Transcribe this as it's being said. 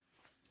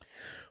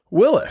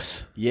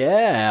Willis.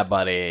 Yeah,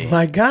 buddy.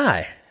 My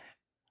guy.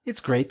 It's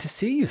great to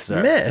see you,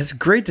 sir. Man, it's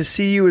great to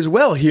see you as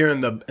well here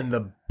in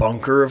the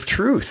bunker of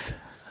truth.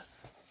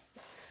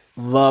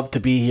 Love to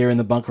be here in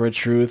the bunker of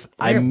truth.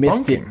 I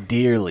missed it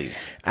dearly.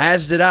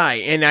 As did I.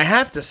 And I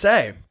have to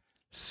say,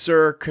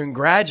 sir,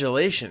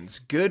 congratulations.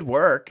 Good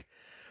work.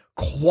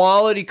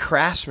 Quality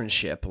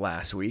craftsmanship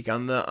last week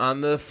on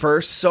the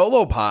first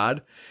solo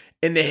pod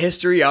in the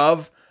history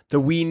of the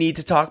We Need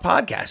to Talk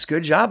podcast.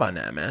 Good job on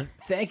that, man.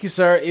 Thank you,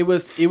 sir. It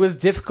was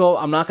difficult.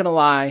 I'm not going to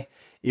lie.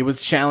 It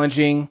was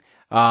challenging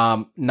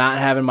not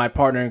having my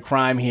partner in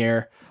crime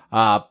here.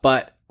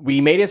 But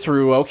we made it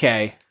through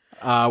okay.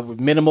 With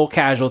minimal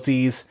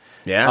casualties.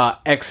 Yeah.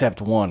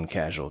 Except one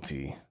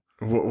casualty.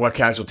 What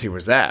casualty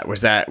was that?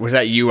 Was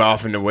that you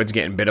off in the woods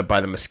getting bit up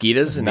by the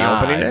mosquitoes in the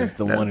opening there? I was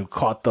the one who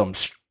caught them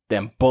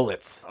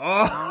bullets.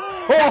 Oh!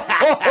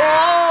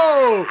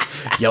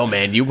 Yo,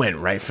 man, you went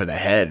right for the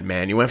head,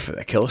 man. You went for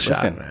the kill shot,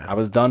 Listen, man. I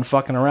was done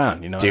fucking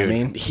around. You know Dude, what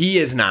I mean? he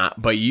is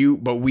not, but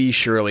we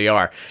surely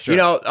are. Sure. You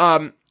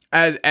know,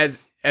 as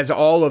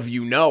all of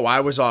you know,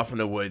 I was off in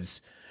the woods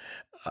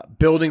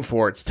building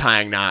forts,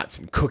 tying knots,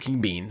 and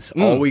cooking beans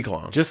all week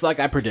long. Just like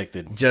I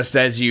predicted. Just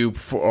as you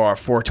are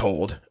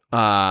foretold.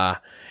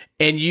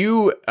 And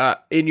you,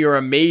 in your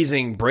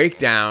amazing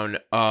breakdown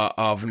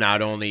of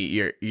not only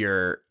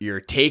your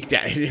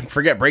takedown,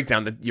 forget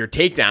breakdown, your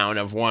takedown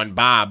of one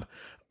Bob,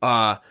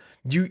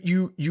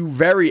 you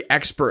very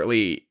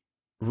expertly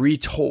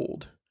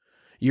retold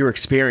your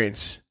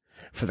experience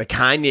for the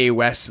Kanye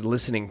West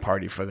listening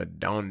party for the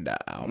Donda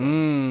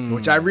album,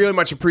 which I really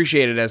much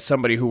appreciated as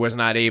somebody who was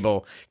not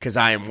able, because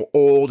I am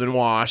old and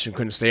washed and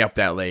couldn't stay up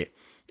that late.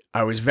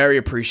 I was very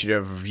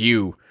appreciative of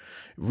you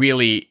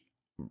really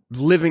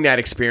living that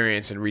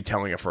experience and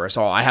retelling it for us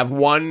all. I have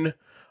one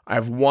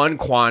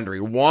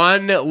quandary,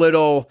 one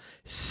little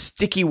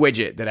sticky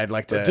widget that I'd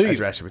like to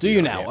address with you. Do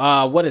you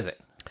now? What is it?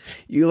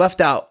 You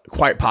left out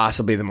quite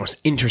possibly the most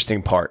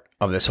interesting part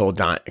of this whole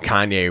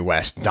Kanye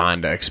West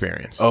Donda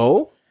experience.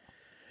 Oh?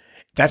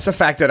 That's the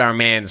fact that our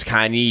man's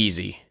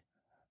Kanye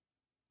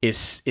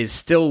is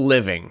still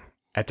living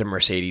at the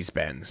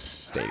Mercedes-Benz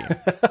Stadium.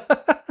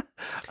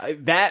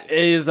 That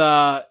is,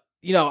 I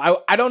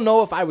don't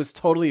know if I was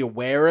totally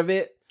aware of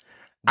it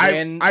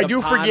when I the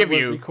do pod forgive was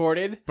you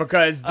recorded.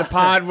 Because the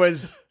pod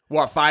was,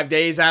 5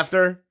 days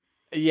after?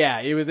 Yeah,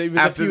 it was a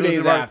After few those days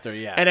events. after,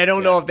 yeah. And I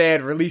don't know if they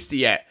had released it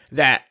yet,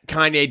 that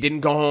Kanye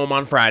didn't go home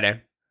on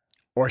Friday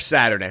or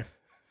Saturday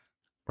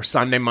or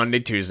Sunday, Monday,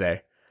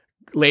 Tuesday.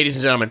 Ladies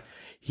and gentlemen,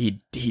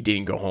 he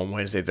didn't go home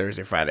Wednesday,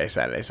 Thursday, Friday,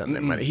 Saturday, Sunday,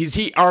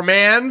 Monday. Our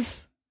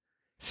man's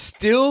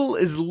still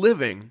is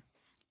living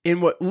in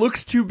what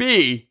looks to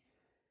be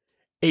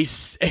a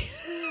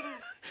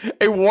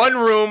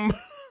one-room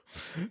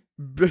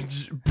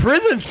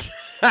prison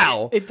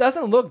cell. It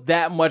doesn't look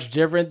that much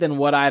different than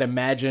what I'd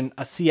imagine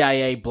a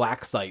CIA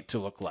black site to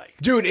look like.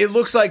 Dude, it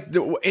looks like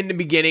in the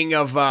beginning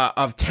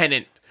of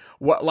Tenet,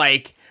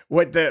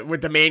 what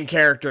the main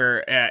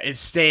character is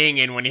staying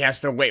in when he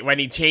has to wait, when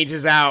he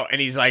changes out and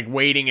he's like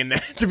waiting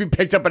to be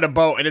picked up in a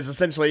boat, and it's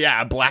essentially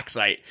a black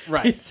site.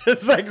 Right. He's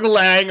just like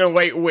lying and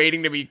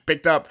waiting to be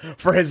picked up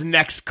for his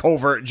next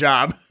covert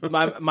job.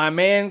 My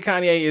man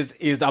Kanye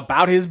is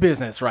about his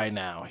business right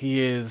now.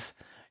 He is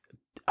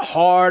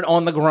hard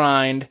on the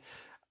grind,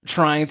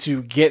 trying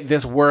to get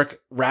this work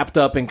wrapped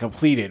up and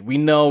completed. We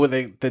know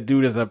the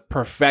dude is a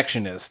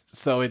perfectionist,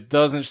 so it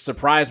doesn't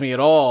surprise me at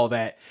all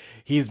that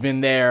he's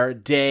been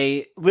there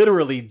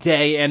literally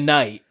day and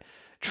night,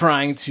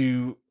 trying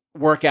to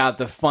work out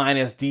the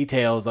finest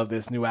details of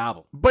this new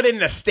album. But in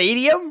the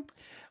stadium?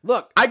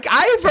 Look,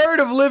 I've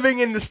heard of living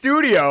in the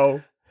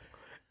studio.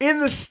 In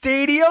the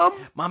stadium?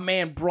 my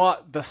man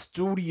brought the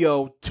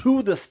studio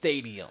to the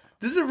stadium.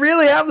 Does it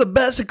really have the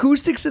best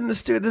acoustics in the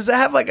studio? Does it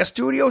have like a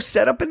studio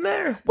setup in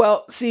there?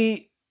 Well,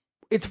 see,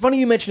 it's funny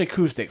you mention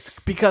acoustics,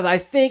 because I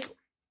think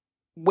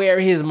where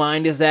his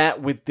mind is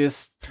at with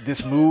this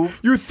move.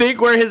 You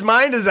think where his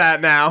mind is at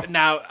now.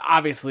 Now,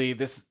 obviously,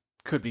 this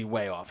could be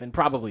way off, and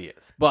probably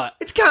is, but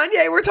It's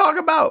Kanye we're talking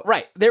about.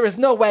 right, there is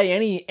no way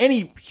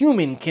any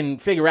human can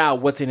figure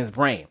out what's in his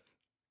brain.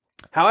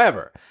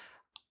 However,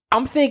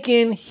 I'm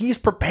thinking he's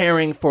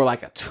preparing for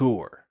like a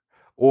tour,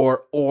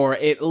 or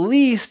at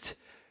least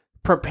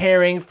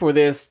preparing for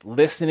this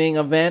listening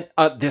event,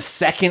 this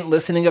second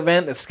listening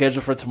event that's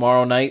scheduled for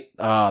tomorrow night,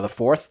 the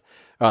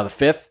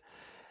 5th.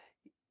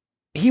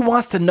 He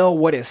wants to know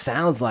what it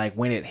sounds like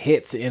when it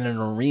hits in an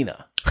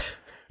arena.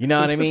 You know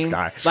what I mean?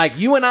 Guy. Like,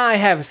 you and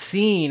I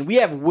we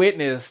have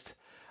witnessed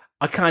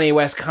a Kanye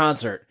West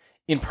concert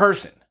in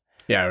person.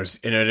 Yeah,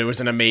 it was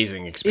an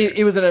amazing experience.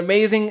 It was an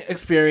amazing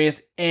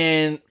experience,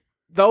 and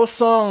those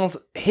songs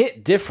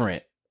hit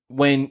different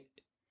when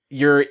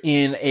you're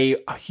in a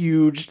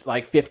huge,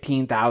 like,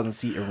 15,000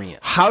 seat arena.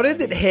 How did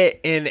it hit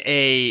in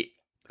a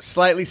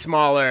slightly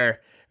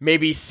smaller,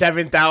 maybe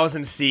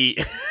 7,000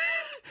 seat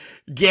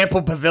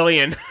Gamble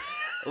Pavilion?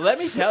 Let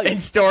me tell you, in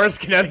Storrs,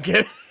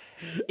 Connecticut?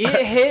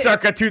 it hit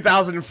circa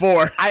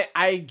 2004.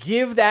 I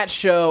give that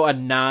show a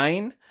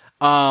 9,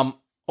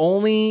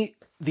 only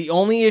The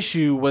only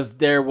issue was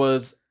there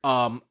was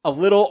a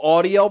little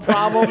audio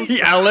problems.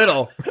 Yeah, a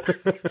little.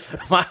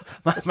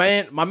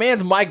 my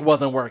man's mic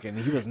wasn't working.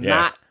 He was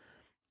not.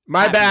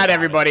 My happy bad, about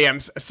everybody. I'm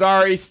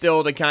sorry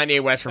still to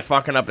Kanye West for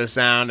fucking up his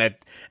sound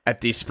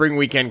at the Spring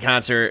Weekend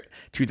Concert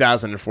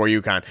 2004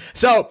 UConn.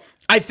 So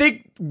I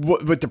think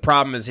what the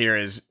problem is here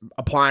is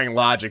applying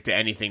logic to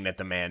anything that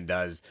the man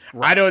does.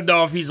 Right. I don't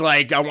know if he's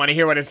like, I want to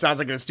hear what it sounds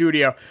like in a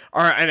studio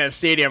or in a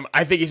stadium.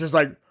 I think he's just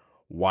like,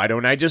 why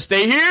don't I just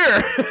stay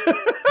here?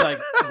 Like,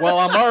 well,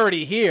 I'm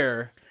already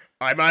here.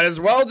 I might as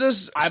well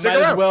just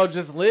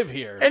live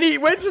here. And he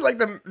went to like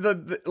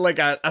the like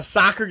a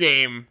soccer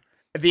game,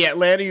 the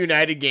Atlanta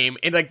United game,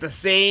 in like the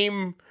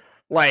same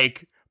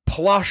like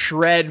plush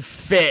red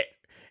fit,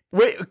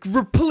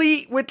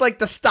 replete with like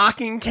the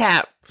stocking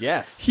cap.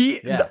 Yes.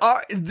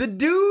 The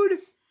dude.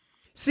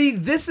 See,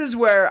 this is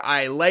where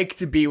I like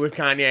to be with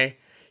Kanye.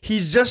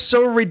 He's just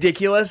so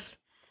ridiculous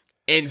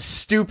and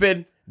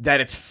stupid that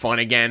it's fun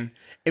again.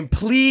 And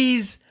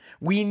please,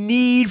 we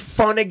need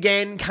fun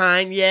again,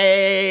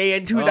 Kanye,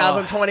 in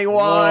 2021.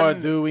 Lord,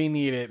 do we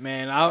need it,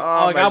 man.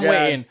 I'm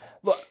waiting.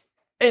 Look,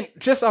 and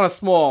just on a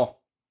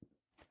small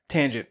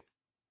tangent,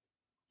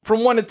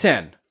 from 1 to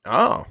 10,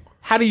 how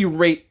do you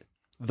rate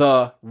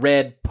the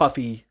red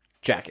puffy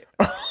jacket?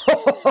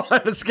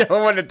 On a scale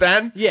of 1 to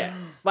 10? Yeah.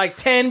 Like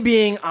 10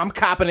 being I'm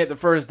copping it the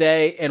first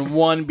day, and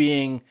 1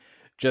 being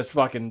just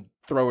fucking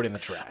throw it in the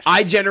trash.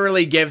 I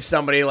generally give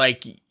somebody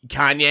like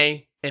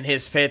Kanye and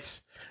his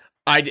fits,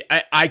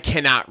 I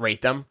cannot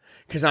rate them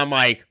because I'm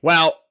like,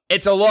 well,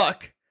 it's a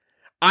look.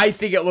 I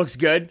think it looks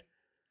good.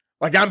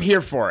 Like, I'm here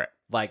for it.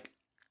 Like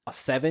a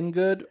 7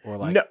 good or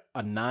like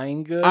a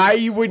 9 good?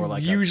 I would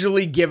like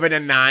usually give it a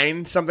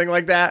 9, something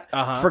like that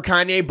for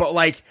Kanye. But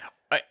like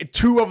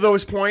 2 of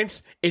those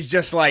points is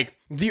just like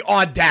the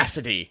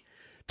audacity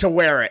to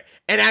wear it.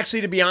 And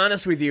actually, to be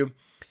honest with you,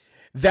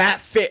 that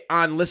fit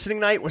on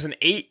listening night was an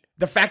 8.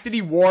 The fact that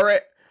he wore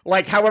it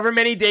like however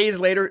many days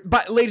later,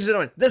 but ladies and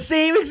gentlemen, the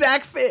same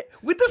exact fit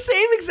with the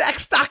same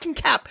exact stocking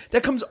cap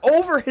that comes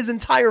over his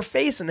entire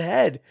face and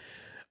head,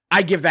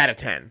 I give that a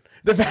 10.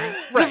 The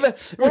fact, right.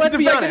 Well, let's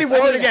be honest. That he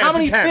wore it again, how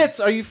many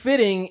fits are you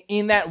fitting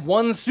in that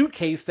one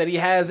suitcase that he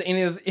has in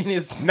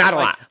his not a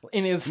lot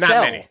in his not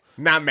cell?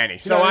 Not many.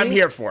 So I'm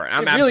here for it.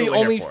 I'm absolutely really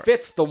only here for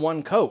fits the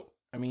one coat.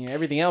 I mean,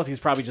 everything else he's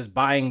probably just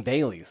buying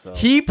daily. So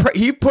he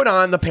put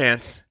on the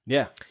pants.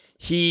 Yeah.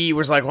 He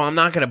was like, well, I'm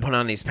not going to put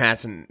on these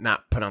pants and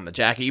not put on the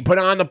jacket. He put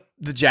on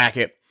the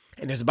jacket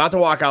and he was about to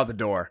walk out the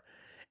door.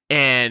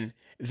 And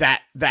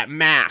that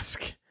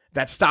mask,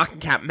 that stocking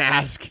cap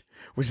mask,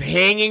 was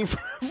hanging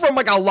from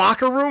like a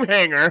locker room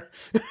hanger.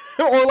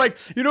 Or like,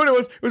 you know what it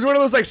was? It was one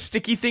of those like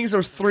sticky things,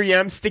 those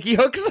 3M sticky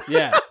hooks.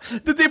 Yeah.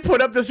 That they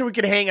put up just so we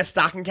could hang a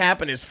stocking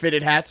cap in his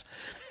fitted hats.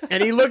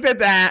 And he looked at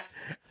that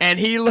and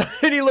he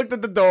looked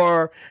at the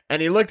door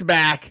and he looked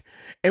back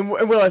and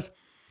Willis,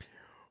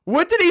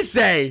 what did he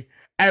say?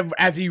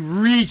 As he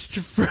reached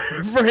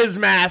for his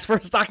mask, for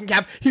his stocking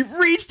cap, he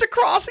reached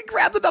across and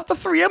grabbed it off the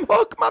 3M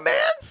hook, my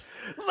mans.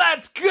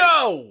 Let's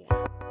go!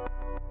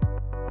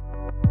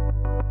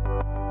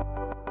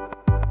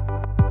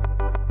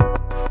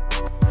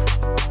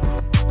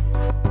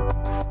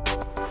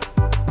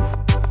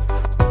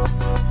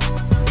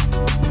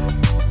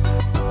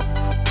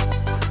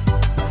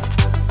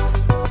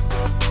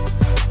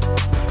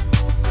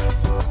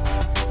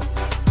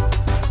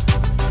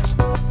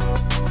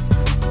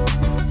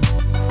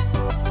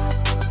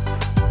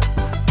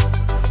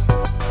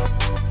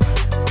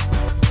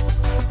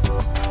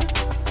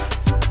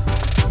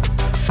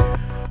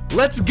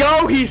 Let's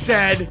go, he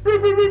said.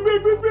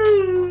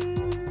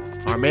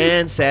 Our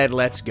man said,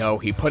 let's go.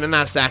 He put in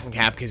that stocking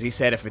cap because he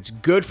said if it's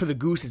good for the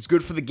goose, it's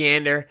good for the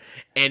gander.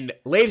 And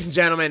ladies and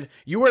gentlemen,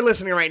 you are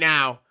listening right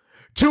now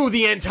to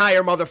the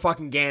entire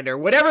motherfucking gander,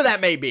 whatever that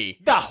may be.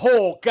 The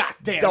whole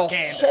goddamn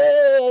gander. The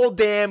whole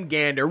damn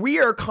gander. We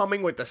are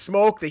coming with the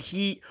smoke, the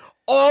heat,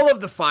 all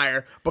of the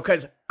fire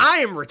because I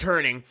am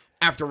returning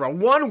after a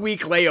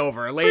 1-week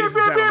layover, ladies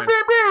and gentlemen.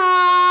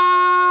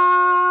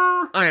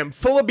 I am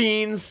full of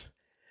beans,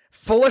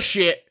 full of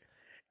shit,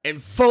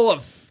 and full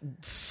of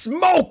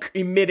smoke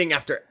emitting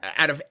out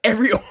of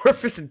every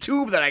orifice and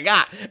tube that I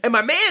got. And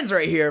my man's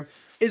right here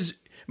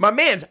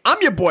I'm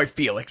your boy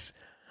Felix.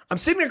 I'm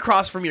sitting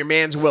across from your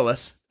man's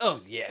Willis.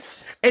 Oh,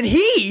 yes. And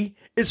he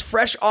is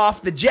fresh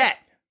off the jet.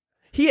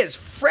 He is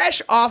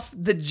fresh off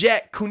the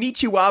jet,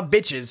 konnichiwa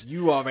bitches.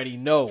 You already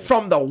know.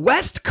 From the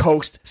West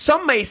Coast,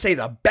 some may say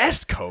the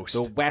best coast.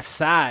 The West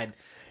Side.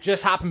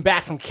 Just hopping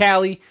back from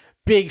Cali.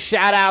 Big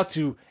shout out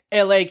to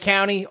LA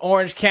County,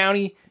 Orange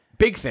County.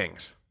 Big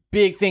things.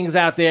 Big things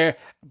out there.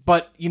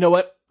 But you know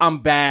what? I'm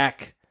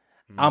back.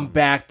 I'm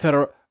back to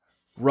the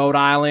Rhode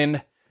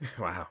Island.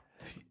 Wow.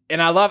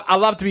 And I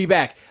love to be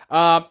back.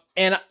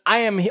 And I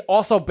am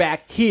also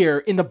back here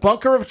in the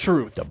Bunker of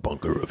Truth. The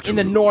Bunker of Truth. In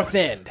the North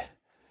End.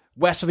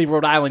 Westerly,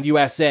 Rhode Island,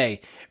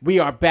 USA. We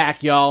are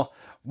back, y'all.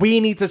 We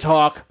need to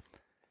talk.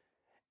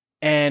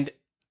 And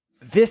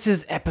this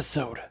is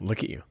episode...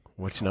 Look at you.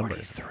 What's number?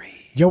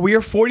 43. Yo, we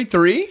are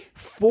 43?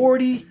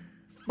 40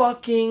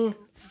 fucking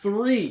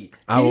 43.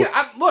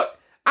 Look,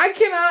 I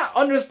cannot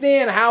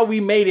understand how we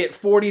made it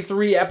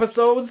 43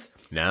 episodes.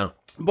 No.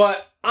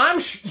 But I'm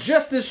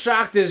just as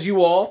shocked as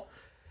you all.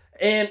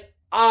 And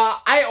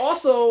I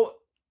also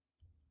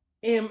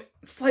am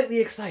slightly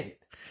excited.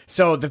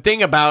 So the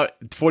thing about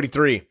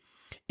 43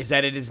 is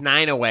that it is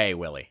 9 away,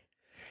 Willie.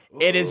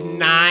 It is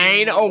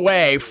 9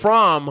 away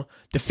from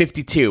the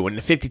 52, and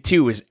the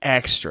 52 is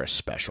extra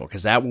special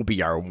because that will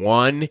be our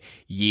 1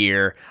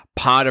 year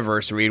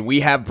podiversary, and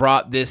we have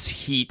brought this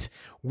heat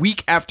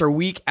week after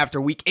week after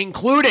week,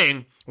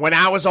 including when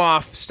I was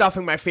off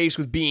stuffing my face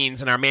with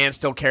beans and our man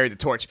still carried the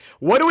torch.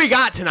 What do we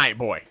got tonight,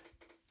 boy?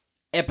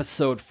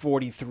 Episode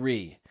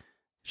 43.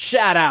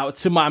 Shout out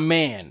to my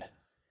man,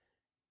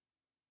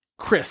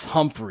 Chris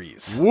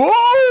Humphreys.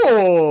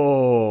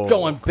 Whoa!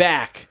 Going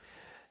back.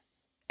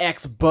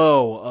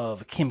 Ex-beau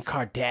of Kim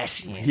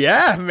Kardashian.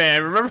 Yeah,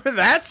 man. Remember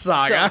that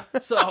saga?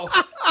 So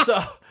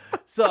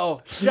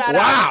shout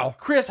out.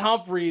 Chris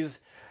Humphreys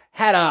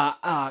had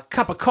a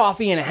cup of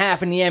coffee and a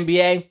half in the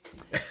NBA.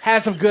 Had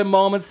some good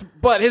moments,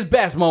 but his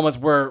best moments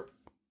were,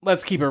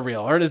 let's keep it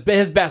real, or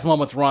his best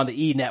moments were on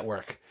the E!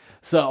 Network.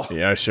 So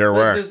yeah, sure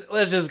were.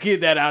 Let's just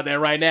keep that out there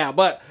right now.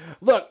 But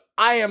look,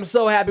 I am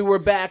so happy we're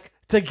back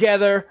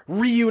together,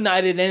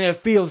 reunited, and it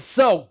feels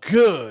so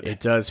good. It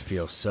does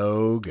feel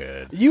so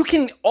good. You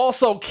can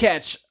also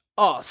catch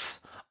us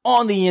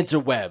on the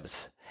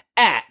interwebs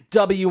at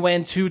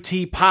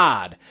WN2T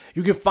Pod.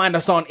 You can find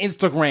us on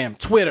Instagram,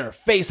 Twitter,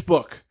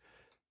 Facebook.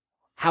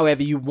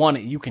 However you want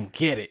it, you can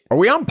get it. Are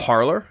we on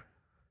Parler?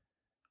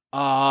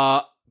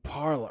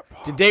 Parler.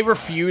 Did they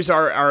refuse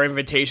our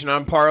invitation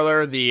on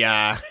Parler? We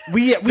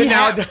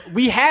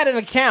had an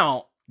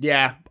account.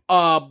 Yeah.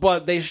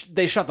 But they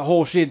shut the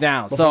whole shit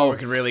down. Before so we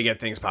could really get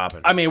things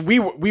popping. I mean, we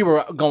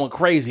were going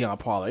crazy on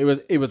Parler.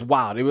 It was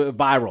wild. It was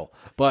viral.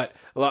 But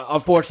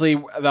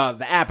unfortunately,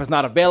 the app is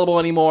not available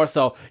anymore.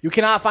 So you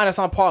cannot find us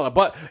on Parler.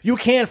 But you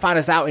can find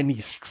us out in the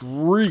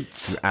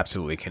streets. You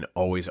absolutely can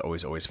always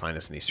find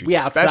us in these streets. We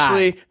outside.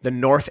 Especially the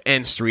North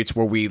End streets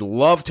where we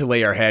love to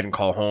lay our head and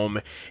call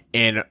home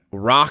and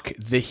rock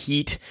the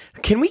heat.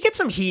 Can we get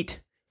some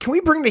heat? Can we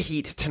bring the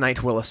heat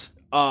tonight, Willis?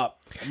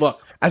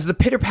 Look. As the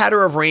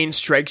pitter-patter of rain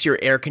strikes your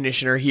air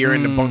conditioner here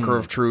in the Bunker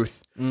of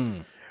Truth,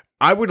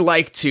 I would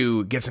like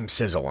to get some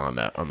sizzle on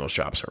those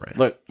drops already.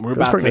 Look, we're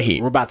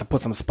about to put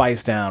some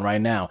spice down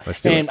right now.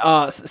 Let's do it.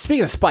 And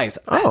speaking of spice,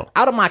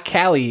 out of my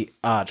Cali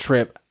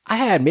trip, I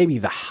had maybe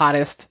the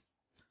hottest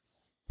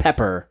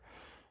pepper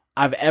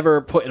I've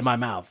ever put in my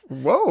mouth.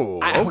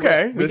 Whoa,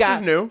 okay. This is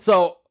new.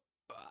 So,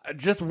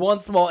 just one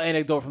small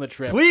anecdote from the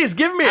trip. Please,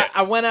 give me it.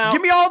 I went out.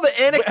 Give me all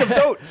the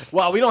anecdotes.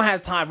 Well, we don't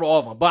have time for all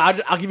of them,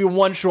 but I'll give you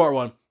one short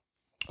one.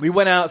 We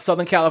went out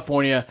Southern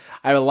California.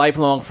 I have a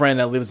lifelong friend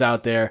that lives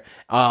out there.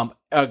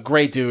 A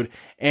great dude.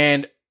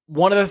 And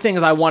one of the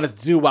things I wanted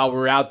to do while we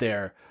were out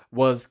there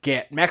was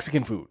get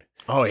Mexican food.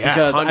 Oh, yeah.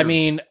 Because, 100. I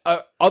mean,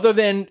 other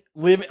than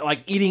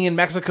eating in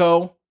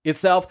Mexico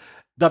itself,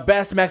 the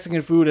best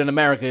Mexican food in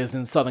America is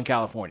in Southern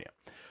California.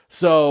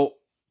 So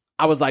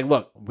I was like,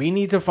 look, we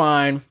need to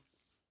find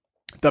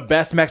the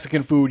best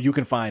Mexican food you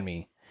can find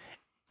me.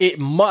 It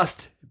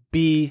must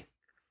be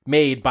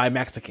made by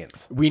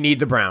Mexicans. We need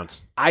the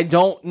Browns. I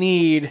don't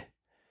need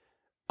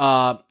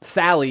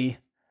Sally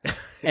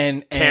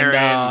and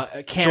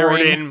Karen,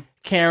 Jordan,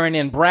 Karen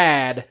and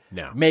Brad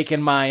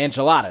making my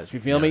enchiladas. You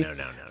feel me?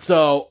 No.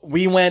 So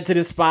we went to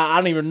this spot. I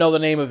don't even know the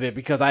name of it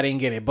because I didn't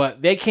get it.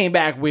 But they came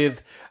back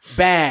with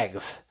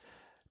bags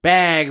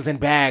and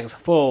bags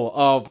full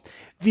of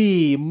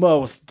the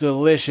most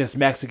delicious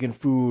Mexican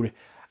food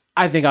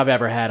I think I've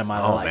ever had in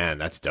my life. Oh, man,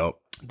 that's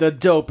dope. The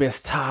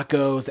dopest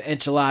tacos, the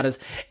enchiladas,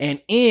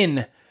 and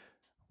in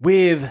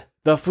with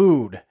the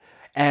food,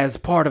 as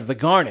part of the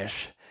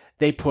garnish,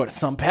 they put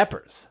some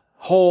peppers,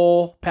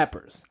 whole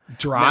peppers.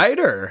 Dried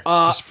or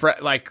just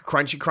like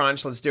crunchy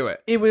crunch? Let's do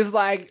it. It was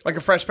like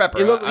a fresh pepper.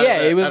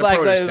 It was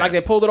like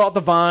they pulled it off the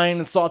vine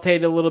and sauteed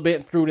it a little bit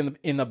and threw it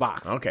in the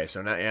box. Okay,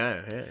 so now,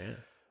 yeah.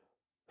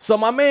 So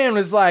my man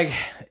was like,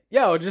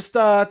 yo, just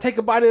take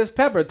a bite of this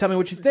pepper. Tell me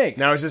what you think.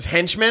 Now, is this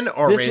henchman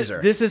or razor?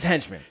 This is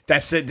henchman.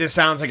 That's it. This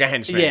sounds like a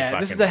henchman. Yeah,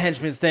 this is a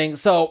henchman's thing.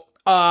 So,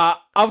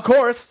 of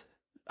course,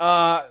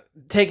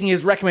 taking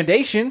his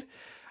recommendation,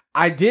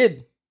 I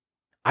did.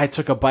 I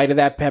took a bite of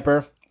that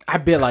pepper. I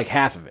bit like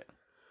half of it.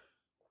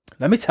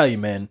 Let me tell you,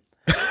 man.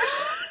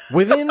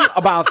 Within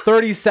about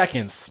 30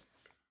 seconds,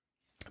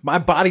 my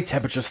body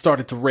temperature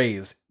started to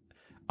raise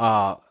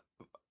very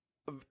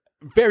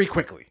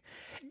quickly.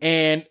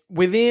 And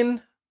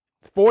within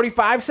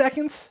 45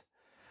 seconds,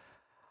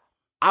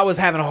 I was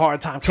having a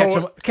hard time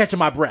catching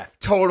my breath.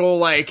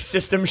 Total,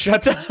 system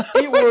shutdown.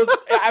 It was,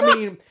 I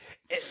mean,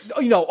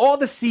 all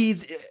the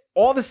seeds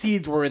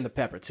were in the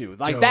pepper, too.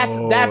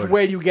 That's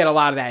where you get a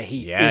lot of that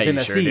heat. Yeah, is in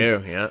you the sure seeds.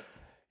 do, yeah.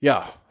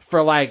 Yeah,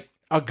 for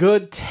a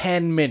good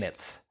 10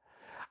 minutes,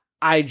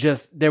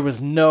 there was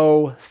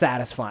no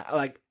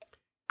satisfying.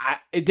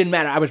 It didn't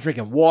matter. I was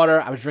drinking water.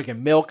 I was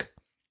drinking milk.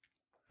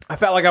 I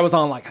felt like I was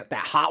on that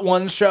Hot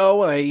Ones show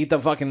when I eat the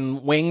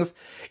fucking wings.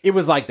 It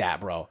was like that,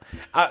 bro.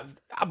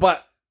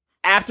 But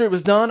after it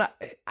was done,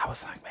 I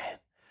was like, man,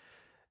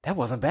 that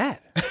wasn't bad.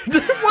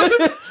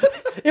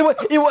 It was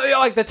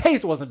like the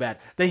taste wasn't bad.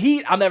 The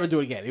heat, I'll never do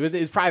it again.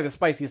 It's probably the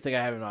spiciest thing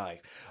I have in my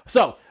life.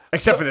 So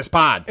Except for this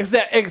pod.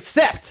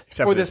 Except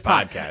for this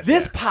podcast.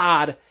 This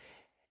pod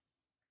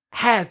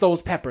has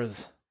those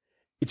peppers.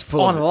 It's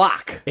full on of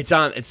lock.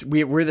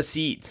 We're the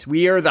seeds.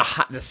 We are the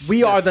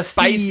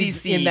spicy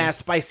seeds in that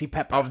spicy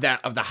pepper of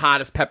the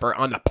hottest pepper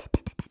on the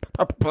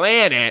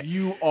planet.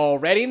 You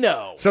already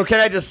know. So can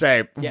I just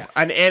say, yes,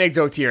 an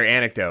anecdote to your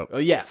anecdote? Oh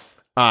yes.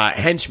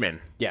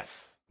 Henchman.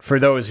 Yes. For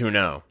those who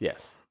know.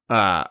 Yes.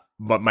 But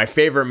my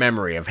favorite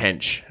memory of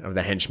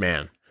the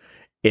henchman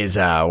is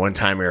one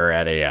time we were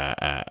at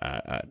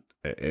a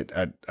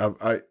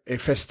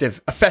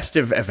festive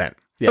event.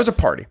 Yes. It was a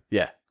party.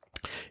 Yeah.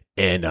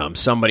 And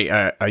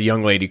a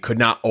young lady could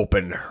not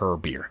open her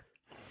beer.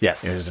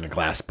 Yes. It was in a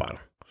glass bottle.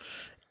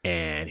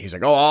 And he's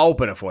like, "Oh, I'll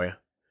open it for you."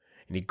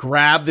 And he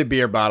grabbed the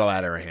beer bottle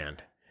out of her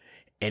hand.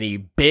 And he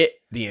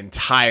bit the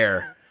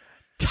entire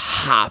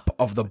top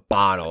of the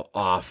bottle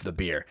off the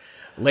beer.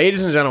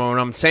 Ladies and gentlemen,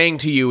 what I'm saying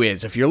to you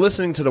is, if you're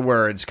listening to the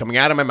words coming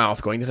out of my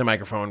mouth, going to the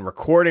microphone,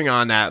 recording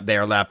on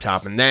their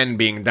laptop, and then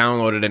being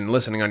downloaded and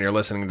listening on your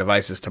listening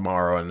devices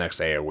tomorrow and the next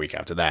day or a week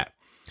after that,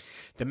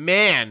 the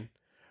man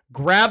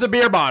grabbed the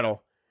beer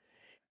bottle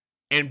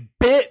and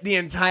bit the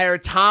entire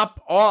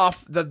top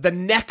off the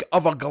neck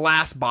of a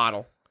glass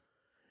bottle,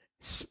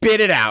 spit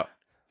it out,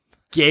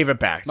 gave it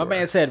back to my her.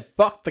 man said,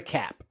 "Fuck the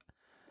cap.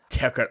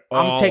 Took it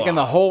all I'm taking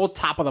the off. whole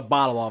top of the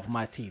bottle off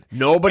my teeth."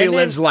 Nobody And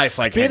lives then life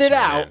like spit it Henchman,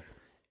 out man.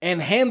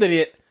 and handed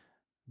it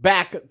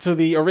back to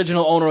the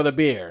original owner of the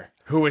beer.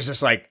 Who was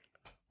just like,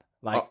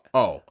 Like,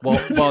 oh.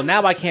 well,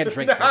 now I can't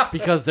drink this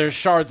because there's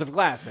shards of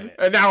glass in it.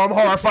 And now I'm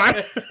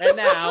horrified. And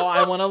now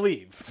I want to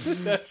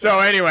leave. So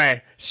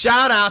anyway,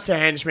 shout out to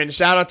Henchman.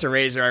 Shout out to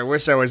Razor. I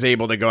wish I was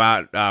able to go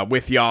out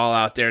with y'all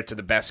out there to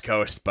the best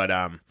coast, but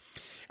I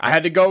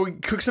had to go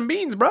cook some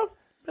beans, bro.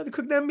 I had to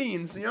cook them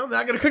beans. You know, they're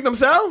not going to cook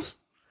themselves.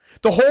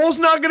 The hole's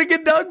not going to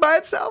get dug by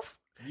itself.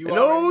 And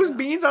those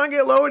beans aren't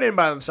get lowered in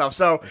by themselves.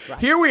 So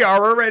here we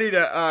are. We're ready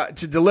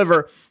to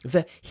deliver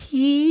the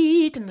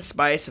heat and the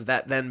spice of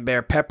that then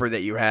bear pepper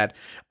that you had.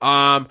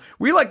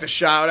 We like to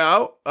shout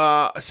out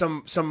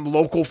some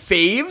local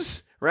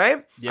faves,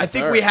 right? Yes, I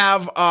think sir. we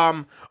have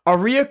a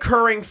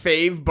reoccurring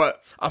fave,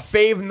 but a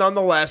fave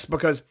nonetheless,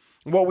 because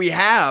what we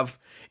have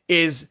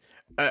is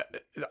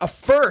a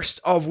first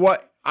of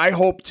what I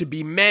hope to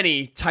be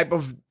many type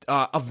of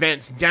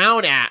events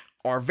down at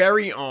our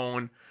very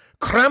own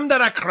creme de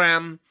la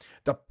creme,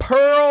 the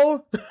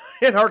pearl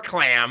in our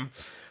clam,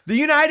 the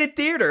United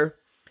Theater,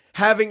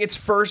 having its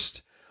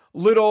first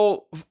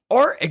little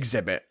art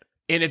exhibit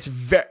in its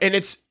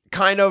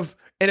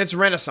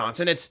renaissance,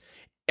 and it's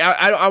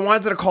I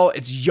wanted to call it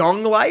its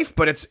young life,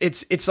 but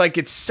it's like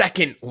its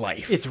second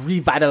life. It's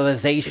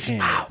revitalization.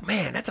 Oh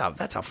man, that's a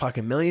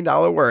fucking $1 million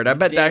word. I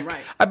bet Damn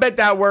right. I bet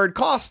that word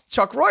cost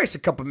Chuck Royce a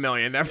couple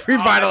million. That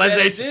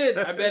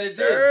revitalization. I bet it did.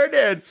 Sure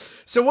did.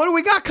 So what do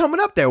we got coming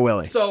up there,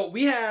 Willie? So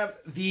we have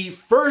the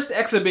first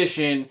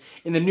exhibition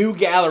in the new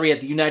gallery at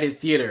the United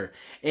Theater,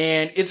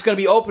 and it's going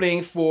to be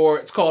opening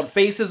it's called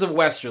Faces of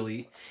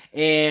Westerly,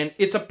 and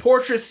it's a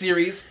portrait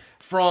series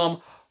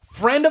from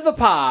friend of the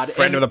pod,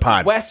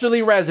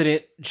 Westerly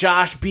resident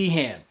Josh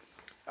Behan.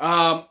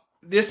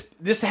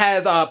 This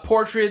has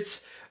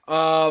portraits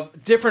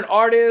of different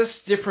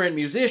artists, different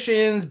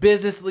musicians,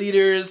 business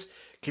leaders,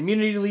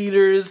 community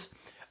leaders,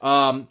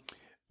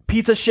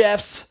 pizza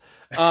chefs,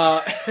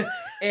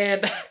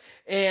 and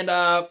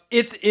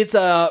it's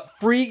a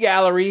free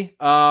gallery.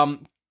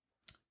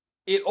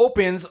 It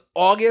opens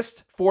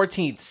August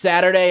 14th,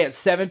 Saturday at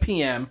 7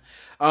 p.m.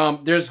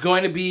 There's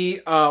going to be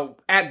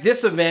at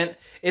this event.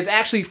 It's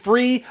actually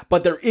free,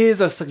 but there is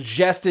a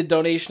suggested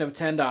donation of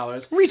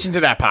 $10. Reach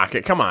into that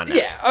pocket. Come on now.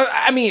 Yeah,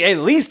 I mean, at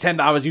least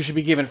 $10 you should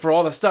be giving for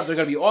all the stuff they're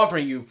going to be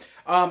offering you.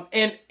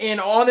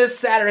 And on this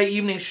Saturday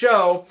evening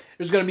show,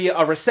 there's going to be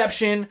a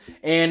reception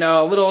and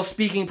a little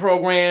speaking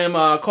program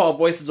called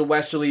Voices of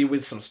Westerly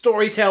with some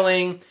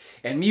storytelling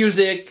and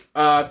music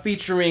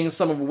featuring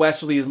some of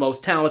Westerly's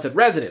most talented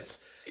residents.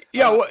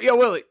 Yo,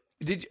 Willie,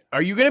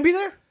 are you going to be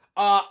there?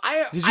 Are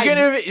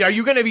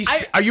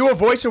you a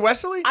voice of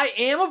Westerly? I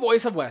am a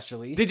voice of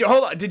Westerly. Did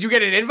you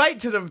get an invite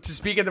to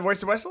speak at the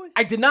Voice of Westerly?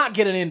 I did not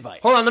get an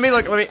invite. Hold on, let me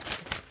look.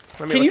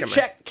 Can you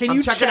check?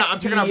 I'm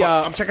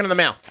checking the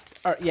mail.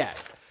 Yeah.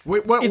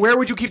 Where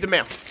would you keep the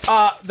mail?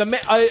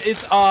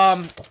 It's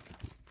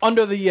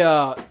under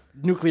the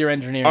nuclear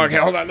engineering. Okay,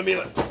 hold on. Let me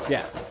look.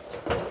 Yeah.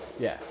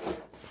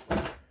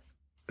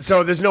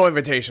 So there's no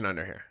invitation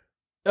under here.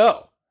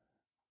 Oh.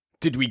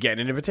 Did we get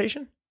an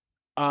invitation?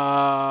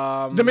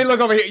 Let me look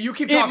over here. You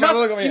keep talking. I'll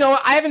look over here. You know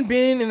what? I haven't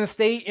been in the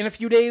state in a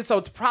few days, so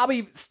it's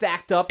probably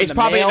stacked up. It's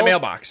probably in the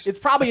mailbox. It's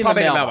probably in the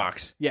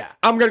mailbox. Yeah.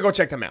 I'm gonna go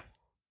check the mail.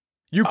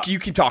 You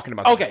keep talking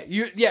about. Okay.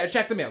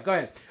 Check the mail. Go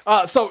ahead.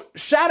 So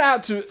shout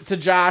out to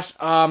Josh.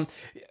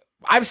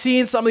 I've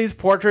seen some of these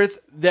portraits.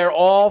 They're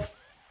all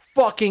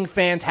fucking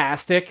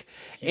fantastic.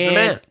 He's the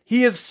man.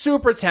 He is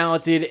super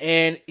talented,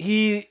 and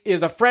he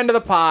is a friend of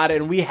the pod,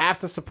 and we have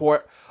to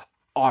support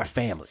our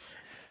family.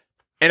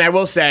 And I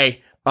will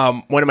say,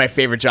 one of my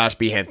favorite Josh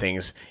Behan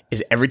things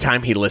is every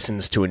time he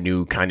listens to a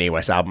new Kanye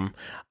West album,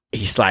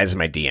 he slides in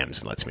my DMs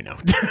and lets me know.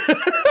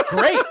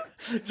 Great.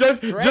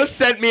 Just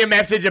sent me a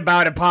message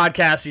about a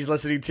podcast he's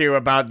listening to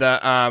about the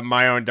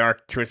My Own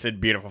Dark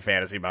Twisted Beautiful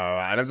Fantasy, blah, blah,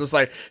 blah. And I'm just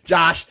like,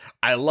 Josh,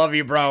 I love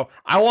you, bro.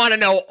 I want to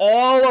know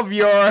all of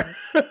your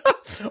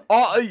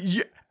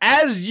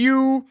as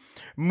you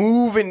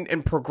move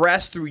and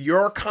progress through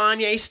your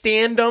Kanye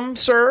standum,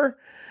 sir.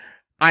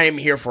 I am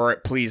here for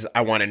it. Please,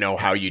 I want to know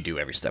how you do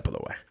every step of the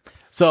way.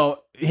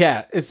 So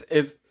yeah,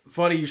 it's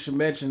funny you should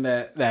mention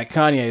that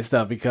Kanye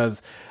stuff,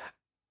 because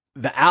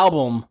the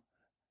album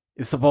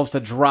is supposed to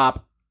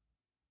drop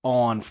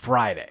on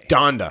Friday.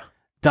 Donda.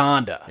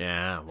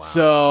 Yeah. Wow.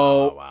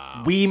 So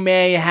we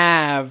may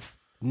have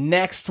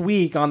next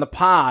week on the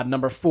pod,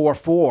 number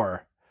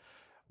 44,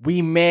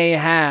 we may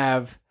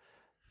have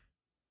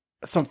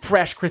some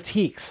fresh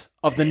critiques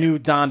of the new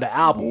Donda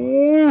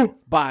album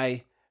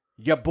by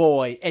your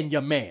boy and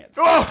your mans.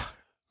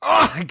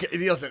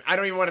 Listen, I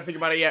don't even want to think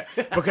about it yet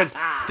because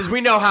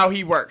we know how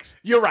he works.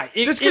 You're right.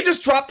 This could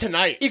just drop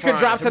tonight. It could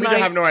drop tonight.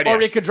 We have no idea.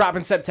 Or it could drop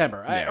in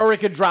September. Yeah. Or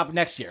it could drop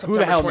next year. September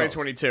Who the hell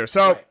 2022. knows?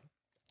 So,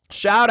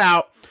 shout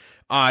out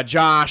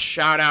Josh.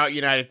 Shout out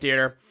United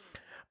Theater.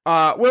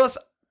 Willis,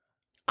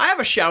 I have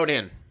a shout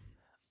in.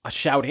 A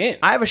shout in.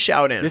 I have a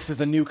shout in. This is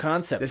a new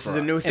concept. This for is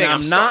a us. new thing. And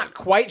I'm not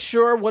quite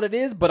sure what it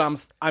is, but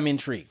I'm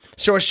intrigued.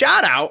 So a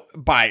shout out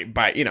by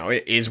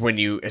is when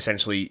you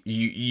essentially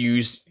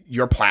use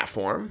your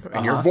platform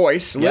and your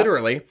voice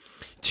literally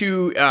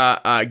to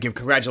give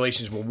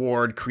congratulations,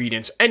 reward,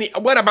 credence,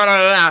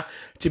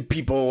 to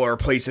people or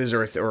places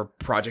or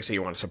projects that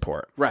you want to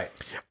support. Right.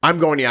 I'm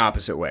going the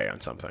opposite way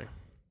on something,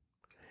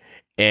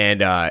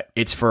 and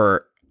it's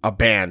for a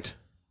band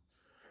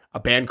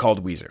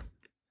called Weezer.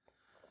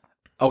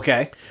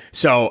 Okay.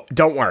 So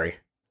don't worry.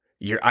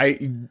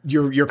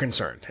 You're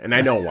concerned, and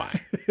I know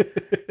why.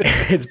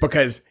 It's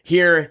because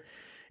here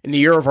in the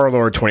year of our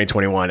Lord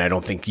 2021, I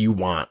don't think you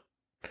want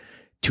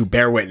to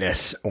bear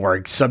witness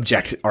or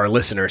subject our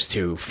listeners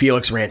to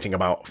Felix ranting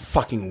about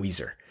fucking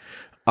Weezer.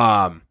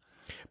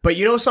 But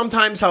you know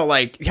sometimes how,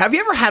 like, have you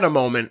ever had a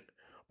moment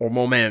or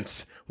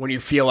moments when you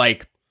feel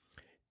like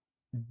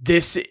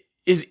this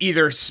is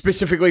either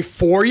specifically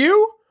for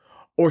you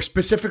or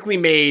specifically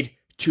made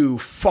to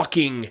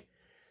fucking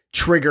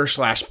trigger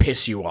 /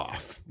 piss you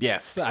off?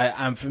 Yes,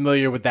 I'm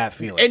familiar with that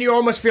feeling. And you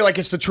almost feel like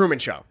it's the Truman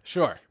Show.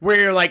 Sure. Where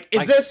you're like,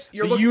 you're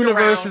the looking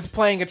universe around, is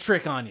playing a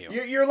trick on you.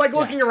 You're like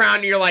looking around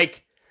and you're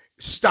like,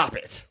 stop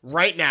it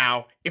right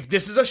now. If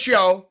this is a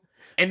show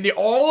and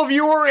all of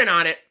you are in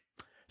on it,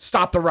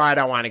 stop the ride.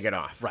 I want to get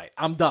off. Right.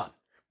 I'm done.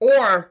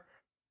 Or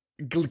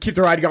keep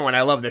the ride going.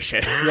 I love this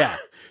shit. Yeah.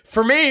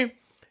 For me,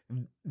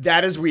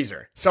 that is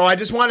Weezer. So I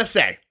just want to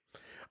say,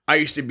 I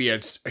used to be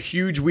a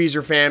huge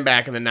Weezer fan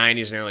back in the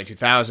 90s and early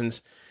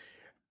 2000s.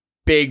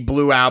 Big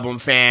Blue Album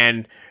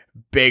fan,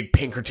 big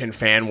Pinkerton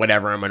fan,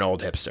 whatever. I'm an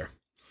old hipster.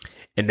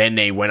 And then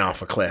they went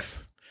off a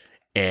cliff.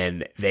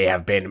 And they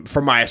have been,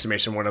 from my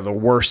estimation, one of the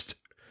worst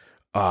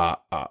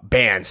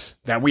bands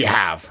that we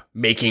have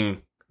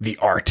making the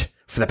art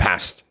for the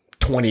past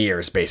 20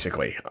 years,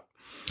 basically.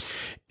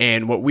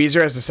 And what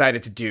Weezer has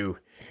decided to do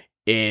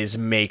is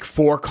make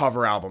 4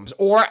 cover albums,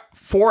 or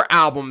 4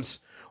 albums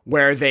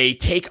where they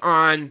take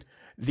on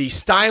the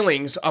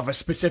stylings of a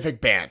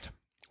specific band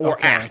or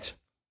act.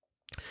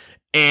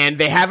 And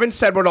they haven't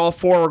said what all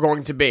 4 are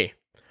going to be.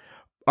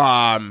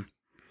 But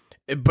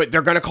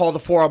they're going to call the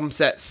 4 album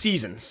set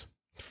Seasons.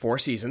 4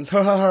 seasons.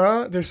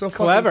 They're so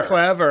fucking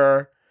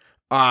clever.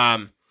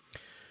 And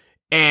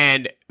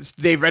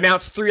they've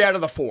announced 3 out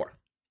of the 4.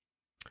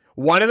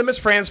 One of them is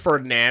Franz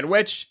Ferdinand,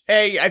 which,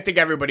 hey, I think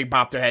everybody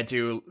bopped their head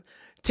to.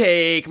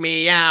 Take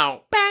me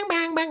out. Bang,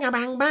 bang, bang,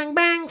 bang, bang,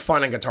 bang.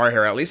 Fun on Guitar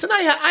Hero, at least. And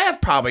I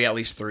have probably at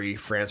least 3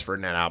 Franz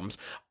Ferdinand albums.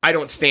 I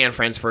don't stand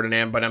Franz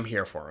Ferdinand, but I'm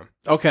here for him.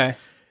 Okay.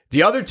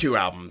 The other 2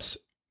 albums,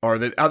 or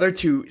the other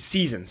 2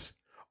 seasons,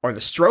 are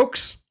The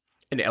Strokes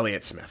and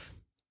Elliott Smith.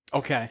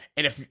 Okay.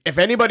 And if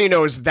anybody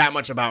knows that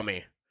much about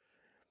me,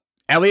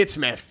 Elliott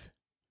Smith,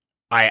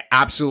 I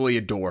absolutely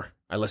adore.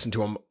 I listen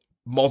to him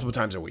multiple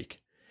times a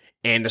week.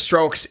 And The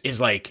Strokes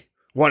is like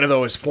one of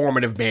those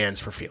formative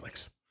bands for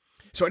Felix.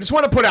 So I just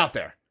want to put out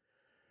there,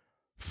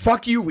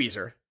 fuck you,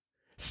 Weezer.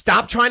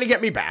 Stop trying to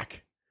get me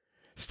back.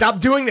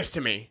 Stop doing this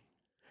to me.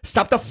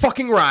 Stop the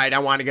fucking ride. I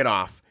want to get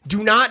off.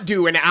 Do not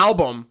do an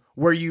album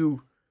where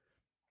you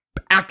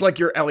act like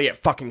you're Elliott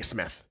fucking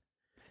Smith.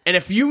 And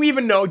if you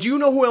even know, do you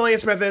know who Elliott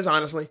Smith is,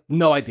 honestly?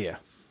 No idea.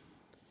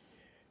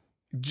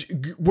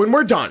 When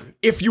we're done,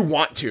 if you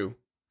want to,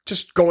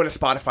 just go into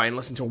Spotify and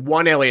listen to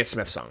one Elliott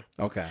Smith song.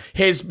 Okay.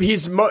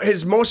 His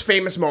most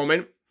famous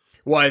moment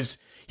was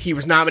he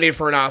was nominated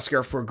for an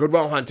Oscar for a Good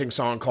Will Hunting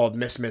song called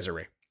Miss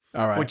Misery.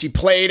 All right. Which he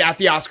played at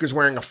the Oscars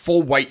wearing a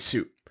full white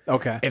suit.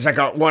 Okay. It's like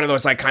one of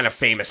those like kind of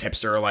famous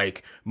hipster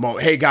like,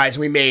 hey guys,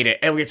 we made it.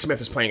 Elliott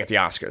Smith is playing at the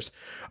Oscars.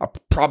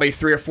 Probably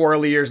 3 or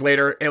 4 years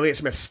later, Elliott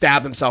Smith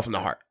stabbed himself in the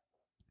heart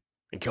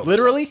and killed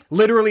himself.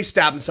 Literally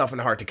stabbed himself in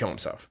the heart to kill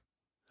himself.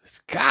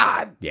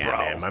 God, Yeah, bro.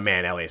 man, my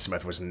man Elliott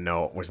Smith was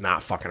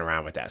not fucking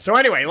around with that. So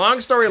anyway,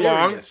 long story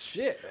long,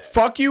 Shit, man.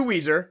 fuck you,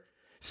 Weezer.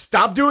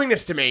 Stop doing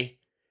this to me.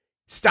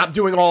 Stop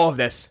doing all of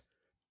this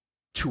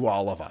to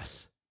all of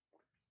us.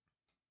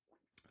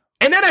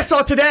 And then I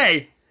saw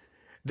today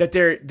that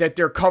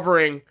they're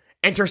covering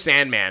Enter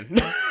Sandman.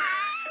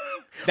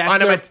 That's On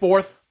their a-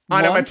 fourth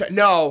on one?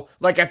 no,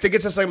 like I think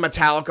it's just like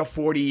Metallica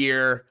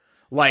 40-year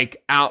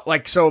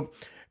so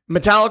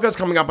Metallica's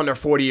coming up on their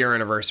 40-year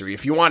anniversary.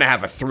 If you want to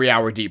have a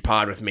 3-hour deep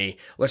pod with me,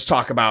 let's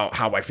talk about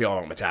how I feel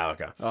about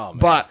Metallica. Oh, man.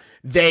 But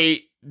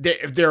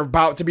they're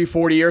about to be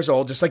 40 years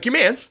old, just like you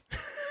mans.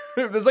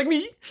 Just like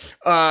me.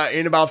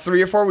 In about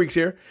 3 or 4 weeks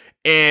here.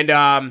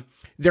 And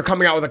they're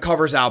coming out with a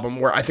covers album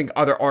where I think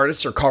other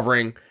artists are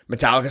covering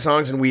Metallica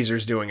songs and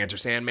Weezer's doing Enter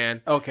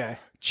Sandman. Okay.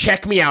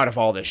 Check me out of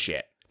all this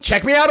shit.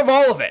 Check me out of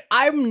all of it.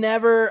 I've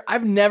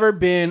never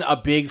been a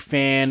big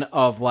fan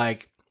of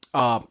like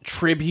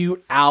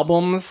tribute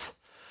albums.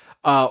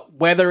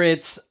 Whether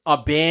it's a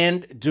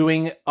band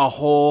doing a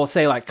whole,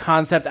 say, like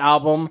concept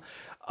album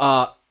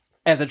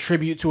as a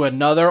tribute to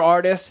another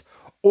artist,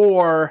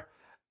 or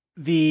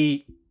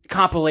the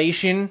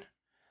compilation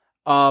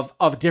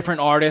of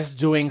different artists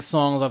doing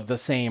songs of the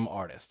same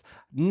artist.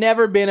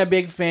 Never been a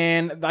big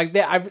fan. Like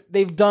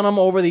they've done them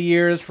over the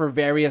years for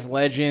various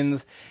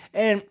legends,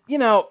 and you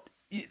know,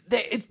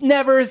 it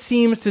never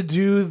seems to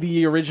do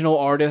the original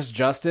artist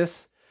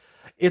justice.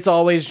 It's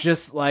always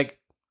just like,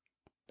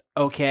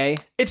 okay,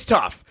 It's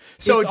tough.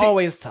 So it's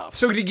always tough.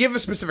 So to give a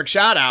specific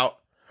shout out,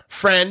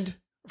 friend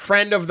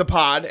of the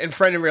pod and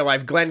friend in real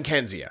life, Glenn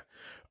Kenzia,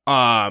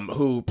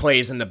 who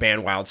plays in the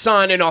band Wild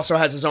Sun and also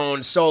has his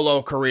own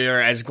solo career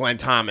as Glenn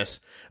Thomas.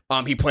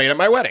 He played at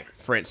my wedding,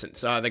 for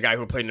instance. The guy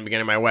who played in the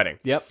beginning of my wedding.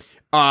 Yep.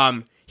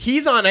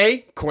 He's on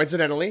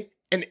coincidentally,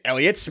 an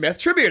Elliott Smith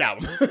tribute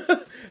album.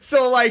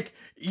 So like,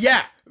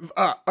 yeah,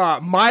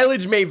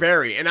 mileage may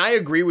vary, and I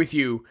agree with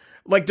you.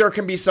 Like there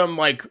can be some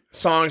like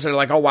songs that are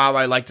like, oh wow,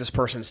 I like this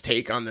person's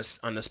take on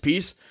this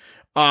piece.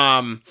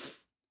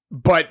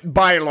 But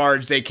by and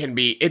large, they can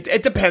be.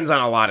 It depends on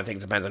a lot of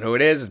things. It depends on who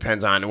it is. It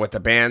depends on what the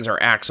bands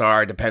or acts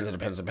are. It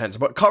depends.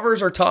 But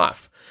covers are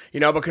tough,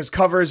 because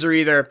covers are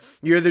you're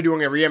either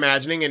doing a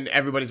reimagining and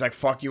everybody's like,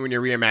 fuck you and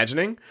you're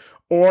reimagining,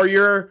 or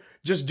you're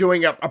just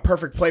doing a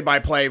perfect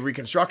play-by-play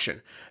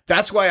reconstruction.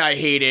 That's why I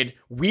hated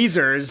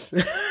Weezer's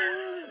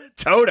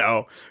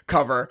Toto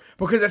cover,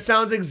 because it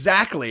sounds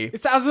exactly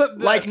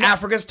like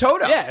Africa's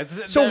Toto. Yeah.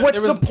 So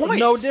what's the point?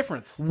 No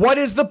difference. What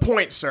is the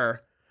point,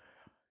 sir?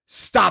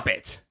 Stop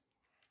it.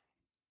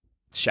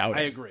 Shout in.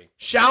 I agree.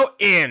 Shout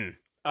in.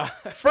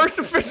 First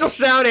official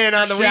shout in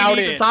on the We Shout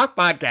Need to in. Talk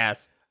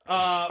podcast.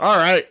 All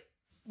right.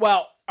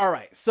 Well, all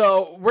right.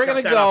 So we're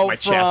Got gonna that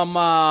off go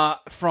my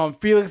from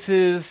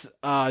Felix's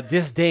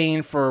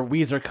disdain for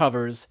Weezer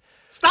covers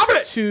Stop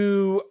it.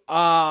 to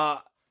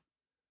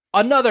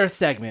another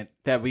segment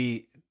that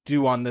we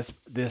do on this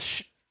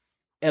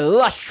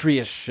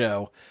illustrious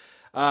show.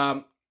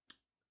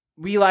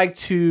 We like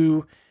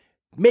to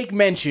make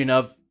mention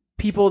of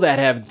people that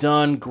have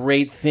done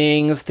great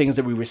things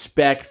that we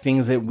respect,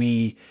 things that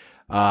we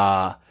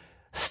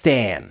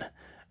stan.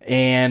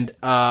 And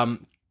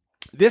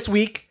this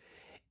week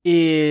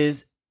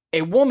is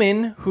a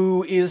woman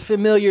who is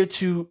familiar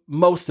to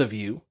most of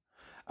you.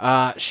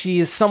 She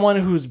is someone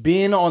who's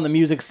been on the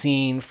music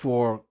scene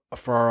for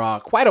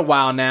quite a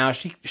while now.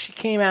 She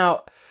came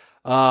out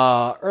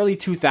early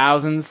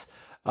 2000s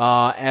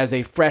as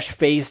a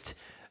fresh-faced,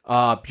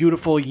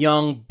 beautiful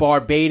young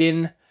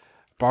Barbadosian.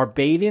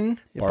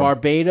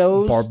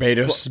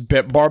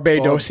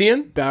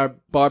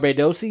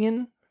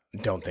 Barbadosian?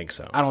 Don't think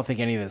so. I don't think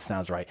any of this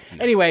sounds right.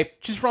 Anyway,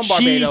 she's from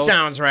Barbados. She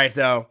sounds right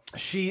though.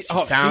 She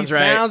sounds right.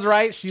 sounds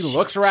right. She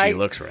looks right. She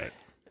looks right.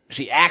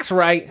 She acts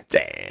right.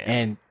 Damn.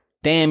 And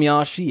damn,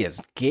 y'all, she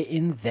is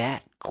getting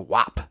that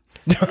guap.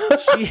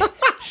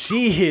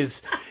 she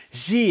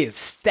is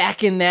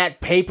stacking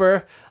that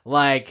paper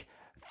like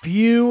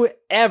few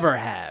ever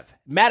have.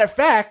 Matter of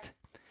fact,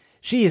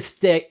 she is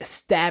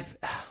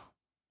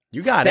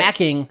You got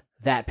stacking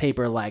that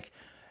paper like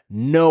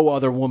no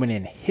other woman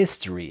in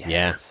history has.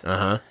 Yeah.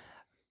 Uh-huh.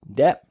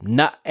 Yep.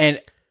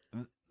 And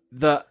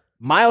the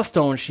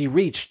milestone she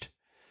reached,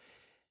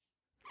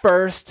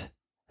 first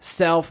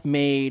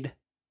self-made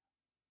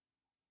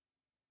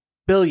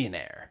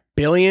billionaire.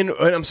 Billion?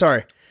 I'm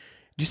sorry. Did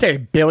you say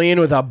billion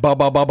with a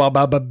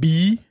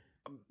B?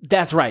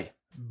 That's right.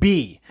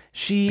 B.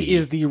 She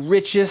is the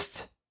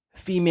richest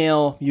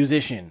female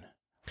musician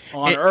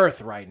on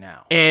earth right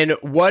now. And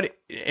what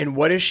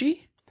is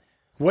she?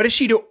 What is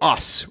she to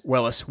us,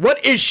 Willis?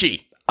 What is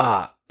she?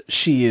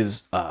 She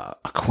is a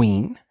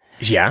queen.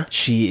 Yeah.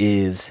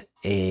 She is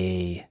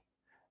a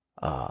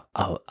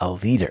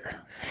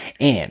leader.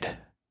 And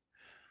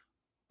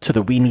to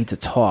the We Need to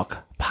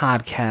Talk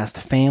podcast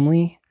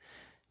family,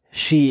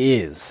 she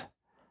is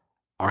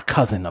our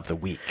cousin of the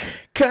week.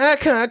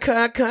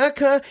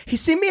 He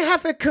see me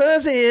have a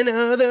cousin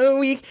of the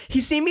week. He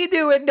see me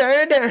do it,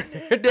 da da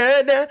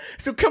da da.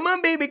 So come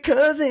on, baby,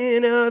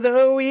 cousin of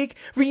the week.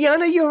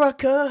 Rihanna, you're our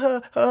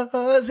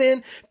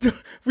cousin.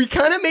 We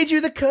kind of made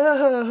you the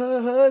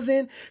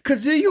cousin,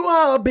 'cause you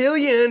are a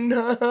billion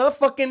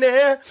fucking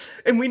air,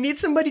 and we need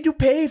somebody to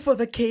pay for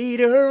the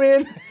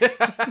catering.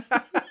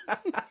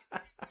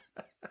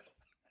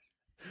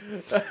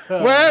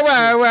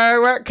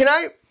 Where? Can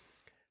I?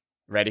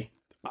 Ready?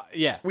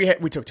 Yeah.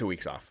 We took 2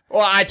 weeks off.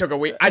 Well, I took 1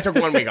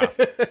 week off.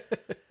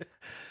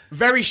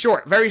 Very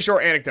short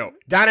anecdote.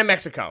 Down in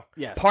Mexico.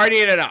 Yes.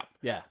 Partying it up.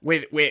 Yeah.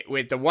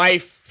 With the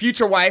wife,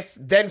 future wife,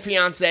 then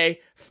fiance,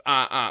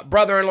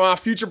 brother-in-law,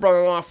 future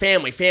brother-in-law,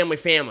 family.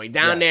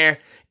 Down there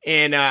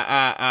in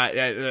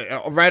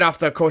right off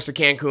the coast of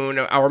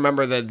Cancun. I'll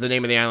remember the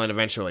name of the island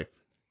eventually.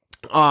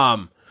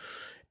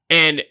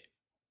 And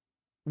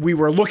we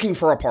were looking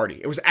for a party.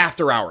 It was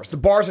after hours. The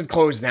bars had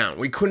closed down.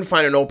 We couldn't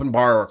find an open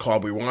bar or a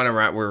club. We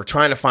were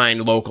trying to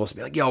find locals to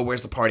be like, yo,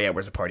 where's the party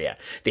at?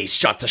 They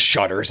shut the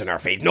shutters in our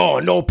face.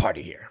 No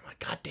party here. I'm like,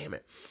 God damn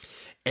it.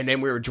 And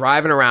then we were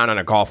driving around on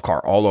a golf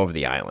cart all over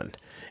the island.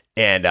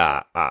 And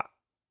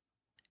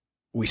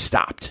we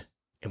stopped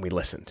and we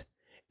listened.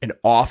 And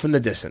off in the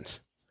distance,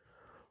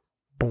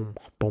 boom,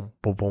 boom,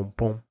 boom, boom,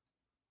 boom.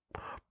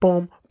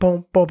 Boom,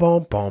 boom, boom,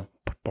 boom, boom.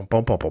 Boom,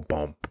 boom, boom, boom,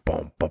 boom,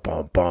 boom, boom,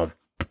 boom, boom.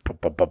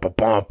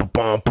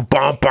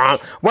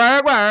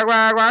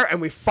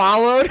 And we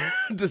followed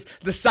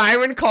the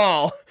siren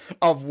call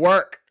of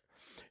work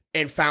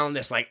and found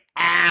this like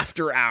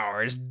after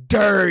hours,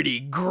 dirty,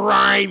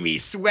 grimy,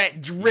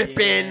 sweat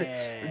dripping,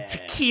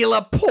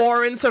 tequila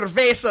pouring,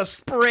 cerveza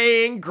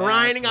spraying,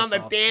 grinding on the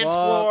dance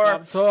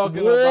floor,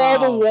 wall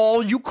to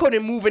wall. You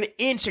couldn't move an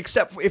inch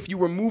except if you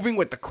were moving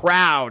with the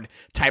crowd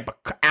type of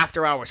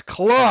after hours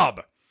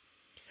club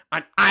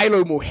on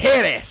Isla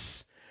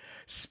Mujeres.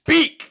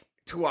 Speak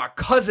to our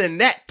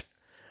cousinette,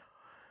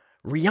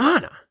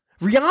 Rihanna.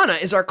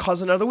 Rihanna is our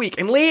cousin of the week.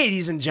 And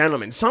ladies and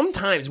gentlemen,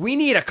 sometimes we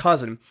need a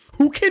cousin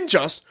who can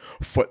just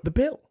foot the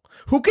bill,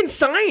 who can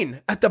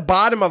sign at the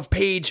bottom of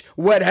page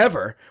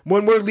whatever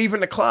when we're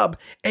leaving the club.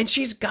 And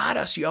she's got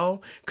us,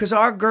 yo, because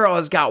our girl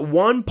has got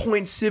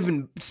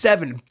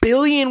 $1.77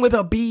 billion with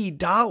a B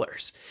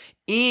dollars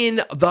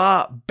in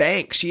the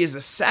bank. She's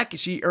the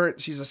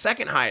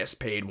second highest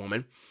paid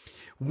woman,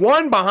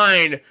 one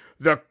behind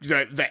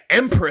the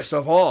empress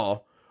of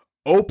all,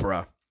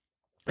 Oprah,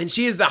 and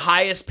she is the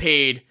highest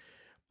paid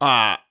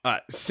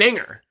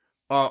singer.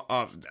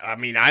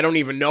 I don't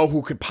even know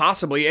who could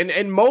possibly,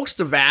 and most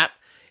of that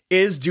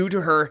is due to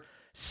her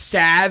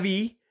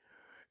savvy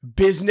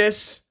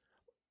business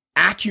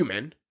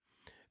acumen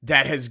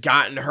that has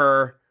gotten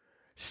her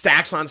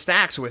stacks on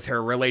stacks with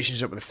her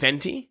relationship with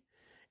Fenty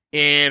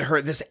and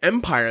this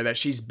empire that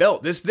she's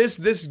built.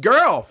 This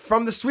girl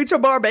from the streets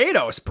of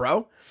Barbados,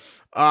 bro.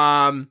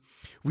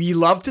 We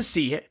love to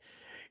see it.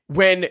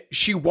 When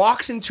she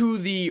walks into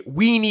the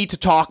We Need to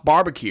Talk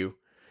barbecue,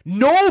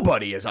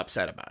 nobody is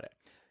upset about it.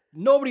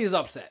 Nobody is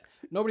upset.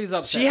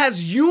 She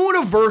has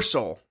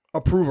universal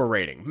approval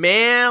rating,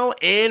 male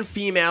and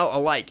female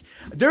alike.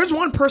 There's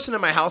one person in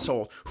my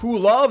household who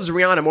loves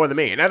Rihanna more than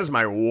me, and that is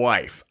my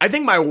wife. I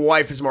think my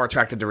wife is more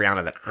attracted to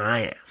Rihanna than I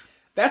am.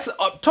 That's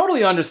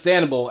totally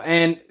understandable,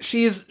 and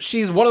she's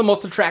one of the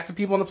most attractive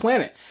people on the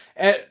planet.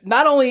 And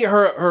not only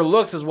her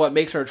looks is what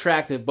makes her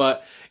attractive,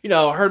 but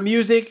her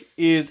music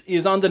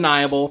is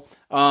undeniable.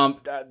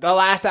 The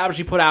last album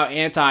she put out,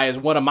 Anti, is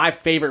one of my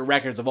favorite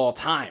records of all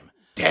time.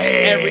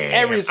 Damn.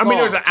 Every song. I mean,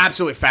 it was an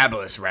absolutely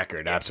fabulous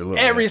record. Absolutely.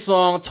 Every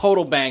song,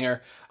 total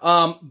banger.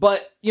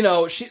 But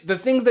the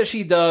things that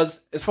she does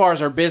as far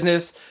as her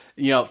business,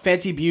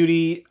 Fenty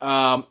Beauty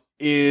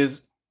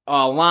is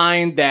a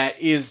line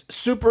that is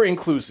super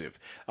inclusive.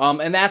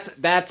 And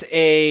that's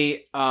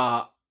a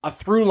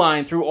through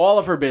line through all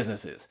of her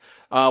businesses.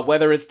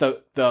 Whether it's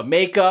the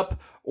makeup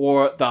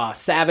or the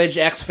Savage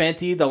X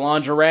Fenty, the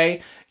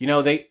lingerie,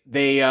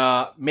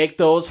 they make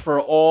those for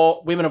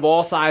all women of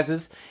all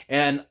sizes.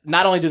 And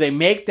not only do they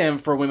make them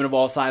for women of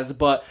all sizes,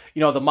 but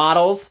the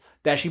models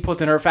that she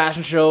puts in her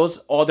fashion shows,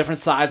 all different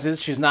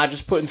sizes. She's not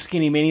just putting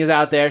skinny minis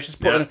out there. She's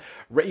putting,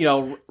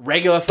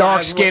 regular size.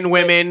 Dark skinned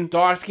women,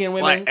 light skinned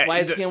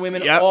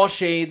women, all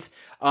shades.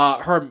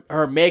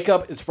 Her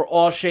makeup is for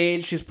all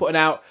shades. She's putting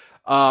out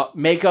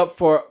makeup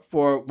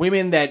for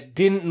women that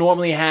didn't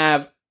normally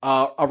have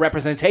a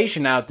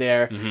representation out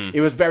there. Mm-hmm.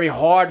 It was very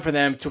hard for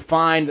them to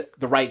find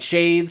the right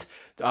shades,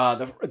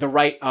 the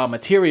right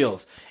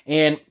materials,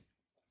 and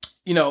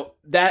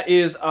that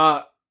is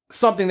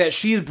something that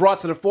she's brought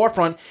to the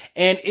forefront.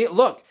 And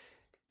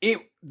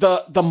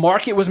the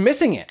market was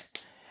missing it,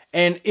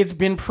 and it's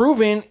been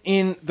proven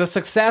in the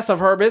success of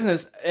her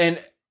business. And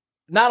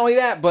not only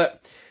that,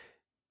 but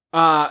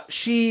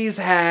she's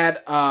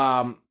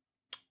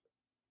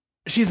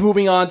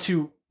moving on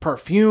to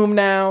perfume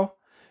now.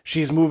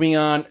 She's moving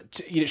on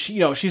to,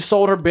 she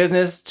sold her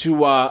business to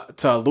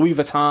Louis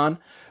Vuitton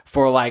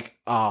for like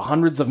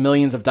hundreds of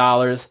millions of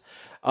dollars.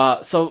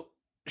 So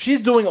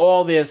she's doing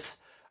all this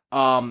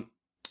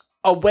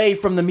away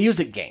from the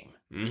music game.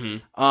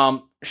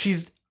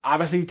 She's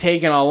obviously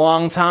taken a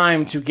long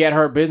time to get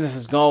her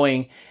businesses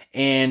going,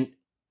 and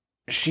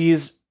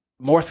she's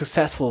more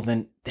successful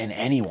than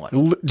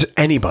anyone.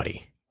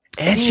 Anybody.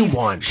 And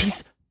Anyone.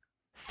 She's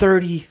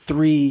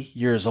 33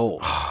 years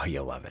old. Oh,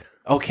 you love it.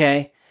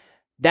 Okay?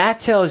 That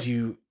tells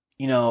you,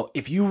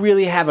 if you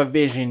really have a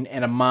vision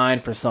and a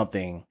mind for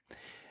something,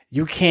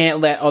 you can't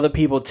let other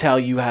people tell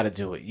you how to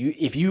do it.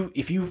 If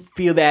you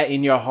feel that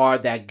in your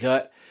heart, that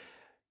gut,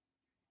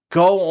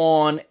 go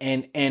on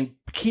and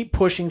keep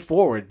pushing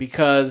forward,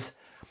 because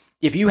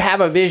if you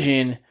have a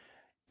vision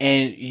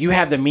and you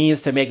have the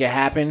means to make it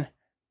happen,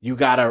 you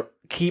gotta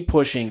keep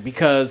pushing,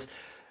 because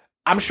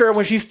I'm sure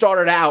when she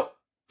started out,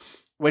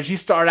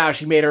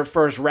 she made her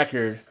first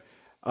record,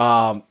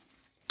 whatever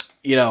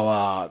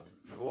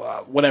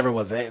it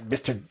was,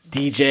 Mr.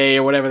 DJ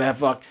or whatever that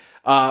fuck,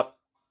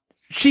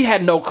 she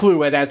had no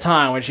clue at that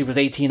time when she was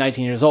 18,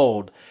 19 years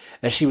old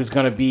that she was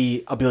going to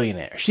be a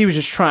billionaire. She was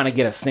just trying to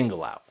get a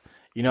single out.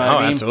 You know what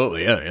I mean?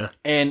 Absolutely. Yeah.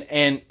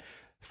 And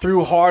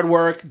through hard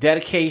work,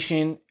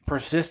 dedication,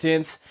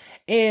 persistence,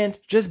 and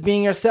just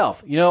being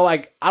yourself.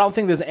 I don't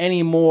think there's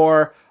any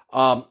more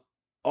or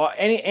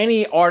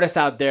any artist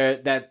out there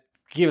that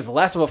gives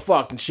less of a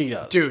fuck than she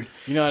does. Dude,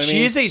 you know what I mean?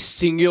 She is a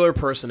singular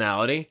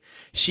personality.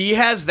 She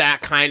has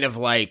that kind of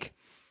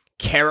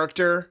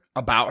character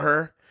about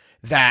her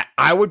that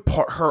I would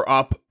put her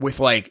up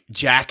with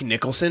Jack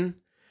Nicholson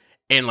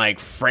and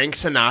Frank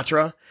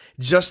Sinatra.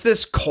 Just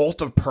this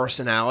cult of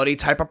personality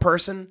type of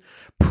person.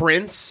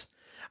 Prince.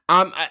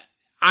 I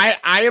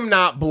am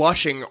not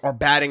blushing or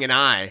batting an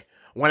eye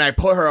when I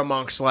put her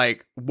amongst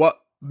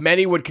what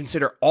many would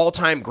consider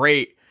all-time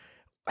great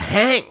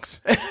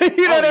Hanks.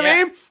 You know what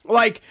I mean?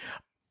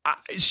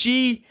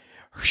 She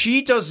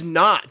does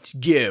not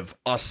give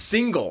a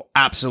single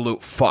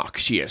absolute fuck.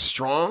 She is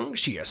strong.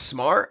 She is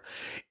smart.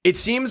 It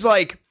seems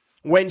like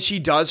when she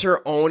does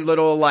her own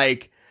little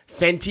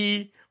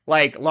Fenty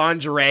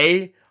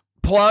lingerie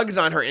plugs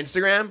on her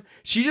Instagram,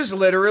 she just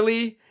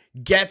literally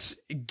gets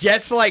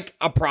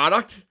a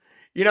product.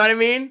 You know what I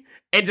mean?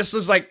 And just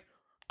is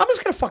I'm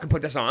just gonna fucking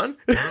put this on.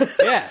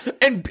 Yeah.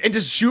 and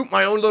just shoot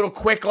my own little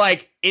quick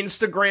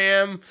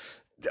Instagram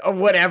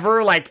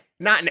whatever,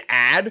 not an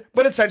ad,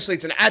 but essentially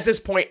it's at this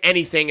point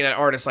anything that an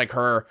artist like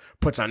her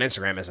puts on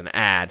Instagram is an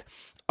ad.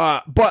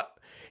 But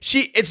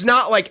it's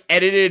not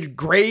edited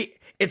great.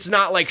 It's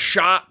not like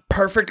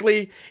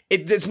perfectly.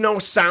 There's no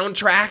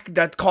soundtrack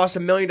that costs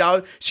 $1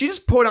 million. She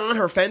just put on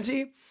her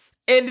Fenty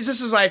and it's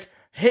just like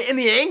hitting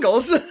the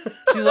angles.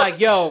 She's like,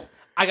 yo,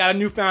 I got a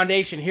new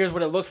foundation. Here's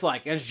what it looks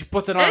like. And she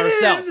puts it on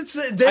herself.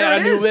 I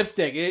got a new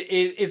lipstick.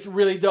 It's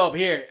really dope.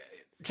 Here,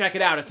 check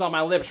it out. It's on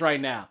my lips right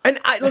now. And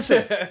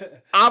listen,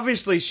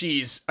 obviously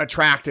she's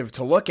attractive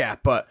to look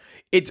at, but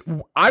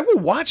I will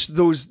watch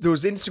those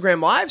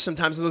Instagram lives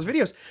sometimes in those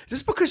videos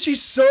just because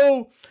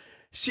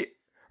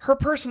her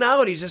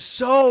personality is just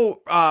so,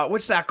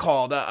 what's that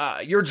called?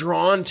 You're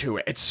drawn to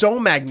it. It's so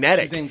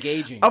magnetic. She's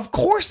engaging. Of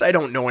course I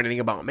don't know anything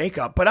about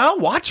makeup, but I'll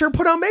watch her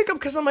put on makeup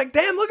because I'm like,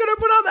 damn, look at her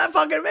put on that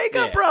fucking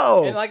makeup,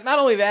 bro. And not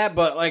only that,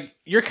 but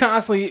you're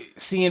constantly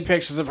seeing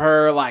pictures of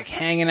her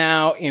hanging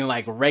out in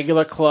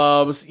regular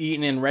clubs,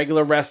 eating in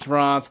regular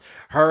restaurants.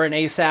 Her and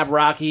A$AP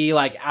Rocky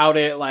out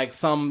at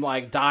some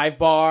dive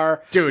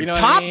bar. Dude, you know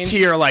top what I mean?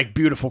 tier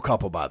beautiful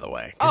couple, by the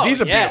way. Because he's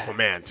a beautiful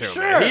man too.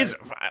 Sure. Man. He's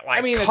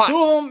the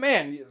two of them,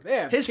 man.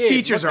 Yeah, his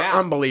features are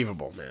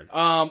unbelievable,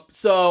 man.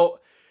 So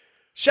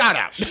shout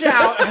out.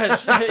 Shout out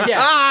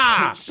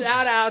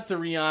to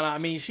Rihanna. I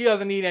mean, she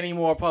doesn't need any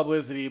more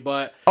publicity,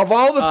 but of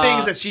all the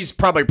things that she's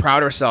probably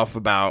proud herself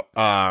about,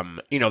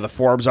 the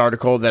Forbes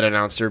article that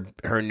announced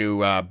her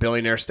new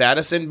billionaire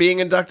status and being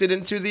inducted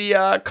into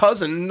the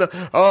cousin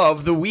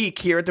of the week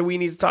here at the We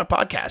Need to Talk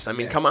podcast. I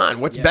mean, come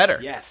on, what's better?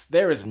 Yes,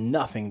 there is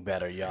nothing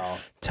better, y'all.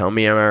 Tell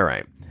me, am I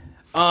right?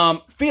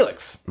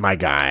 Felix, my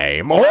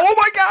guy. Oh,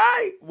 my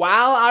guy.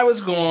 While I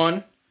was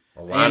gone,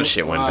 a lot of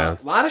shit went down.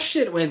 A lot of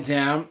shit went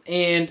down,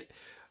 and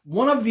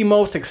one of the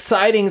most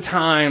exciting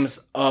times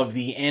of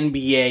the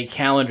NBA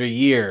calendar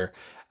year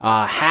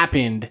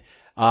happened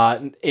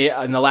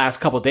in the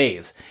last couple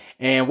days.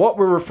 And what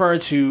we're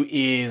referring to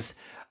is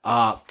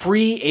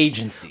free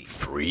agency.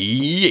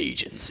 Free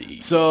agency.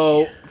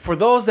 So, for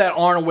those that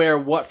aren't aware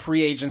what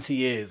free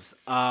agency is,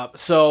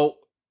 so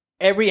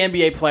every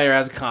NBA player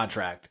has a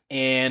contract,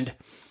 and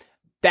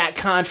that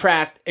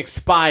contract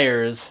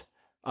expires.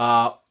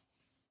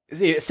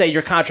 Say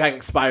your contract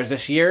expires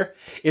this year,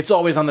 it's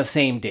always on the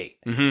same date.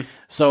 Mm-hmm.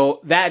 So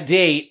that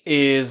date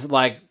is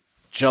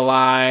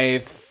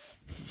July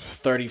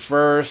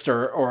 31st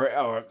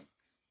or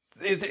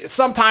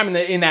sometime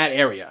in that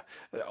area.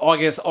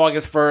 August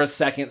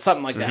 1st, 2nd,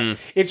 something like that.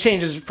 Mm-hmm. It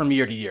changes from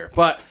year to year.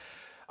 But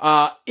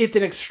it's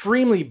an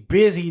extremely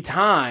busy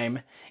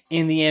time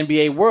in the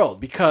NBA world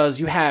because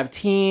you have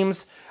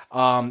teams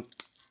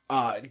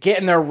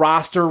getting their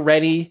roster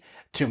ready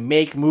to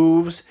make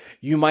moves.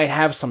 You might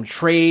have some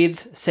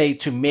trades, say,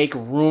 to make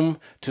room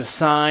to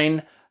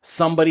sign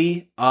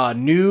somebody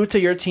new to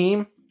your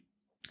team.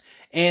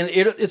 And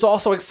it's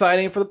also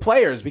exciting for the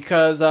players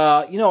because,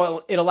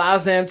 it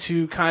allows them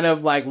to kind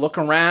of like look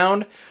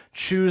around,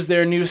 choose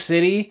their new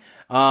city,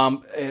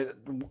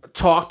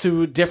 talk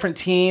to different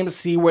teams,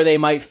 see where they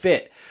might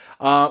fit.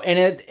 And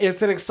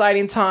it's an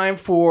exciting time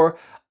for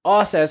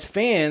us as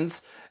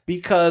fans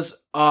because,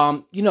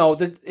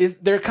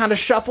 they're kind of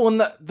shuffling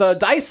the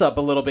dice up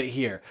a little bit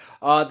here.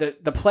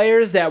 The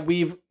players that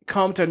we've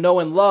come to know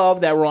and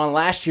love that were on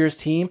last year's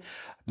team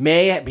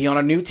may be on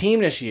a new team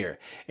this year.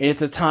 And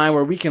it's a time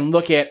where we can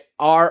look at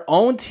our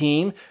own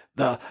team,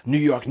 the New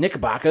York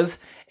Knickerbockers,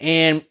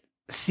 and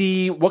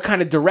see what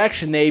kind of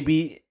direction they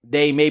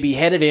may be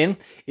headed in.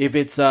 If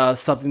it's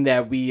something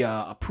that we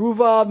approve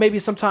of, maybe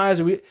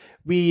sometimes we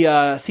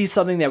see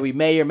something that we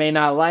may or may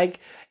not like,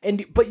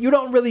 but you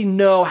don't really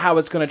know how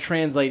it's going to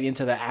translate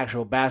into the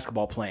actual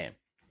basketball plan.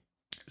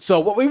 So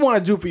what we want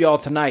to do for y'all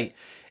tonight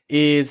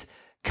is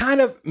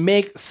kind of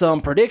make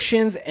some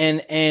predictions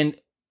and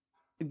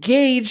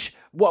gauge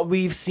what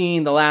we've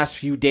seen the last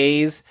few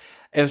days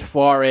as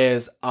far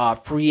as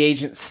free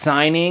agent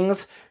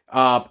signings,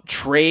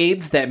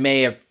 trades that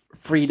may have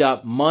freed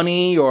up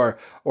money or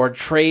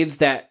trades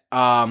that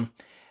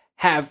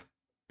have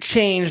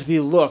changed the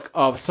look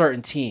of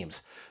certain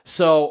teams.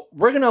 So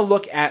we're going to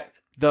look at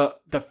the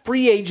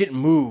free agent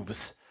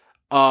moves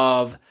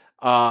of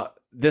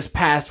this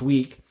past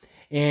week.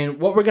 And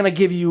what we're going to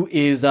give you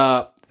is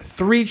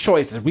 3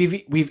 choices.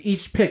 We've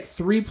each picked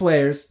 3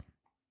 players.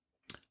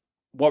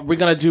 What we're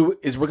going to do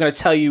is we're going to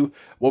tell you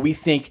what we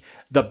think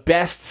the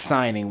best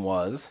signing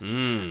was.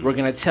 We're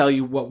going to tell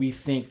you what we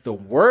think the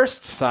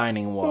worst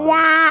signing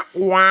was.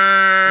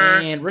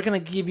 And we're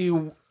going to give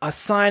you a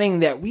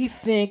signing that we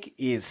think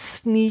is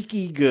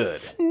sneaky good.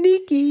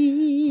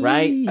 Sneaky.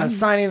 Right? A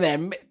signing that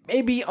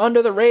may be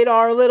under the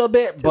radar a little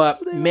bit,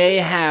 but may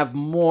have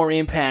more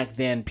impact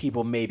than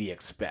people maybe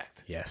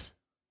expect. Yes.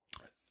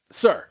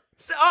 Sir.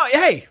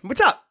 Hey,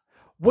 what's up?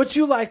 Would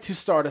you like to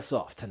start us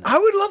off tonight? I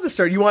would love to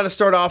start. You want to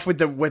start off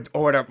with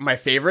what my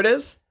favorite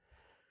is?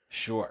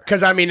 Sure.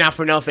 Because, I mean, not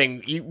for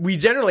nothing, we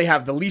generally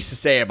have the least to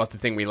say about the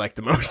thing we like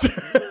the most.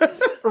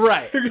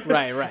 Right.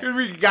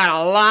 We got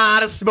a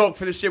lot of smoke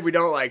for the shit we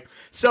don't like.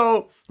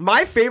 So,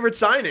 my favorite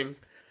signing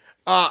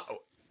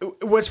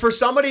was for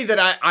somebody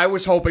that I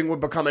was hoping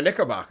would become a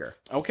Knickerbocker.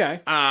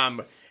 Okay.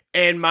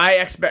 And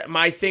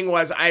my thing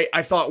was,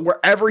 I thought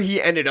wherever he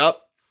ended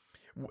up,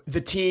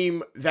 the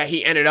team that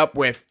he ended up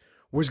with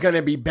was going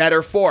to be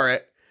better for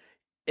it.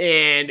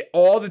 And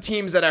all the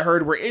teams that I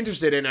heard were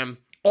interested in him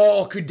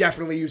all could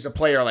definitely use a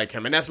player like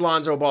him. And that's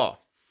Lonzo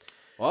Ball.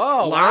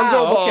 Oh,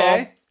 Lonzo wow, Ball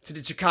okay. to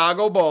the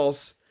Chicago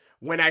Bulls.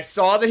 When I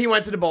saw that he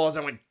went to the Bulls,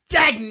 I went,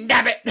 dang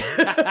nabbit.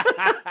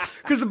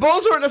 Because the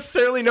Bulls weren't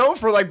necessarily known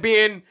for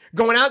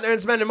going out there and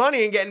spending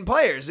money and getting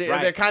players.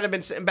 Right. They've kind of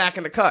been sitting back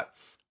in the cut.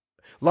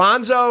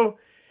 Lonzo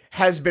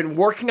has been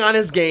working on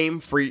his game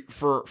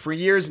for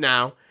years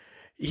now.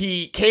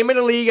 He came in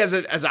the league as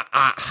a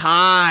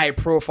high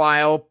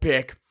profile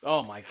pick.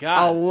 Oh my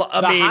God.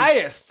 The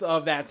highest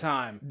of that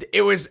time.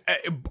 It was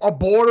a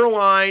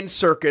borderline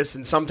circus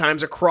and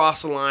sometimes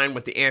across the line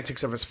with the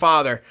antics of his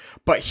father.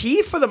 But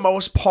he, for the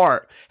most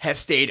part, has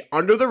stayed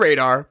under the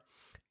radar.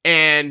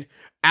 And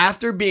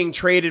after being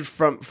traded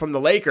from the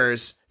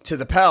Lakers to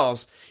the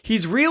Pels,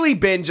 he's really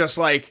been just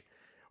like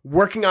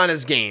working on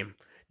his game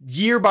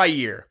year by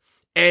year.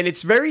 And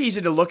it's very easy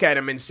to look at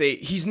him and say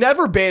he's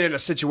never been in a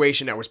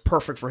situation that was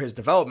perfect for his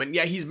development,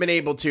 yet he's been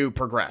able to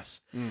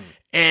progress.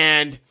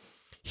 And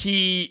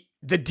the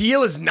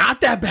deal is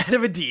not that bad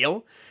of a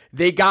deal.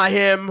 They got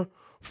him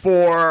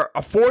for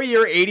a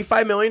 4-year,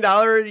 $85 million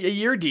a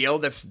year deal.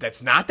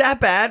 That's not that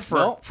bad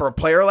for a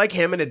player like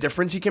him and the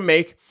difference he can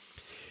make.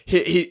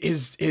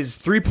 His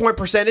 3-point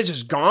percentage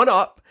has gone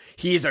up.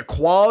 He is a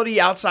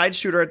quality outside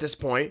shooter at this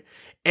point.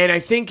 And I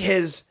think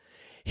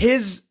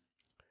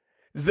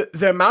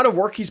the amount of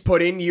work he's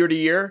put in year to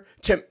year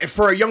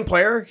for a young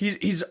player,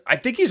 I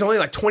think he's only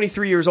like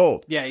 23 years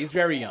old. Yeah, he's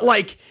very young.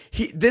 Like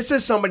this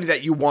is somebody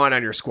that you want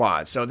on your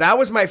squad. So that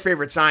was my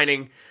favorite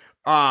signing.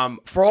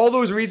 For all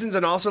those reasons,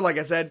 and also like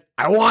I said,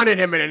 I wanted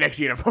him in a Knicks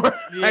uniform.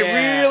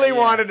 I really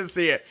wanted to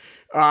see it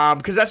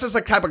because that's just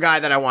the type of guy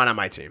that I want on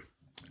my team.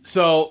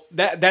 So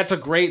that's a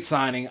great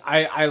signing.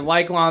 I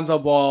like Lonzo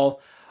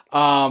Ball.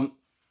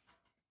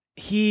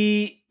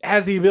 He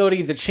has the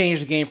ability to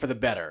change the game for the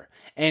better.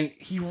 And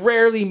he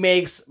rarely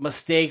makes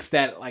mistakes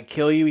that like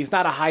kill you. He's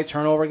not a high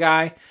turnover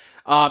guy.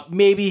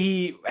 Maybe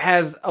he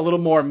has a little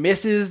more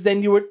misses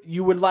than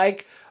you would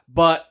like,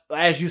 but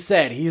as you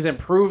said, he's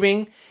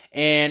improving.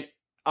 And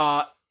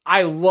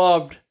I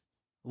loved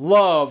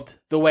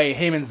the way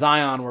him and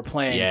Zion were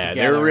playing together.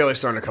 They were really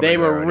starting to come. They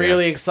were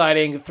really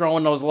exciting,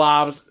 throwing those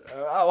lobs,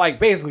 like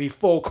basically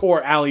full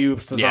court alley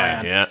oops to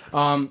Zion. Yeah.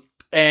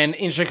 And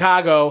in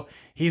Chicago,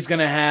 he's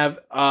gonna have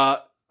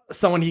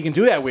someone he can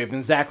do that with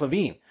in Zach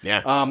LaVine.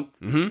 Yeah.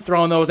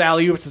 Throwing those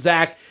alley-oops to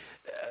Zach,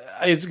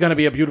 it's going to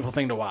be a beautiful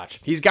thing to watch.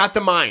 He's got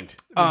the mind.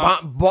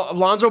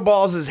 Lonzo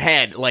Ball's his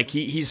head. Like,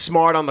 he's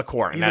smart on the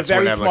court. He's a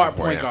very smart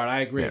point guard.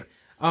 I agree.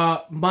 Yeah.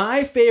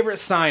 My favorite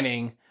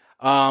signing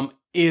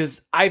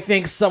is, I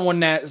think, someone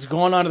that's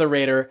gone under the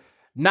radar.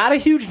 Not a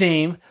huge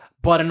name,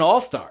 but an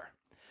all-star.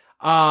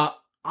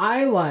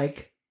 I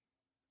like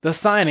the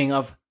signing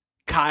of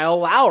Kyle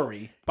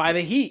Lowry by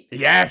the Heat.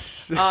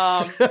 Yes.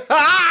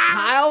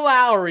 Kyle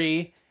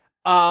Lowry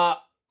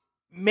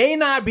may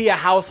not be a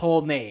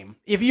household name.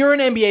 If you're an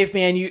NBA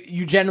fan,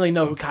 you generally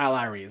know who Kyle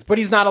Lowry is. But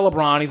he's not a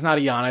LeBron, he's not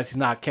a Giannis, he's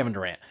not Kevin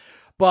Durant.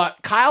 But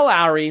Kyle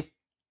Lowry,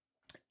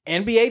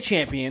 NBA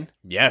champion.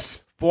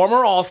 Yes.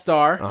 Former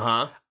all-star.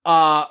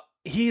 Uh-huh.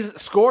 He's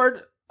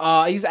scored,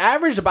 he's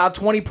averaged about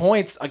 20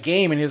 points a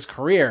game in his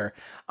career.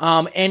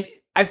 And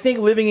I think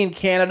living in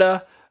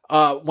Canada,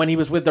 when he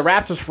was with the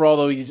Raptors for all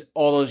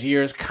those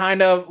years,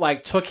 kind of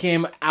like took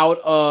him out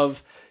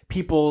of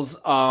people's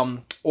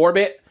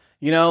orbit.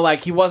 You know,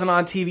 like he wasn't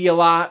on TV a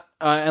lot,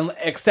 and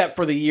except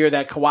for the year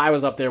that Kawhi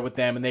was up there with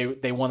them and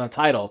they won the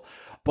title.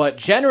 But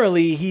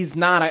generally, he's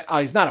not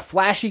a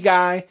flashy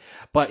guy,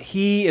 but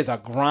he is a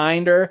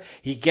grinder.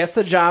 He gets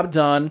the job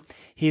done.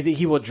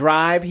 He will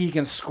drive. He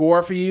can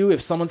score for you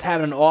if someone's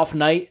having an off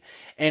night,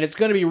 and it's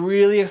going to be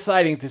really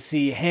exciting to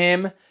see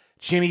him,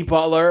 Jimmy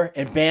Butler,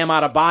 and Bam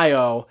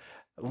Adebayo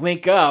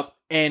link up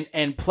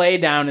and play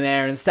down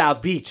there in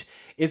South Beach.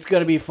 It's going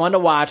to be fun to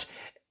watch.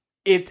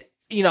 It's,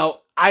 you know,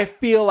 I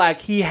feel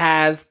like he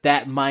has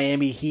that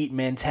Miami Heat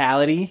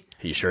mentality.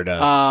 He sure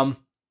does.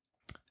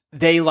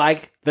 They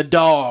like the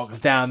dogs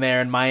down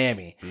there in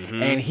Miami,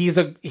 and he is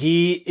a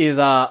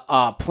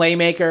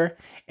playmaker,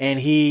 and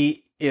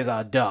he is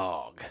a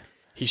dog.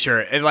 He sure,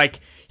 and like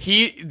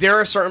there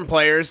are certain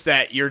players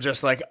that you're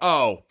just like,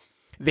 oh,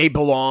 they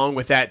belong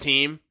with that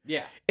team.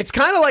 Yeah. It's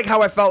kind of like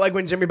how I felt like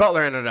when Jimmy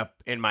Butler ended up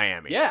in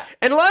Miami. Yeah.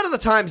 And a lot of the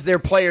times they're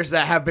players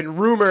that have been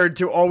rumored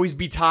to always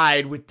be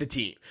tied with the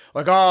team.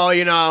 Like, oh,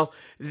 you know,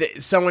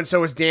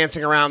 so-and-so is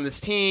dancing around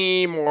this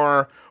team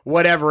or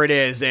whatever it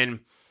is. And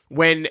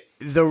when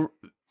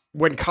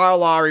Kyle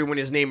Lowry, when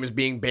his name was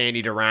being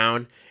bandied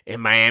around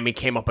and Miami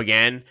came up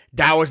again,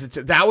 that was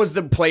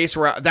the place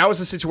where that was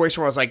the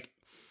situation where I was like,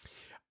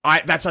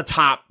 that's a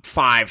top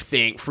 5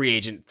 free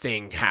agent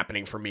thing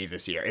happening for me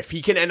this year. If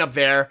he can end up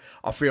there,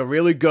 I'll feel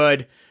really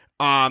good.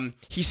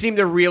 He seemed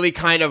to really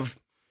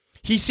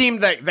he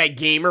seemed that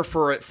gamer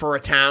for a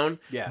town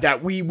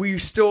that we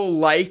still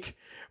like.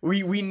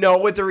 We know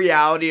what the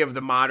reality of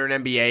the modern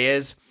NBA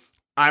is.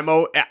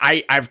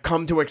 I've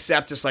come to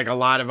accept, just like a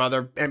lot of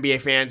other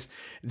NBA fans,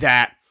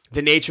 that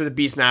the nature of the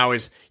beast now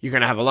is you're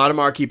going to have a lot of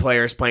marquee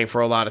players playing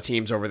for a lot of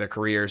teams over their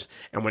careers.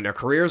 And when their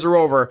careers are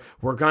over,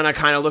 we're going to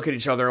kind of look at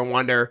each other and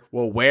wonder,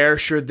 well, where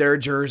should their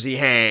jersey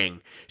hang?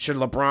 Should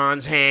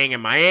LeBron's hang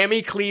in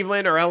Miami,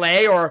 Cleveland, or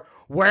LA, or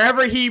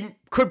wherever he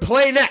could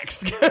play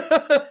next?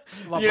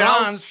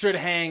 LeBron's should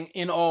hang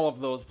in all of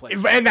those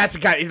places. And that's a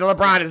guy.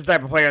 LeBron is the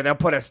type of player they'll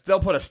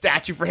put a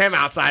statue for him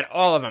outside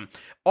all of them.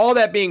 All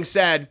that being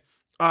said,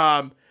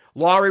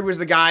 Lowry was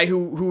the guy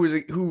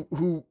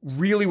who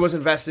really was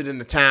invested in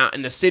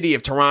the city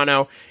of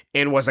Toronto,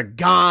 and was a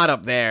god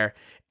up there.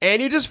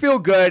 And you just feel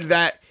good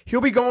that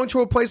he'll be going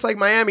to a place like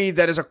Miami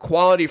that is a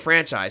quality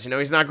franchise. You know,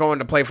 he's not going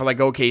to play for like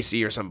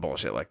OKC or some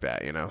bullshit like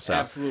that. You know, so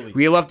absolutely,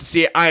 we love to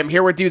see it. I am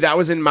here with you. That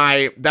was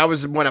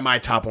one of my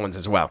top ones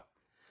as well.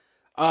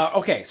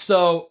 Okay,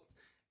 so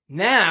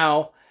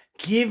now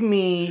give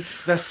me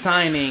the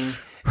signing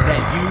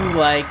that you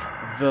like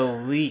the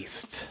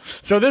least.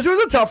 So this was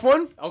a tough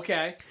one.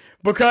 Okay.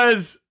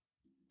 Because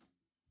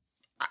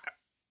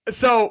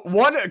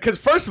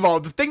first of all,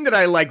 the thing that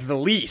I like the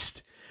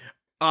least,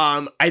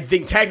 I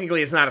think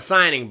technically it's not a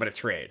signing, but a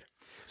trade.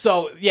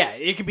 So yeah,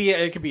 it could be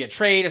a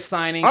trade, a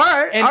signing. All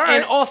right,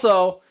 and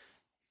also,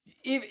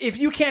 if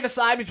you can't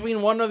decide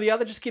between one or the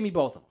other, just give me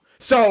both of them.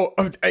 So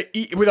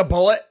with a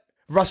bullet,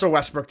 Russell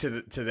Westbrook to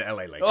the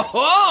LA Lakers.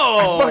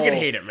 Oh, I fucking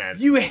hate it, man.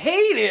 You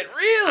hate it,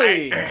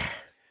 really?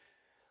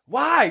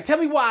 Why? Tell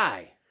me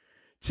why.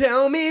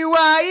 Tell me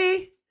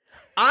why.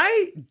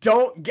 I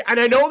don't, and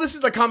I know this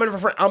is a comment of a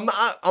friend. I'm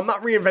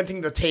not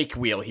reinventing the take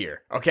wheel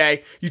here.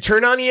 Okay, you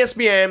turn on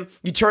ESPN,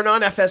 you turn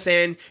on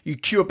FSN, you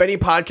queue up any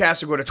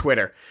podcast or go to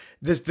Twitter.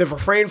 The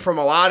refrain from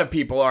a lot of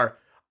people are,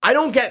 I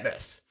don't get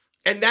this,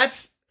 and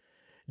that's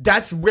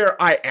where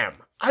I am.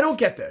 I don't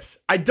get this.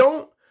 I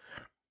don't.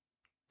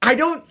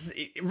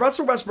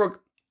 Russell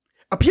Westbrook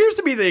appears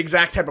to be the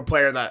exact type of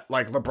player that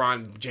like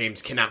LeBron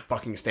James cannot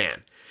fucking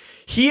stand.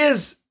 He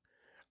is.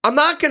 I'm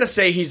not going to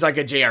say he's like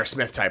a J.R.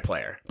 Smith type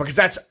player, because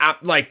that's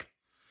like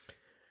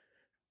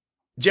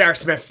J.R.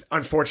 Smith,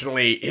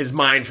 unfortunately, his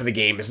mind for the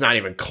game is not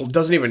even,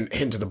 doesn't even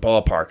hint to the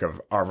ballpark of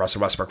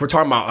Russell Westbrook. We're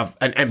talking about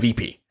an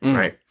MVP,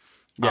 right?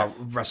 Yes.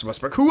 Russell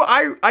Westbrook, who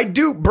I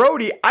do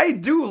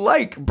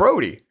like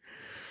Brody.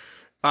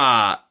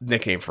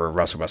 Nickname for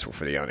Russell Westbrook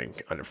for the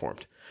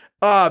uninformed.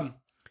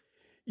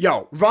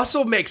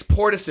 Russell makes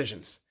poor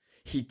decisions.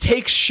 He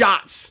takes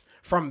shots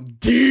from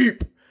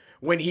deep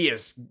when he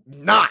is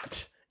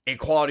not a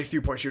quality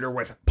three-point shooter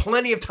with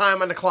plenty of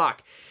time on the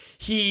clock.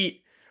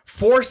 He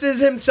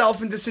forces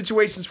himself into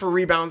situations for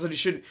rebounds that he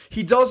should.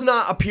 He does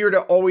not appear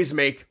to always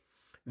make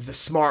the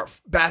smart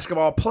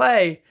basketball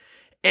play.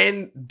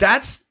 And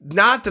that's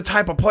not the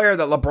type of player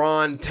that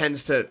LeBron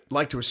tends to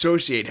like to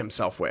associate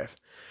himself with.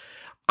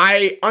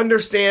 I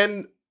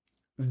understand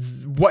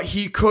what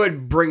he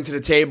could bring to the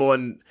table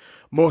and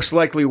most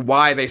likely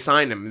why they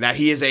signed him. That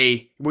he is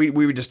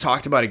we just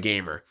talked about a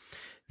gamer.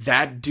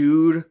 That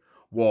dude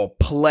will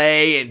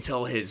play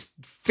until his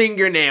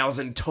fingernails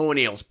and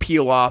toenails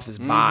peel off his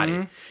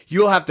body.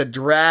 You'll have to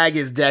drag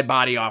his dead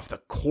body off the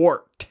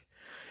court.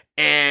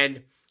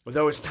 And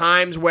those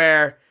times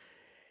where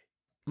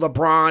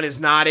LeBron is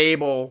not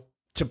able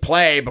to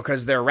play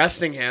because they're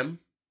resting him,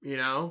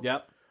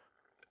 Yep.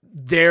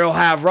 They'll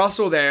have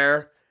Russell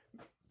there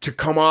to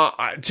come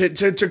on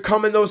to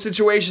come in those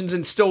situations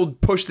and still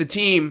push the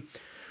team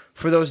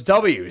for those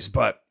W's.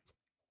 But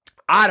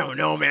I don't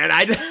know, man.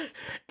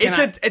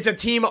 It's a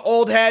team of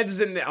old heads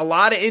and a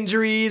lot of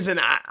injuries, and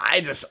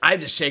I just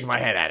shake my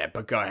head at it.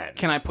 But go ahead.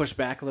 Can I push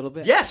back a little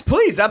bit? Yes,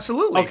 please,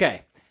 absolutely.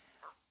 Okay.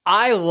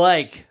 I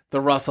like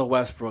the Russell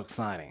Westbrook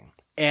signing,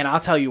 and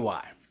I'll tell you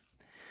why.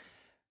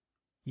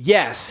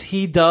 Yes,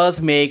 he does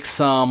make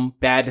some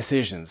bad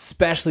decisions,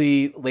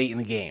 especially late in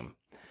the game.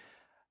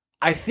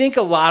 I think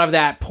a lot of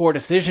that poor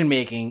decision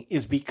making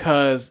is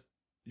because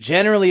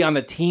generally on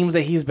the teams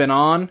that he's been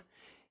on,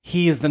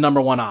 he's the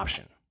number one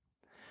option.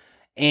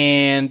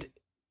 And,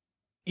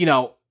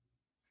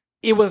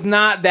 it was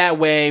not that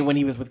way when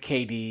he was with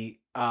KD,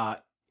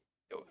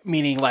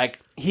 meaning like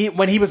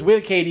when he was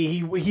with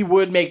KD, he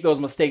would make those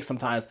mistakes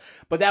sometimes,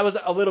 but that was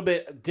a little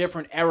bit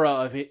different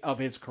era of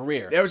his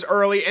career. It was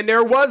early, and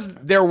there was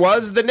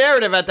the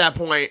narrative at that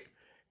point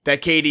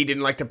that KD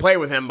didn't like to play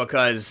with him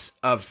because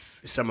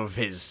of some of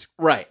his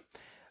right.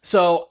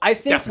 So I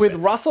think deficits.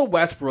 With Russell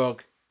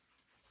Westbrook,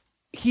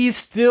 he's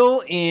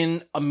still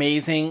in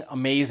amazing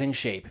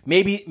shape.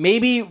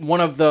 Maybe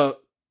one of the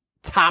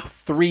top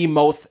 3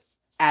 most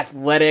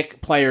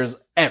athletic players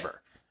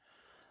ever.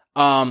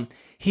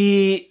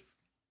 He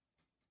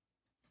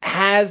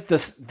has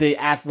the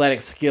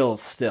athletic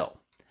skills still.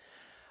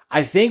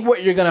 I think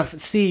what you're going to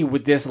see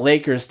with this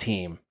Lakers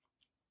team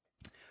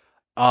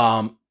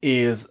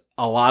is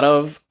a lot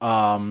of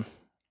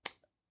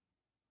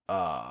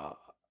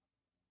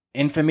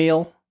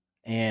Infamil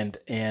and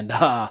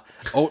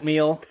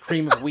oatmeal,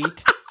 cream of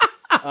wheat.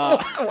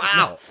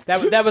 Wow.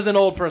 That was an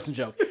old person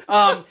joke.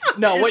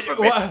 No,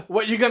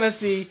 what you're going to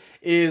see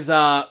is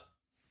I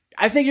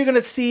think you're going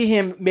to see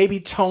him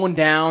maybe tone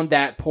down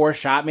that poor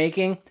shot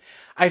making.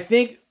 I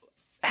think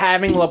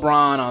having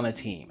LeBron on the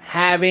team,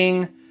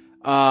 having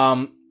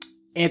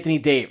Anthony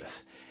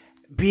Davis,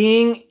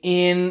 being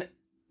in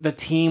the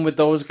team with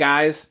those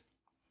guys,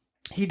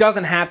 he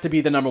doesn't have to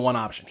be the number one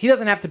option. He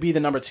doesn't have to be the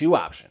number 2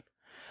 option.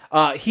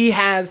 He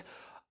has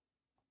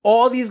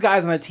all these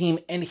guys on the team,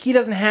 and he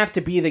doesn't have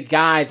to be the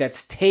guy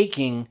that's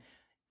taking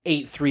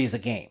 8 threes a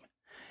game.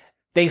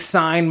 They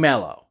signed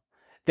Melo.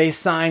 They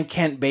signed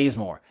Kent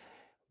Bazemore.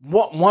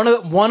 One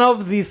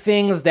of the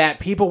things that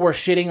people were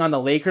shitting on the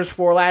Lakers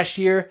for last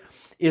year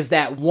is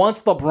that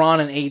once LeBron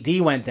and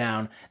AD went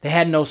down, they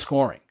had no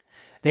scoring.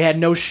 They had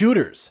no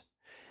shooters.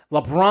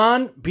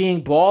 LeBron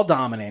being ball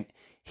dominant,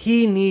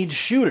 he needs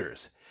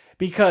shooters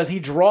because he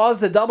draws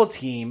the double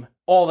team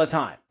all the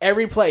time.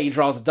 Every play he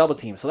draws a double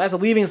team. So that's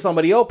leaving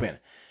somebody open.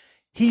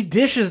 He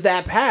dishes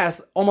that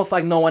pass almost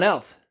like no one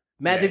else.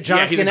 Magic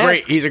Johnson.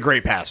 He's a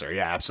great passer.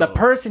 Yeah, absolutely. The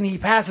person he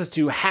passes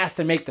to has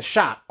to make the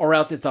shot or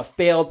else it's a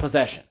failed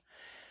possession.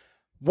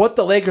 What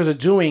the Lakers are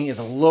doing is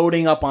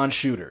loading up on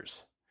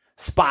shooters,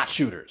 spot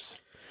shooters,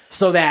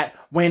 so that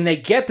when they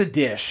get the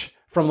dish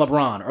from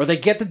LeBron or they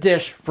get the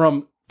dish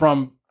from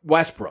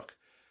Westbrook,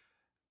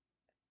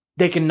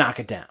 they can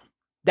knock it down.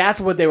 That's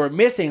what they were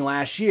missing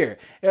last year.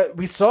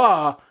 We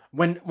saw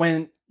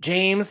when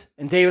James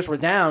and Davis were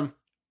down,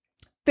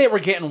 they were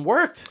getting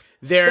worked.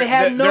 They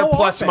had no their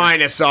plus offense.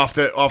 minus off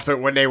the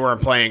when they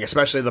weren't playing,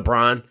 especially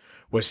LeBron,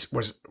 was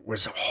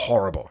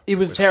horrible. It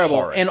was terrible.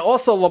 horrid. And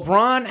also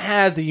LeBron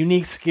has the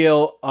unique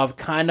skill of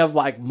kind of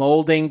like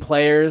molding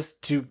players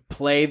to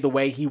play the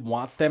way he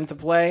wants them to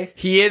play.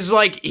 He is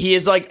like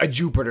a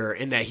Jupiter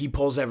in that he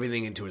pulls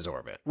everything into his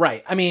orbit.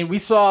 Right. I mean, we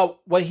saw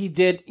what he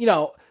did,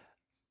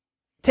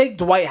 take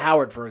Dwight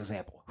Howard, for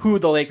example, who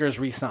the Lakers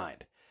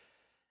re-signed.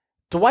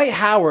 Dwight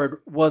Howard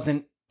was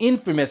an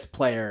infamous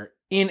player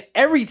in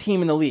every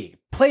team in the league.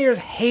 Players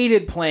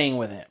hated playing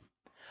with him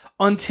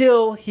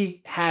until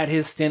he had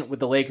his stint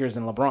with the Lakers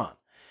and LeBron.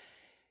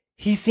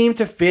 He seemed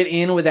to fit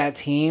in with that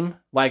team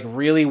like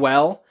really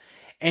well,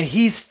 and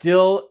he's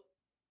still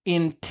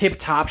in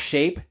tip-top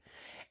shape.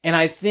 And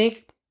I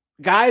think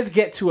guys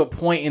get to a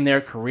point in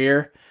their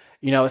career,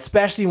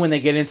 especially when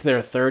they get into their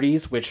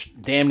 30s, which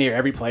damn near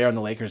every player on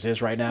the Lakers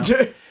is right now.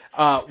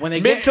 When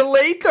they Mid to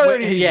late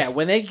 30s.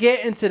 When they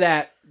get into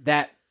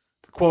that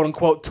quote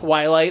unquote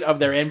twilight of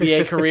their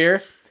NBA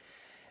career,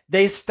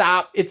 they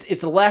stop.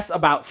 It's less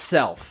about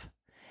self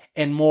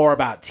and more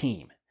about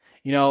team.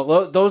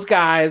 Those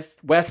guys,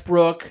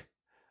 Westbrook,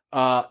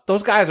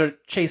 those guys are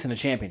chasing a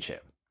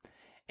championship,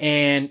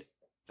 and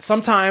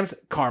sometimes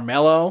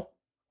Carmelo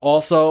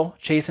also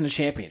chasing a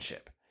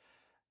championship.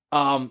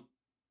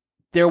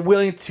 They're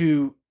willing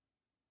to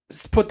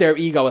put their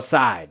ego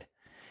aside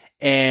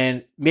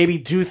and maybe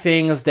do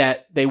things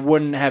that they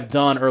wouldn't have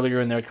done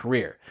earlier in their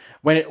career.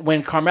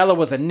 When Carmelo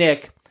was a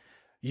Knick,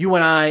 you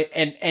and I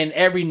and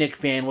every Knick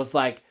fan was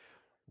like,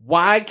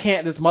 why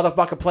can't this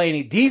motherfucker play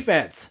any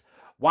defense?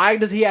 Why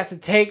does he have to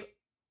take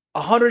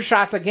 100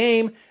 shots a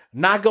game,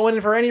 not going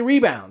in for any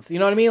rebounds? You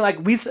know what I mean? Like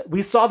we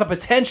saw the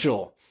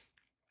potential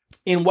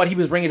in what he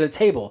was bringing to the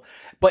table,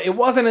 but it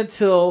wasn't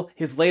until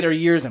his later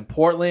years in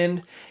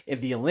Portland, in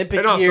the Olympic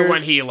and also years,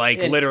 when he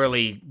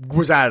literally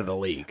was out of the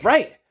league.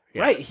 Right.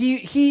 Yeah. Right.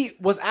 He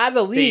was out of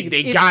the league.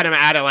 They got him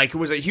out of, like,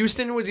 was it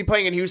Houston? Was he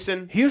playing in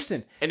Houston?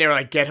 Houston. And they were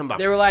like, get him the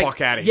They were like,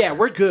 fuck out of here. yeah,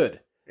 we're good.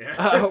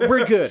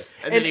 We're good.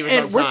 And then he was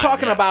and we're unsigned,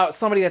 talking yeah. about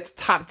somebody that's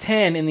top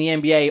 10 in the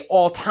NBA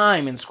all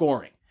time in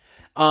scoring.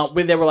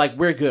 Where they were like,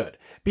 we're good.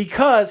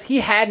 Because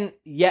he hadn't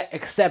yet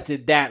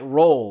accepted that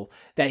role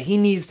that he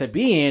needs to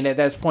be in at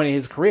this point in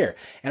his career.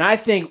 And I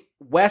think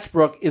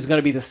Westbrook is going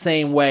to be the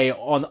same way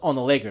on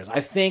the Lakers. I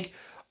think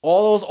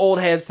all those old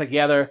heads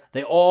together,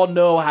 they all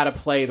know how to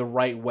play the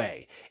right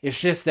way. It's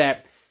just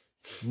that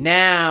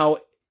now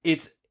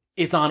it's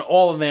on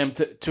all of them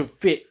to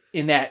fit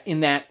in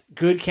that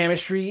good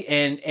chemistry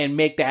and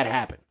make that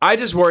happen. I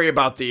just worry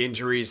about the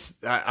injuries.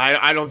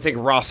 I don't think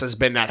Russ has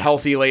been that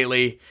healthy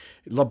lately.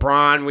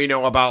 LeBron, we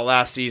know about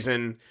last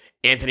season.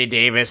 Anthony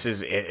Davis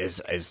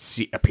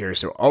appears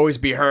to always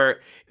be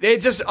hurt.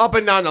 It's just up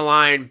and down the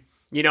line.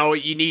 You know,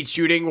 you need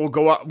shooting. We'll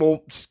go up.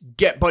 We'll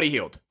get Buddy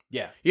Hield.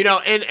 Yeah. You know,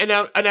 and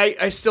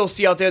I still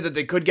see out there that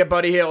they could get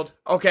Buddy Hield.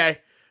 Okay.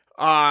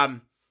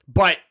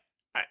 But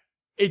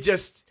it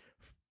just,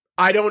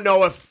 I don't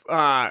know if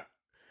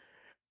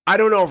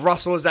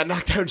Russell is that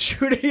knockdown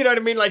shooter. You know what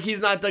I mean? Like, he's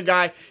not the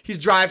guy. He's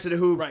drive to the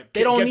hoop. Right.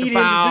 They don't need him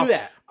to do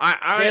that.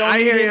 They don't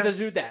need him to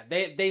do that.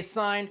 They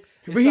signed.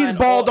 But he's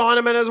ball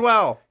dominant as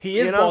well. He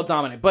is ball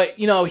dominant, but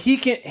you know he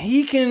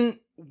can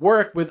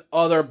work with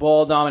other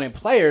ball dominant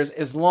players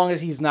as long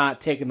as he's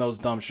not taking those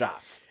dumb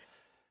shots.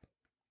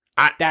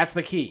 That's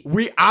the key.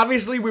 We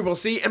will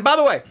see. And by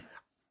the way,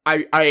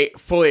 I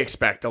fully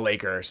expect the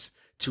Lakers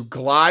to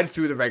glide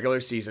through the regular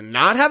season,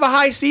 not have a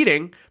high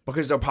seeding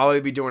because they'll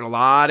probably be doing a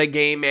lot of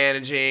game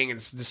managing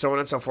and so on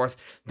and so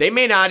forth. They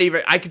may not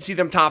even. I could see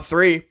them top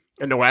 3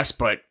 in the West,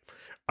 but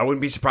I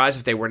wouldn't be surprised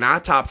if they were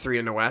not top 3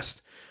 in the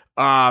West.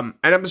 And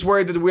I'm just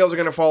worried that the wheels are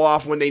going to fall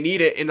off when they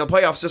need it in the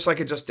playoffs, just like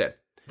it just did.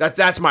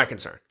 That's my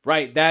concern.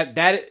 Right. That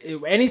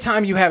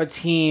anytime you have a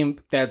team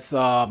that's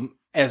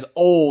as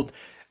old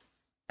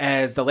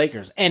as the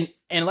Lakers, and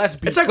let's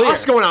be clear, it's like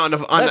us going out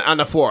on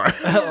the floor.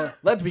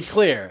 Let's be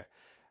clear.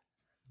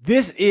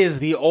 This is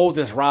the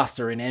oldest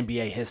roster in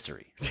NBA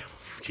history.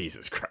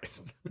 Jesus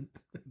Christ.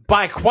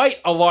 By quite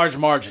a large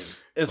margin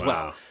as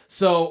well.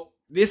 So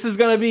this is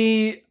going to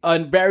be a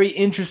very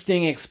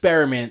interesting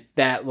experiment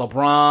that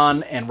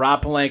LeBron and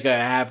Rob Pelinka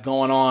have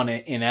going on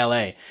in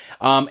LA.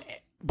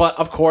 But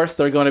of course,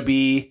 they're going to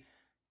be,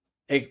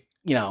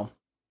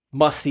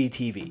 must-see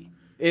TV.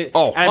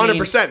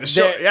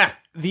 100%. Yeah.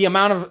 The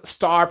amount of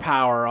star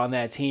power on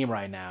that team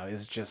right now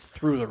is just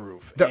through the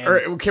roof.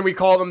 Can we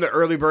call them the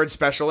early bird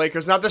special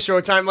Lakers? Not the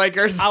Showtime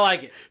Lakers. I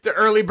like it. The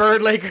early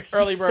bird Lakers.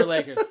 Early bird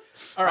Lakers.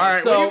 All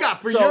right. So, what you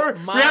got for your?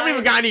 We haven't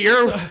even gotten to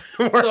your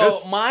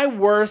worst. So my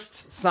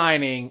worst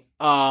signing,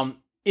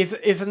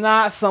 it's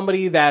not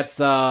somebody that's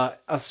a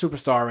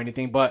superstar or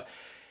anything, but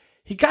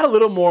he got a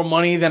little more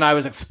money than I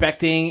was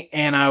expecting,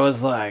 and I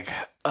was like,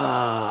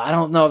 I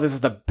don't know if this is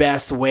the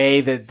best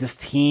way that this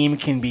team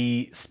can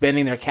be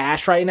spending their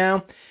cash right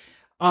now.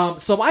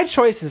 So my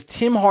choice is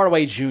Tim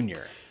Hardaway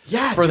Jr.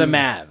 For the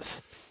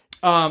Mavs.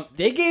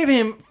 They gave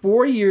him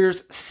 4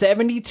 years,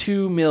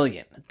 $72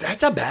 million.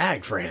 That's a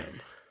bag for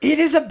him. It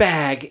is a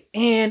bag,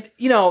 and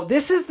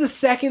this is the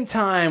second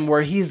time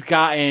where he's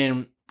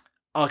gotten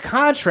a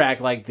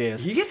contract like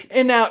this.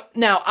 And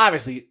now,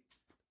 obviously,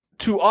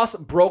 to us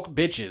broke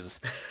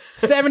bitches,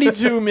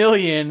 $72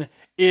 million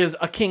is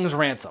a king's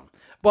ransom.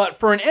 But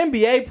for an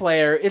NBA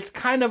player, it's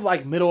kind of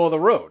like middle of the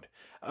road.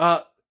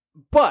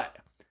 But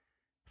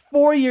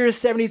 4 years,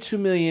 $72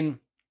 million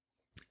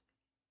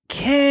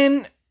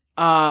can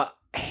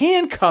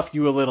handcuff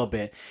you a little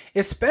bit,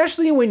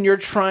 especially when you're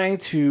trying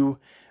to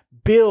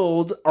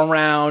build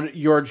around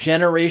your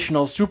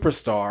generational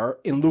superstar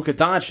in Luka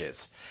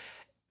Doncic.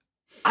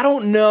 I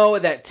don't know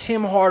that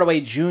Tim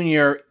Hardaway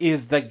Jr.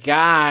 is the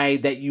guy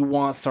that you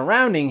want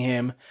surrounding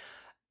him.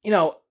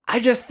 I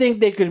just think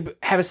they could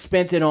have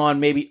spent it on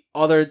maybe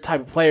other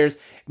type of players.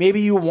 Maybe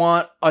you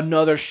want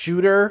another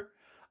shooter.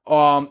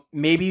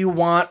 Maybe you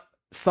want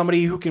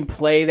somebody who can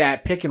play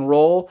that pick and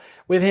roll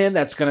with him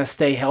that's going to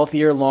stay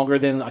healthier longer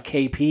than a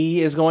KP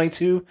is going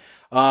to.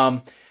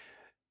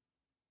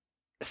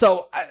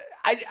 So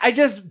I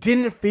just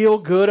didn't feel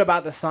good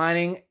about the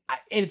signing.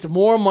 It's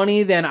more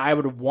money than I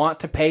would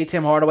want to pay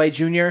Tim Hardaway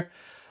Jr.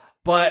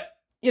 But,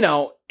 I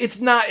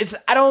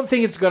don't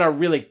think it's going to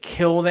really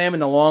kill them in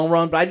the long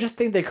run, but I just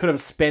think they could have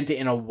spent it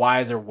in a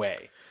wiser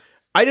way.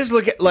 I just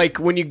look at,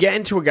 when you get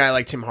into a guy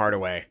like Tim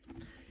Hardaway,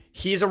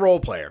 he's a role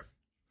player,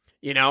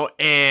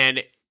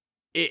 and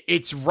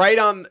it's right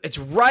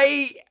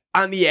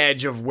on the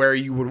edge of where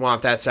you would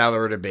want that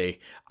salary to be.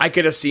 I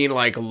could have seen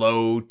like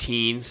low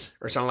teens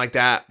or something like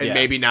that, and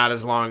maybe not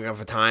as long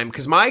of a time.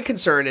 Because my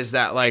concern is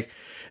that like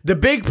the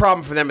big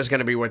problem for them is going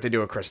to be what they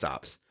do with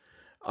Kristaps,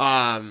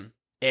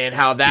 and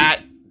how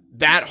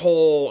that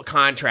whole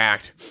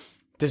contract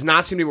does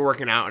not seem to be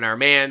working out. And our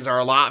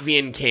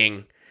Latvian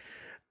king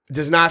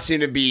does not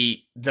seem to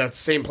be the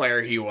same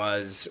player he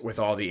was with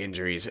all the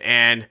injuries.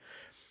 And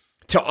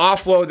to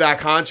offload that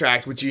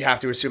contract, which you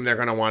have to assume they're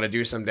going to want to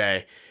do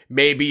someday,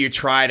 maybe you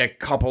try to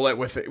couple it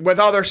with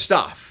other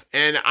stuff.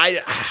 And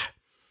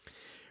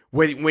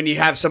when you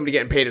have somebody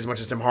getting paid as much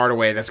as Tim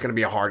Hardaway, that's going to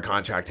be a hard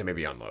contract to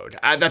maybe unload.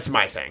 That's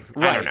my thing.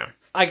 Right. I don't know.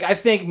 I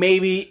think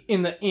maybe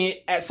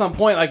at some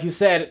point, like you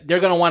said,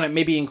 they're going to want to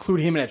maybe include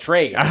him in a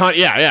trade.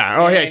 Yeah.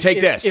 Oh, hey, take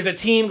this. Is a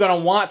team going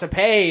to want to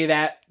pay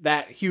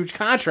that huge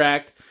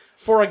contract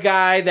for a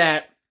guy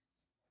that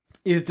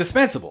is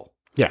dispensable?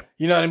 Yeah.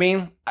 You know what I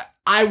mean?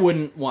 I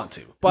wouldn't want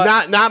to.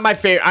 But not my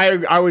favorite.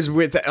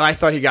 I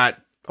thought he got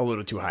a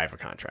little too high of a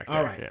contract. All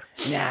there. right.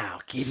 Yeah. Now,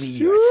 give me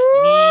your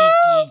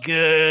sneaky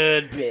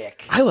good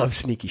pick. I love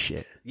sneaky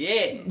shit.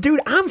 Yeah.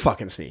 Dude, I'm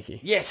fucking sneaky.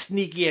 Yeah,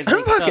 sneaky as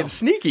I'm fucking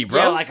sneaky,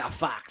 bro. Yeah, like a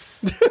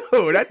fox.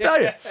 Dude, I tell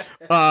you.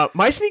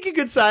 My sneaky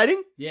good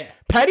siding,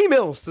 Patty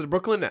Mills to the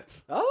Brooklyn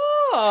Nets.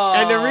 Oh.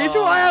 And the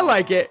reason why I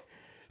like it,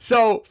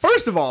 so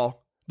first of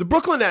all, the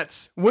Brooklyn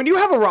Nets, when you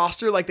have a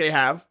roster like they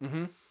have,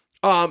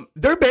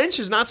 their bench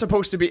is not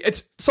supposed to be.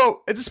 It's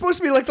supposed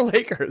to be like the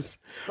Lakers,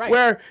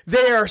 where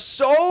they are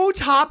so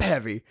top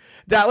heavy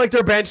that like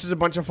their bench is a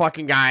bunch of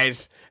fucking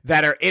guys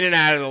that are in and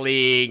out of the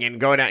league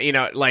and going out,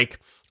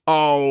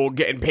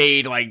 getting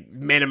paid like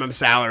minimum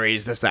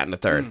salaries, this, that, and the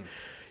third.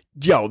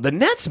 Yo, the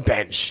Nets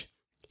bench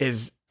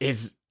is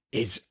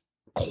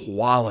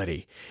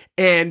quality,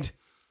 and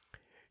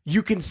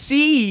you can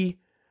see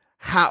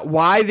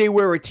why they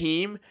were a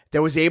team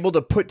that was able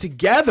to put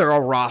together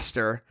a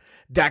roster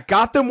that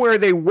got them where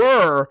they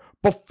were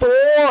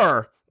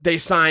before they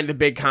signed the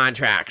big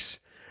contracts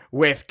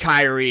with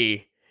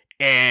Kyrie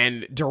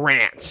and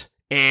Durant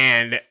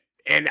and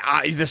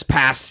this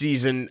past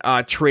season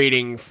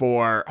trading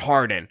for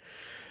Harden.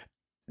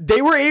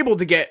 They were able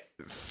to get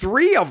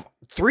three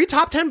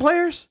top 10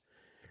 players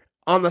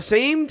on the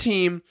same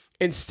team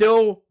and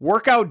still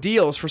work out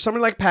deals for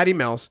somebody like Patty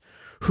Mills,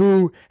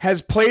 who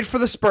has played for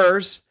the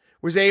Spurs,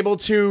 was able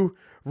to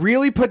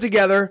really put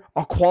together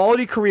a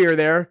quality career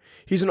there.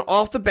 He's an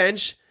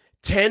off-the-bench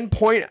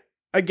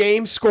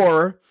 10-point-a-game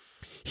scorer.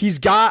 He's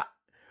got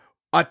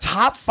a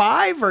top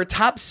 5 or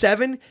top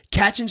 7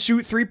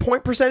 catch-and-shoot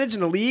three-point percentage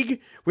in the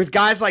league with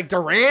guys like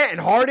Durant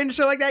and Harden and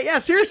shit like that. Yeah,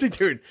 seriously,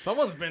 dude.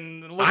 Someone's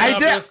been looking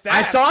up his stats.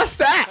 I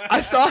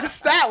saw a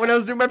stat when I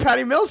was doing my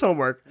Patty Mills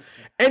homework.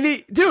 And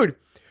 2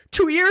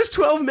 years,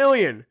 $12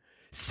 million.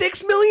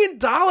 $6 million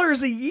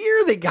a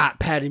year they got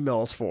Patty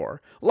Mills for.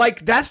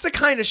 Like, that's the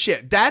kind of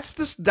shit. That's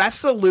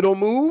the little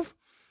move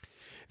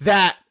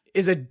that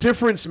is a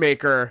difference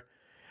maker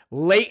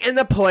late in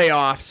the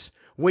playoffs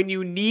when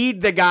you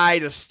need the guy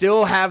to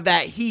still have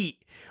that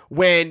heat,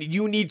 when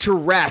you need to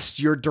rest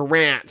your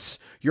Durants,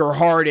 your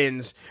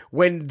Hardens,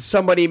 when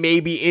somebody may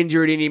be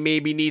injured and you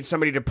maybe need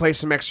somebody to play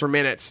some extra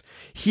minutes.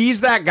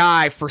 He's that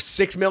guy for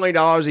 $6 million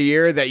a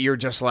year that you're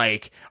just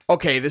like,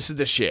 okay, this is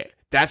the shit.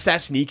 That's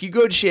that sneaky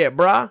good shit,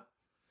 bruh.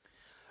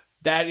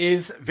 That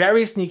is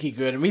very sneaky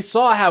good. And we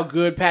saw how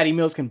good Patty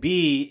Mills can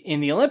be in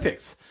the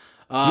Olympics.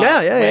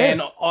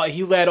 When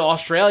he led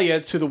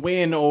Australia to the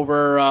win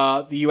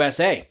over the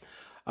USA.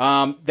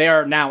 They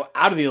are now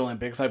out of the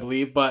Olympics, I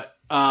believe, but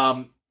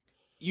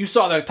you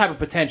saw that type of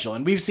potential.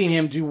 And we've seen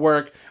him do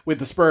work with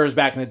the Spurs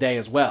back in the day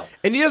as well.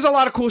 And he does a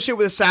lot of cool shit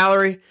with his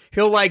salary.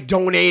 He'll like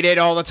donate it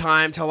all the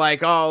time to I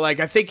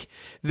think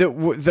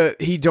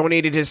he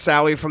donated his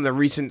salary from the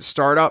recent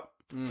startup.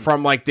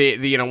 From like the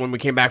when we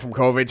came back from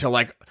COVID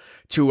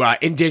to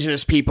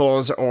indigenous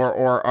peoples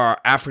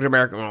or African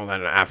American, well,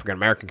 not African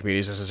American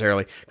communities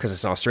necessarily, because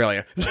it's in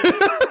Australia.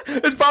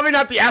 It's probably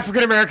not the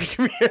African American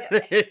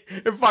community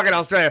in fucking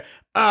Australia.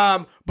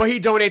 But he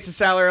donates his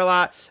salary a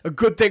lot. A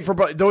good thing for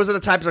those are the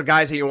types of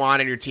guys that you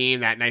want in your team.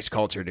 That nice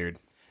culture, dude.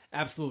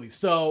 Absolutely.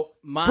 So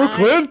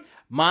Brooklyn,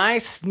 my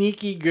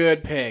sneaky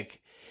good pick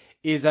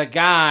is a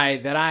guy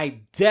that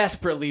I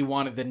desperately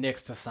wanted the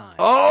Knicks to sign.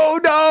 Oh,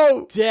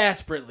 no!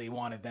 Desperately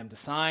wanted them to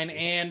sign,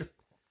 and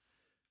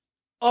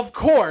of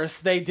course,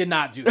 they did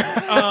not do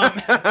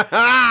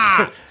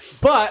that.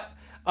 But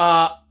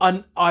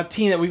a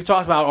team that we've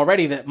talked about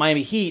already, that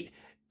Miami Heat,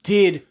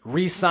 did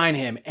re-sign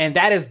him, and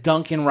that is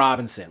Duncan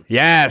Robinson.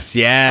 Yes,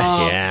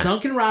 yeah.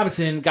 Duncan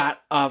Robinson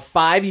got a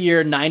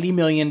 5-year, $90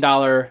 million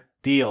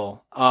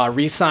deal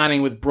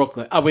re-signing with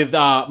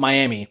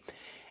Miami.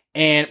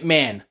 And,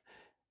 man,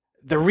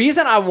 the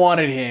reason I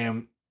wanted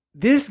him,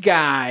 this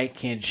guy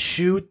can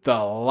shoot the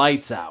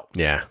lights out.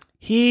 Yeah.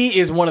 He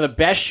is one of the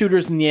best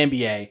shooters in the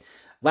NBA.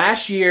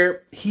 Last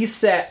year, he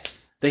set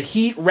the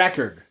Heat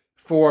record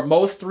for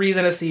most threes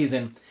in a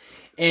season.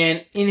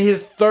 And in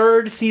his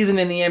third season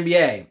in the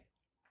NBA,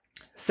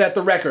 set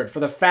the record for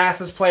the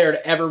fastest player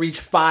to ever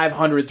reach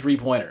 500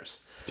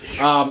 three-pointers.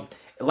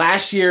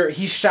 Last year,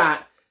 he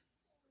shot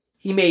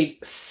he made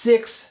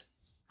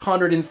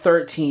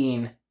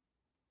 613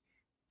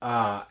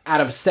 out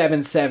of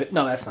 7.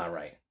 No, that's not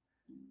right.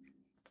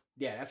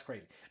 Yeah, that's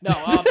crazy. No,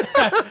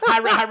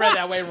 I read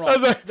that way wrong.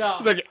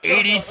 It's like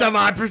 80 some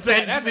odd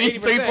percent, Yeah, that's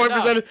 3-point 80%,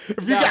 percent.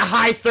 If you get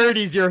high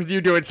 30s,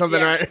 you're doing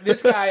something right.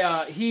 This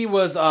guy, he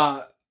was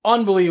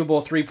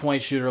unbelievable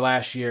 3-point shooter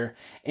last year,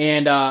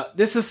 and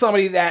this is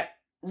somebody that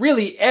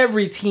really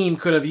every team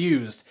could have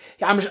used.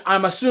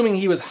 I'm assuming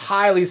he was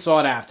highly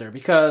sought after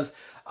because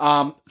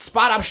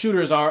spot up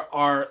shooters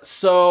are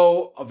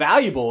so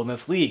valuable in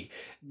this league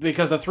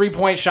because the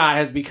 3-point shot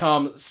has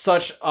become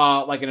such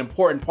like an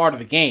important part of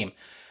the game.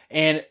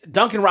 And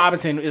Duncan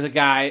Robinson is a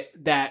guy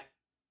that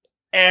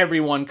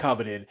everyone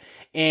coveted.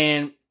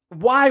 And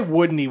why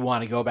wouldn't he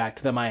want to go back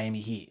to the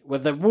Miami Heat?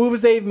 With the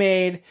moves they've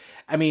made,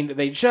 I mean,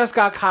 they just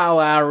got Kyle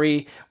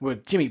Lowry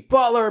with Jimmy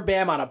Butler,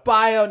 Bam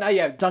Adebayo. Now you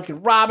have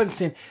Duncan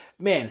Robinson.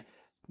 Man,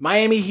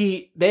 Miami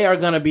Heat, they are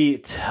going to be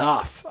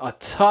tough. A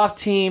tough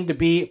team to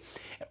beat.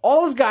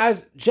 All those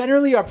guys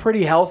generally are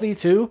pretty healthy,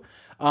 too.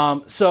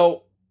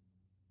 So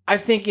I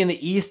think in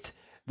the East,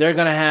 they're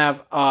going to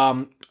have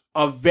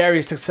a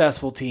very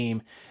successful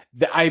team.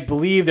 I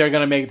believe they're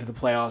going to make it to the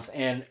playoffs.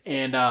 And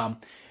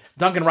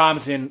Duncan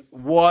Robinson,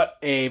 what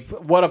a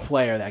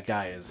player that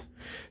guy is.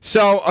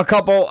 So a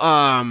couple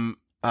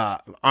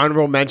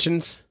honorable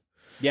mentions.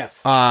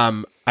 Yes.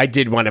 I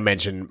did want to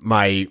mention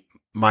my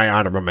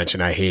honorable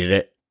mention. I hated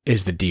it.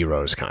 Is the D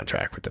Rose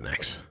contract with the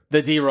Knicks?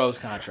 The D Rose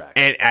contract,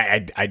 and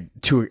I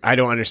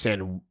don't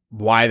understand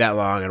why that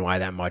long and why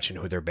that much and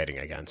who they're bidding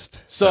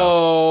against.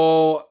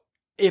 So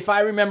if I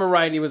remember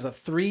right, it was a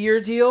 3-year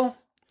deal.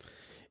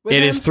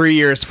 It is 3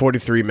 years,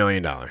 $43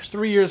 million.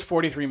 3 years,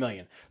 $43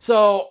 million.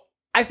 So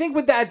I think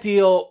with that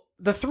deal,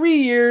 the 3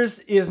 years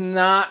is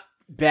not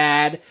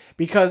bad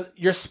because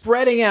you're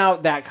spreading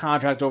out that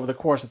contract over the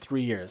course of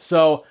 3 years.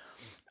 So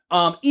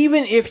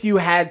even if you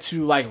had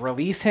to like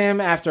release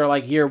him after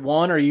like year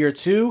 1 or year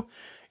 2,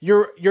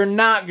 you're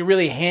not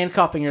really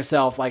handcuffing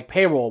yourself like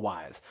payroll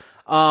wise.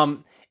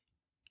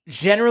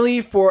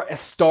 Generally for a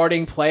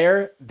starting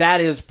player,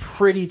 that is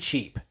pretty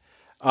cheap.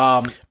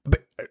 But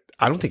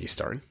I don't think he's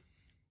starting.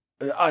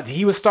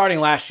 He was starting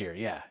last year.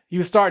 Yeah, he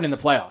was starting in the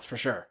playoffs for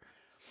sure.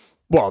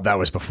 Well, that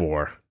was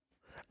before.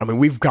 I mean,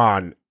 we've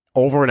gone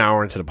over an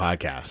hour into the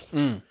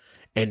podcast,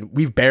 and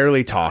we've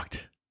barely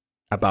talked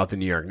about the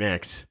New York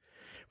Knicks,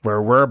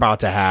 where we're about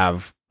to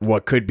have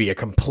what could be a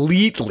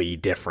completely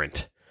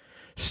different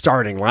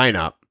starting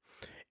lineup,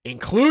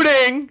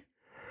 including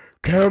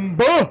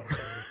Kemba.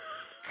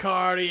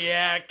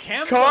 Cardiac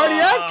Kemba.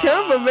 Cardiac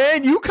Kemba,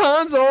 man.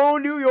 UConn's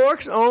own, New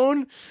York's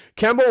own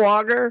Kemba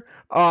Walker.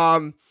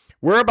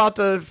 We're about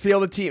to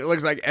field a team. It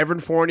looks like Evan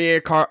Fournier,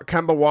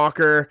 Kemba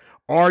Walker,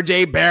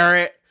 R.J.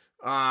 Barrett.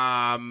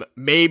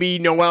 Maybe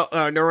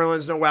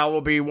Nerlens Noel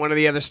will be one of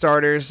the other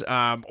starters.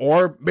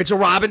 Or Mitchell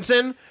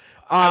Robinson.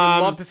 I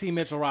would love to see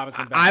Mitchell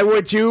Robinson back. I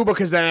would too,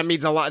 because that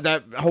means a lot.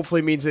 That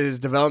hopefully means that his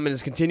development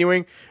is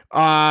continuing.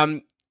 Yeah,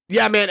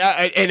 man.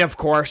 And of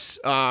course,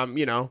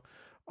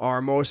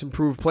 our most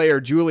improved player,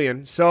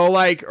 Julius. So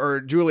I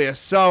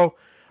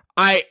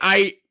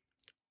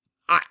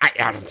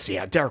don't see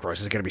how Derrick Rose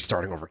is going to be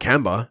starting over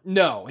Kemba.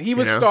 No, he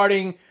was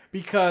starting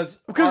because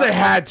they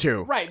had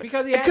to. Right,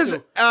 because he had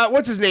to.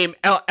 What's his name?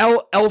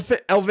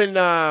 Alfred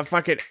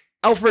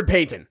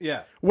Payton.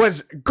 Yeah.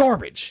 Was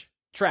garbage.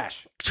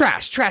 Trash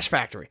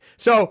factory.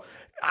 So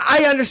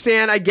I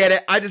understand. I get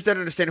it. I just don't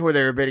understand who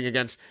they were bidding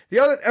against.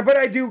 But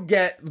I do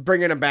get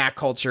bringing him back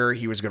culture.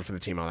 He was good for the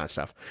team, all that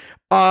stuff.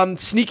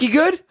 Sneaky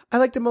good. I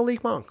like the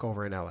Malik Monk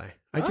over in LA.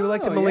 I do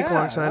like the Malik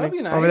Monk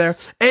signing over there.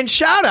 And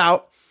shout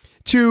out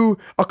to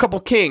a couple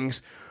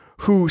Kings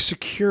who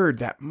secured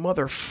that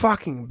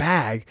motherfucking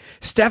bag.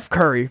 Steph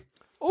Curry.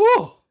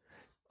 Ooh.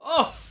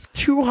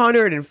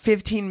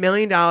 $215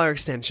 million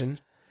extension.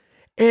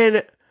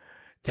 And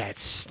that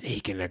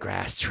snake in the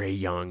grass, Trae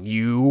Young.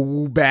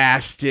 You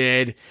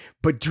bastard.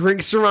 But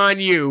drinks are on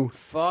you.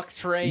 Fuck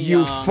Trae Young.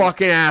 You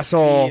fucking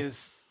asshole. He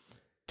is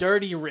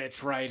dirty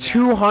rich right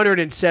now.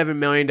 $207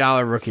 million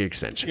rookie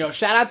extension.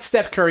 Shout out to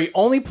Steph Curry.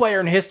 Only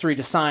player in history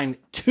to sign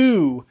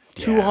two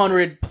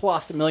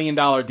 $200+ million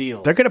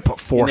deals. They're going to put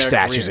 4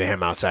 statues of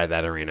him outside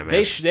that arena,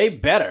 man. They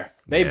better.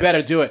 They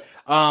better do it.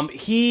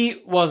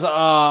 He was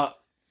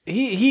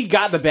he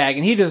got the bag,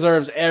 and he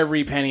deserves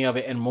every penny of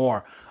it and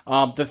more.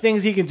 The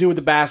things he can do with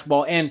the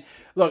basketball. And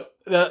look,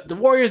 the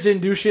Warriors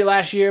didn't do shit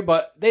last year,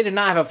 but they did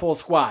not have a full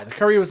squad.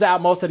 Curry was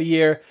out most of the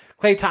year.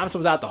 Klay Thompson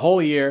was out the whole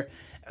year.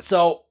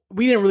 So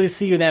we didn't really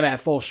see them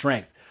at full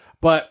strength.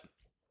 But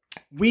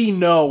we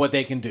know what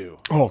they can do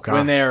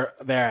when they're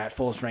at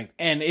full strength.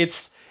 And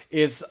it's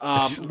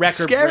record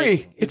scary.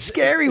 breaking. It's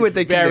scary what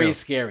they can do. Very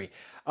scary.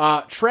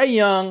 Trae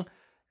Young,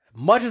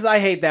 much as I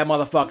hate that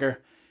motherfucker,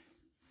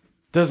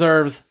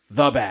 deserves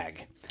the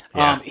bag.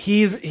 Yeah.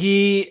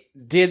 He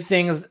did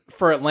things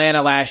for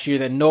Atlanta last year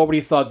that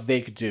nobody thought that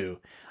they could do.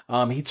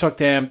 He took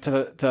them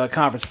to the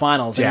conference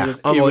finals. Yeah,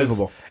 and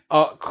unbelievable. It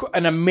was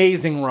an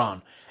amazing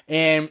run.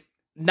 And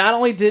not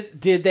only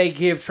did they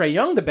give Trae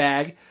Young the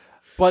bag,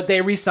 But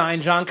they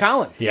re-signed John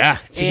Collins. Yeah,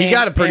 so he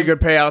got a pretty good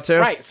payout too.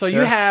 Right, so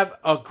you have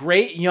a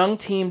great young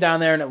team down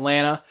there in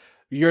Atlanta.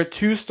 Your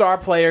 2 star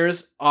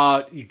players,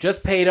 you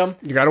just paid them.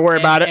 You got to worry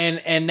about it.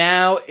 And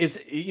now it's,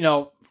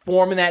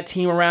 forming that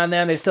team around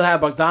them. They still have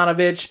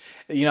Bogdanovich.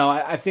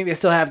 I think they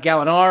still have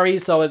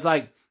Gallinari. So it's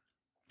like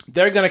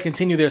they're going to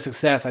continue their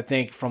success, I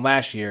think, from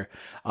last year.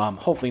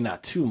 Hopefully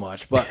not too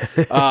much. But,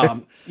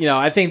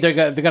 I think they're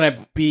going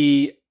to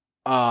be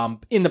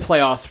in the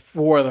playoffs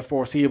for the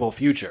foreseeable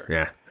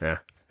future. Yeah.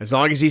 As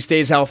long as he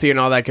stays healthy and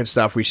all that good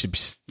stuff, we should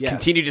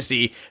continue to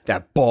see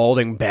that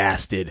balding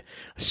bastard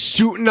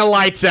shooting the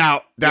lights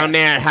out down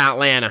there at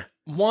Atlanta.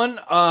 One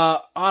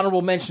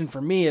honorable mention for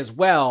me as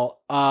well,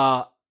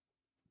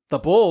 the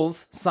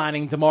Bulls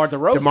signing DeMar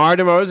DeRozan. DeMar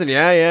DeRozan,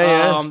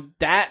 yeah.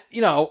 That,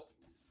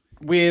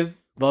 with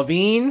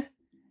Levine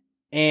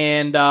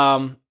and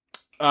Lonzo.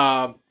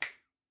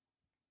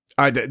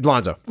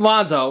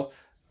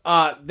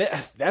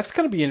 That's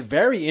going to be a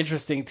very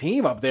interesting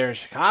team up there in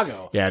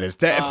Chicago. Yeah, it is.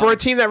 For a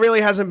team that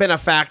really hasn't been a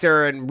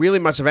factor in really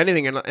much of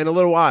anything in a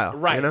little while.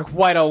 Right,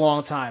 quite a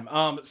long time.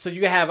 So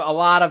you have a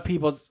lot of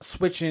people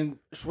switching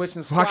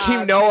squads.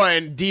 Hakeem Noah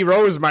and D.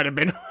 Rose might have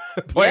been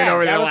playing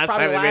over there last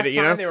time they made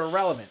it, they were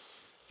relevant.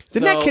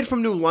 Didn't that kid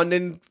from New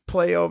London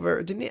play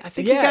over? Didn't he? I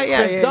think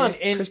Chris Dunn.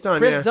 And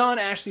Chris Dunn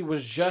actually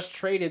was just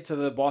traded to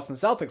the Boston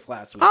Celtics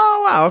last week.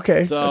 Oh, wow.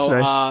 Okay. So,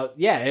 that's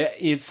nice.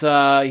 It's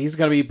he's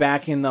going to be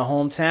back in the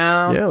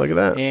hometown. Yeah, look at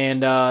that.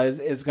 And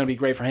it's going to be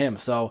great for him.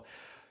 So,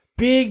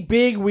 big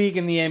week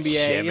in the NBA.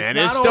 Shit, man.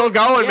 It's still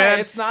going, man.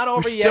 It's not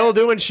over yet. We're still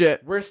doing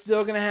shit. We're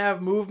still going to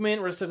have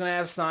movement. We're still going to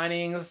have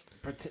signings,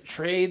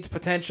 trades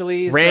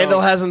potentially.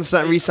 Randall hasn't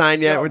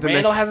re-signed yet.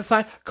 Randall hasn't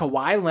signed.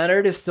 Kawhi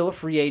Leonard is still a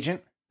free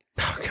agent.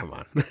 Oh, come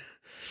on.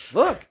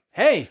 Look,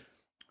 hey,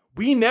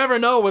 we never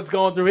know what's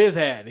going through his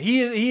head.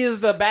 He is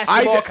the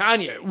basketball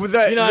Kanye.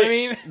 You know what I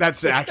mean?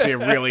 That's actually a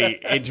really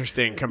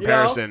interesting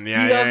comparison. He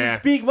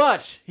doesn't speak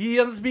much. He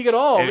doesn't speak at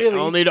all, really.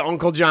 Only to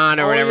Uncle John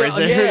or whatever his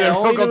name.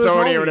 Uncle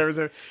Tony or whatever his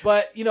name.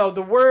 But,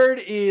 the word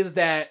is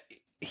that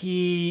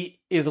he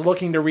is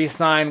looking to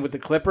re-sign with the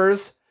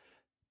Clippers.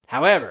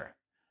 However,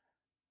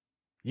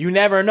 you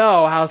never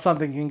know how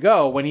something can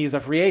go when he's a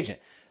free agent.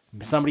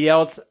 Somebody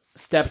else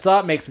steps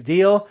up, makes a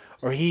deal,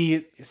 or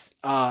he,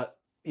 the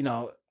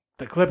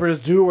Clippers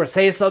do or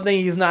say something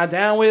he's not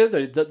down with,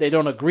 or they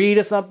don't agree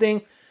to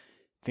something.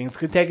 Things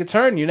could take a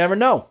turn. You never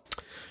know.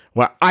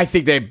 Well, I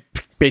think they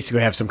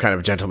basically have some kind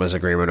of gentleman's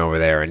agreement over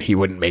there, and he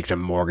wouldn't make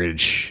them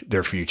mortgage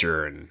their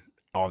future and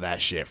all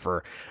that shit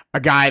for a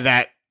guy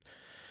that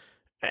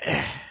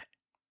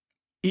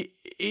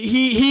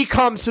he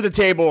comes to the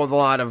table with a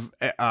lot of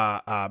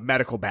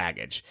medical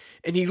baggage,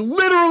 and he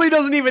literally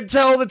doesn't even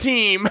tell the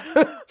team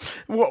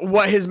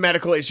what his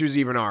medical issues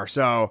even are.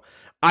 So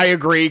I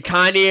agree.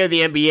 Kanye of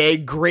the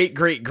NBA,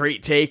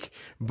 great take,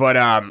 but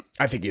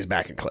I think he's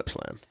back in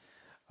Clipsland.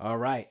 All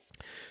right.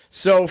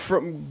 So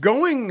from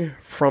going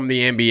from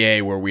the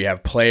NBA, where we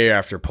have player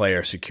after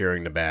player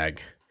securing the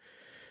bag,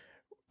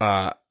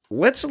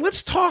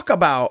 let's talk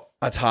about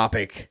a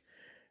topic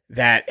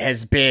that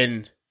has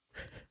been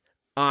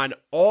on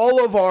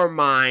all of our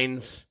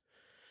minds,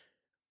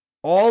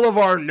 all of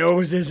our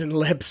noses and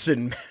lips,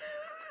 and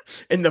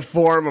in the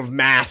form of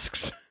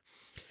masks.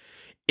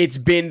 It's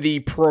been the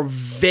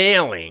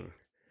prevailing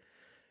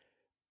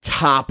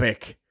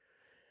topic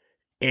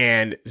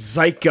and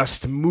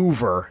zeitgeist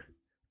mover,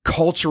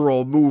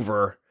 cultural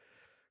mover,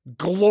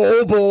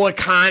 global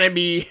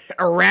economy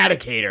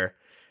eradicator,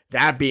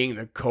 that being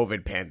the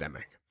COVID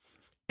pandemic.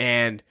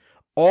 And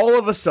all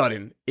of a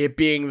sudden, it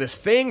being this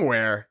thing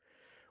where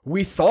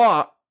we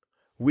thought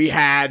we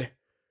had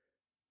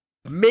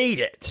made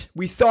it.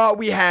 We thought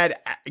we had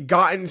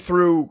gotten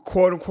through,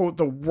 quote unquote,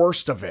 the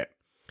worst of it.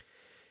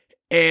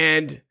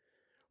 And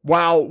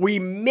while we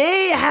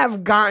may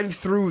have gotten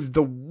through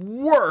the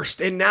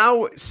worst, and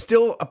now it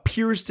still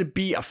appears to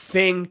be a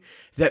thing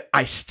that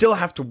I still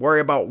have to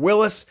worry about,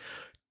 Willis,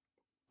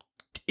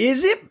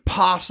 is it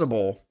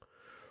possible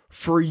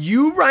for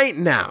you right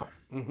now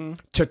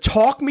to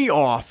talk me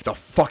off the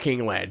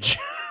fucking ledge?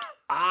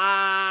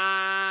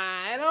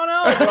 I don't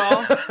know,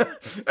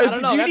 bro.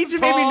 Do you need to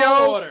maybe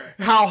know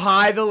how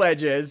high the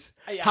ledge is,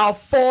 how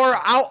far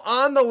out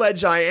on the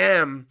ledge I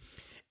am,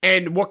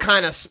 and what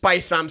kind of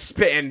spice I'm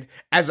spitting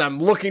as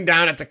I'm looking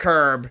down at the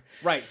curb?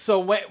 Right. So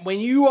when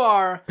you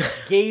are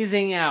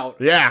gazing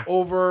out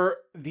over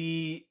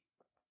the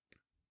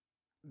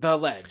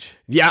ledge.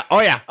 Yeah.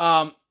 Oh,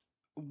 yeah.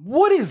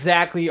 What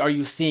exactly are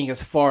you seeing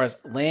as far as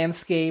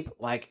landscape?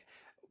 Like,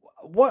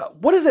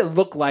 what does it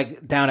look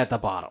like down at the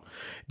bottom?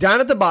 Down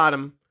at the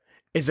bottom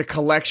is a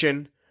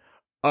collection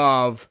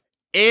of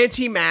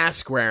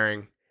anti-mask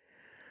wearing,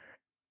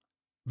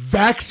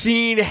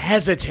 vaccine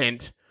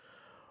hesitant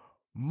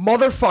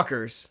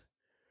motherfuckers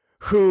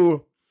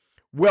who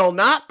will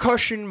not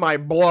cushion my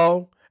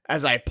blow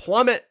as I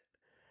plummet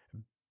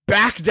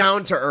back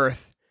down to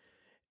earth.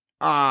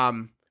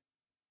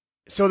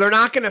 So they're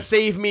not going to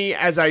save me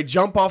as I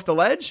jump off the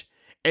ledge,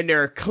 and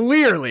they're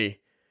clearly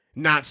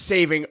not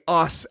saving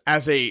us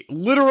as a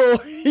literal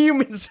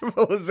human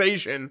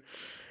civilization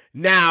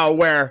now,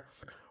 where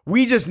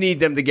we just need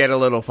them to get a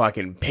little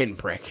fucking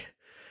pinprick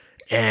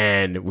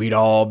and we'd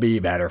all be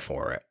better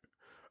for it.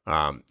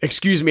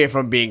 Excuse me if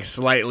I'm being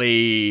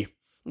slightly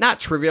not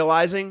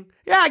trivializing.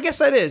 Yeah, I guess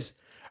that is.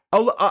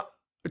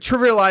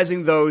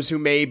 Trivializing those who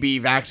may be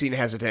vaccine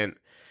hesitant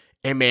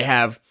and may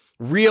have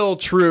real,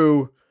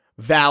 true,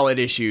 valid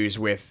issues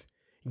with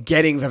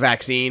getting the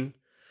vaccine.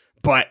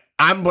 But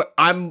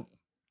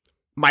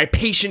my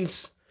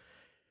patience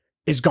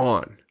is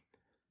gone.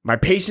 My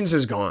patience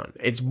is gone.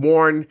 It's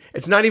worn.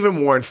 It's not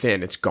even worn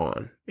thin. It's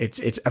gone. It's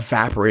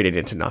evaporated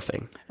into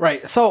nothing.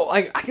 Right. So,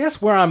 like, I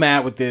guess where I'm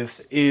at with this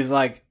is,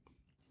 like,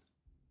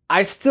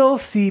 I still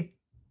see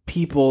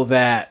people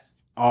that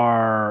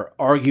are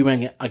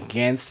arguing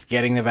against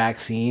getting the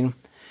vaccine.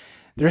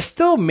 They're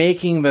still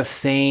making the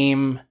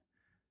same,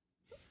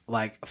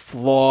 like,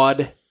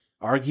 flawed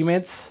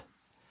arguments.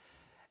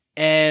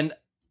 And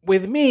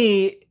with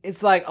me,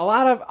 it's like a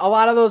lot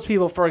of those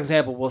people, for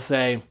example, will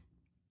say,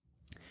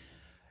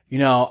 you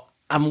know,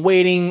 I'm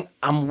waiting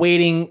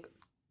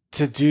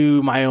to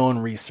do my own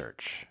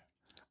research,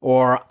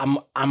 or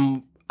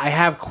I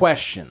have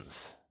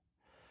questions,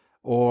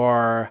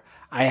 or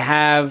I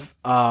have,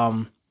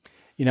 I'm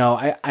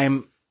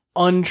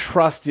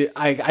untrusted.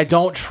 I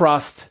don't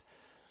trust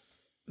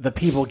the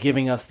people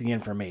giving us the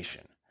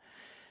information.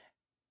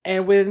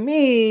 And with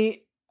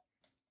me,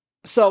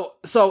 so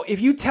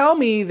if you tell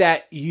me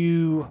that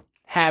you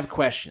have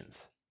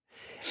questions,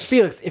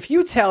 Felix, if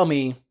you tell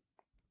me,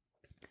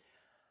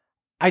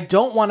 I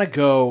don't want to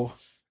go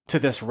to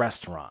this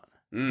restaurant.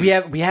 We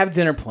have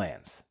dinner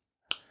plans.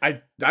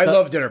 I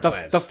love dinner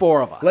plans. The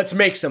four of us. Let's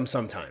make some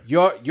sometime.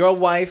 Your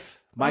wife,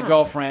 my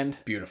girlfriend,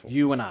 beautiful.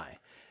 You and I.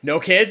 No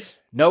kids?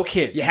 No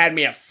kids. You had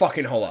me at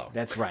fucking hello.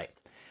 That's right.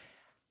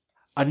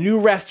 A new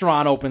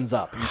restaurant opens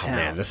up in town.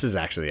 Man,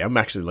 I'm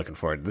actually looking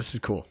forward. This is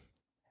cool.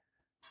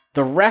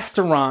 The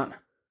restaurant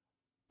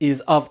is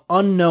of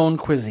unknown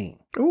cuisine.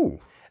 Ooh.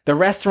 The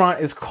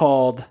restaurant is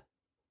called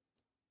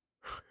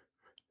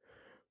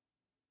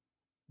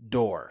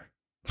Door.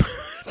 What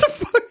the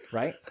fuck?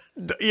 Right?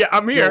 Yeah,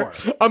 I'm here.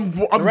 Door. I'm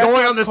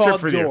going on this trip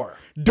for Door.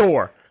 you.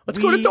 Door. Let's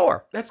go to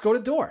Door. Let's go to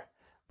Door.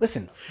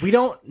 Listen, we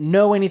don't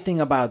know anything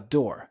about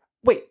Door.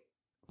 Wait,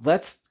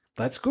 let's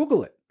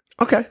Google it.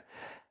 Okay.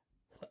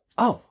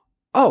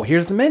 Oh,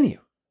 here's the menu.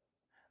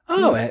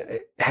 Oh,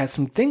 it has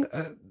some things.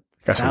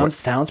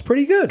 Sounds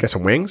pretty good. Got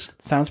some wings?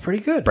 Sounds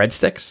pretty good.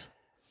 Breadsticks?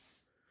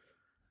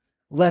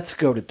 Let's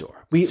go to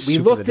Door. We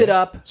looked it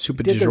up. Soup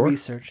did du the jour?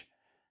 research.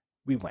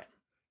 We went.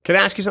 Can I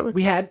ask you something?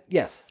 We had,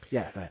 yes.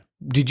 Yeah, go ahead.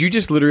 Did you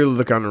just literally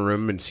look on a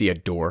room and see a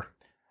door?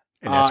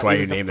 And that's why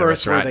you named the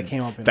restaurant. That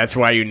came up that's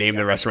why you named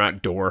the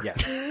restaurant Door.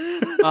 Yes.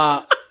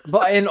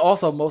 And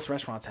also most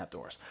restaurants have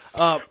doors.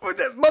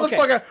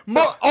 Motherfucker,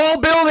 all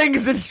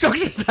buildings and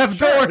structures have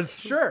doors.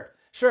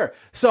 Sure.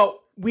 So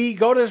we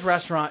go to this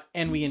restaurant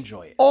and we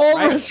enjoy it. All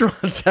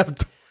restaurants have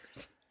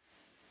doors.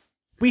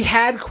 We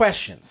had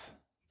questions.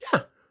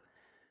 Yeah.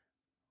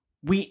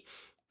 We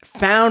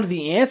found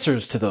the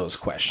answers to those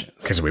questions.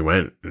 Because we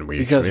went and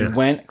we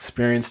went,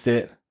 experienced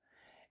it.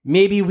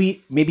 Maybe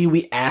we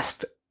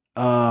asked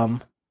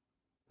someone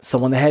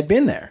that had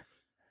been there.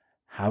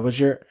 How was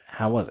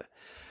it?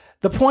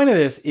 The point of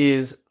this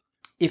is,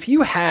 if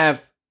you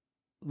have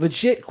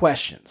legit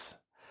questions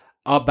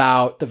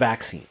about the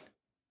vaccine,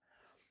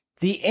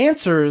 the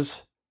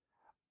answers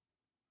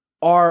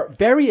are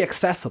very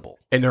accessible.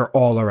 And they're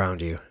all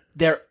around you.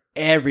 They're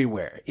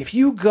everywhere. If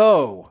you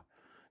go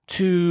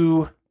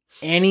to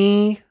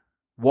any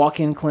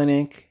walk-in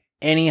clinic,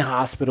 any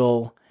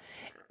hospital,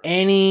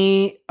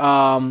 any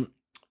family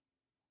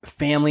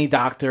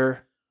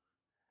doctor,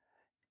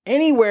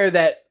 anywhere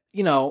that,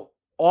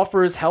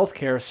 offers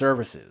healthcare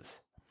services,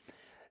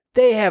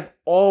 they have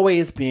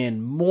always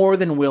been more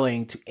than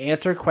willing to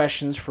answer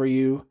questions for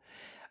you.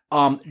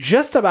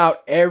 Just about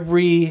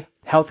every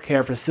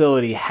healthcare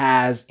facility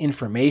has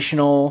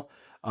informational,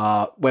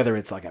 whether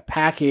it's like a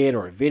packet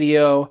or a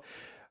video.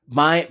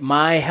 My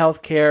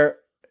healthcare,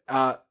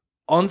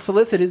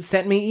 unsolicited,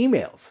 sent me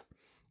emails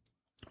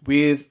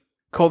with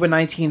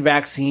COVID-19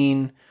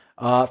 vaccine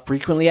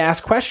frequently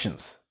asked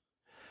questions.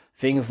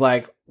 Things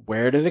like,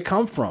 where did it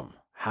come from?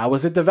 How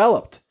was it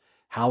developed?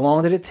 How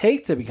long did it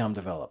take to become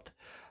developed?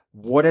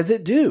 What does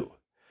it do?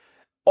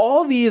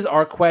 All these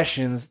are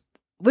questions,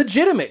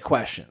 legitimate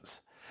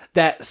questions,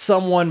 that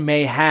someone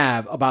may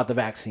have about the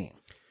vaccine.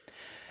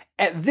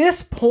 At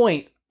this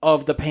point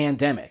of the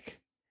pandemic,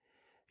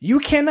 you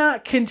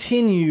cannot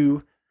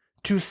continue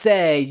to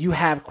say you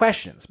have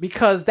questions,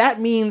 because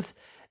that means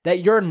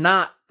that you're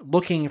not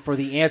looking for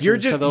the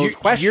answers to those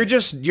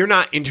questions. You're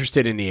not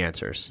interested in the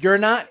answers. You're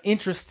not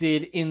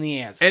interested in the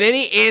answers. And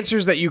any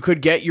answers that you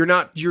could get,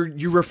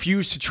 you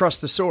refuse to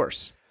trust the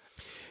source.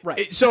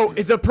 Right. So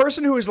the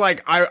person who is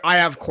like, I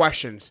have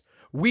questions,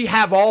 we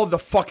have all the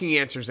fucking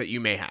answers that you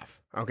may have.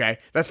 Okay?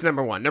 That's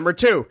number one. Number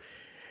two,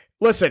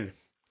 listen,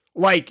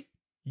 like,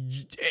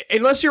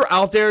 unless you're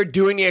out there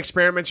doing the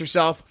experiments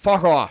yourself,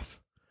 fuck off.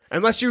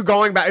 Unless you're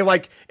going back,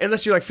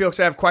 unless you're like, Felix,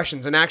 I have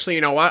questions. And actually,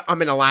 you know what?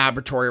 I'm in a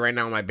laboratory right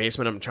now in my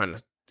basement. I'm trying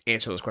to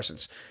answer those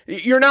questions.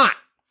 You're not.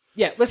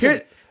 Yeah,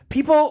 listen,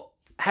 people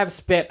have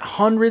spent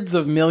hundreds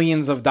of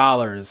millions of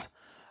dollars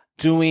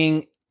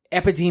doing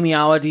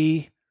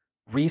epidemiology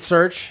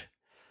research.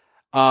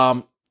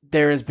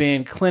 There has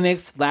been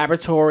clinics,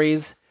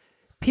 laboratories,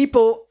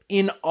 people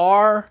in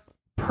our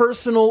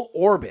personal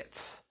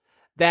orbits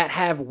that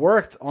have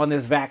worked on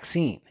this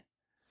vaccine.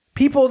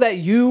 People that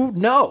you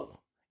know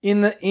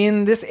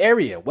in this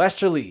area,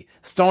 Westerly,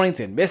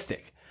 Stonington,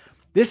 Mystic.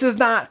 This is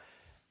not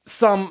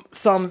some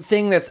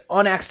thing that's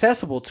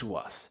unaccessible to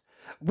us.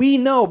 We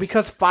know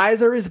because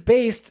Pfizer is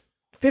based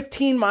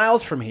 15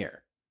 miles from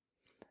here.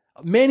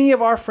 Many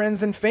of our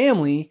friends and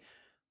family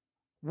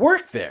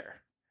work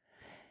there.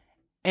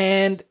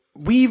 And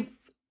we've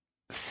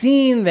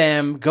seen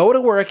them go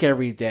to work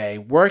every day,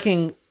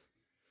 working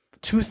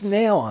tooth and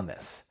nail on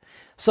this.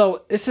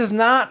 So this is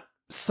not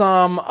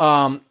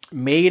some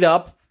made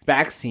up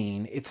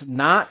vaccine. It's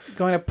not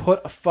going to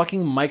put a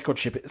fucking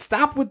microchip.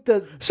 Stop with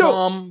the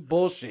dumb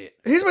bullshit.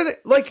 Here's my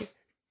thing.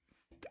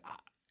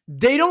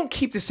 They don't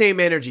keep the same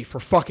energy for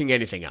fucking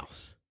anything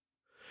else.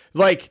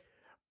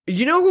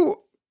 You know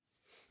who?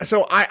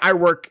 So I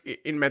work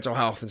in mental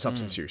health and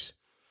substance use.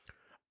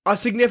 A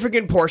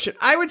significant portion,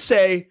 I would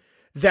say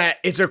that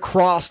it's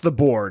across the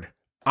board.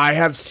 I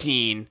have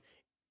seen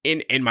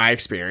in my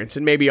experience,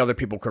 and maybe other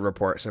people could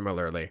report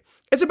similarly,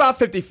 it's about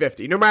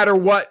 50-50, no matter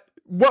what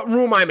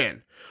room I'm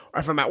in. Or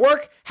if I'm at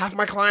work, half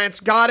my clients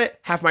got it,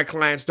 half my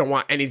clients don't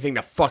want anything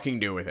to fucking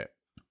do with it.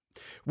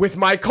 With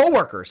my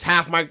coworkers,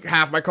 half my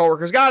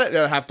coworkers got it, the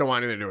other half don't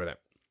want anything to do with it.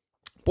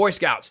 Boy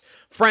Scouts,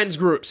 friends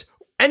groups,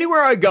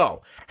 anywhere I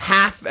go,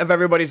 half of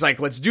everybody's like,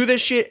 let's do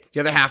this shit.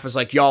 The other half is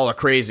like, y'all are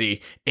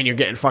crazy, and you're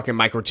getting fucking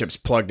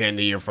microchips plugged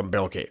into you from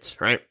Bill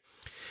Gates, right?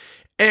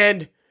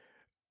 And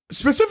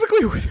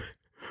specifically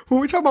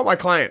when we talk about my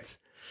clients,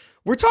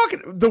 we're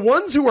talking the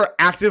ones who are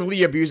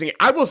actively abusing it.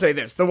 I will say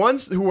this, the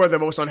ones who are the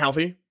most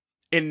unhealthy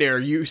in their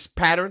use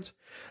patterns,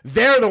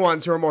 they're the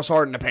ones who are most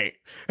hardened to paint.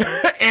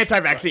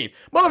 Anti-vaccine.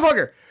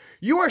 Motherfucker,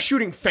 you are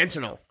shooting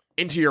fentanyl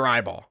into your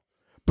eyeball,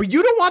 but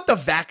you don't want the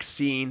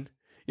vaccine.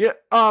 Yeah,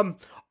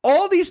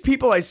 all these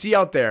people I see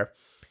out there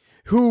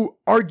who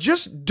are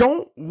just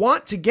don't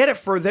want to get it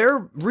for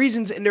their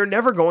reasons, and they're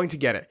never going to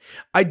get it.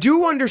 I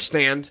do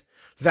understand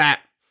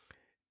that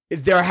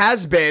there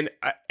has been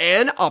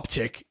an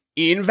uptick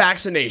in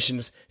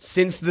vaccinations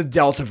since the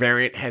Delta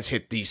variant has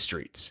hit these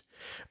streets.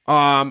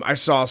 I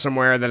saw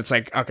somewhere that it's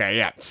like, okay,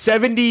 yeah,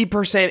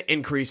 70%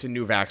 increase in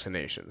new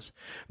vaccinations.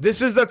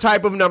 This is the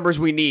type of numbers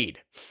we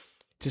need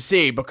to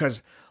see,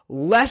 because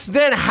less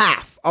than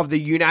half of the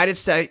United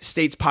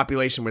States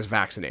population was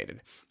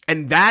vaccinated.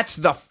 And that's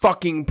the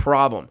fucking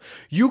problem.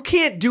 You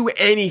can't do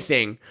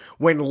anything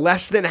when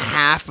less than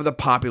half of the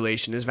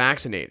population is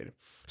vaccinated.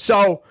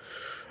 So,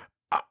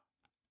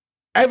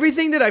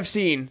 everything that I've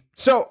seen,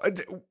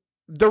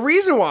 the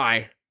reason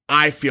why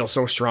I feel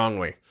so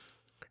strongly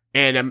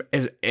and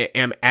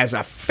am as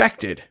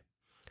affected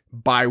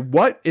by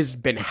what has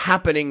been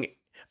happening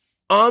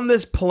on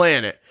this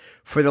planet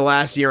for the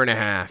last year and a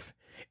half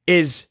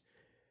is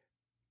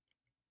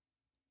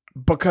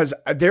because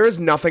there is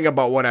nothing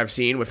about what I've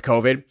seen with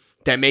COVID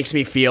that makes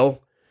me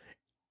feel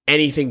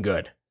anything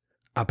good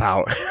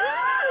about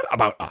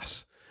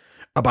us,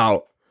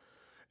 about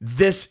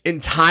this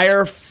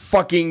entire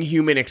fucking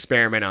human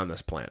experiment on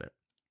this planet.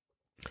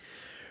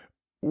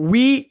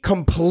 We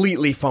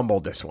completely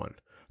fumbled this one.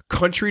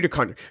 Country to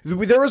country.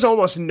 There was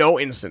almost no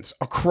instance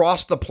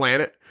across the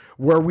planet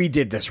where we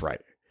did this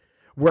right.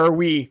 Where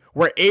we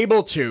were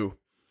able to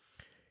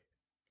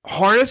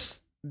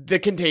harness the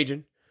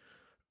contagion,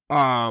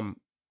 cordon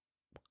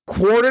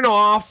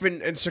off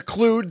and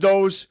seclude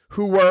those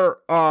who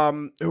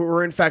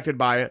were infected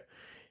by it,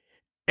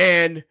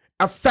 and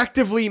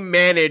effectively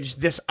manage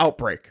this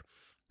outbreak.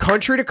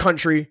 Country to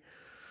country,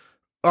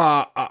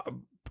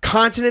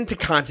 continent to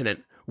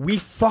continent, we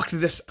fucked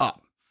this up.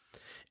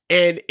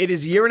 And it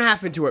is a year and a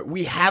half into it.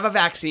 We have a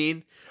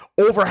vaccine.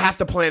 Over half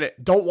the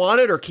planet don't want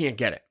it or can't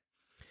get it.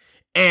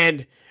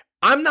 And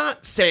I'm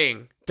not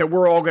saying that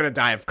we're all going to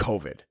die of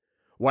COVID.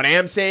 What I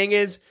am saying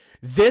is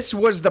this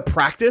was the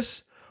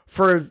practice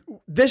for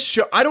this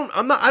show. I don't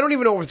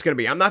even know what it's going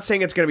to be. I'm not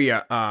saying it's going to be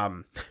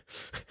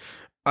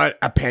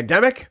a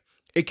pandemic.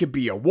 It could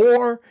be a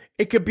war.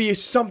 It could be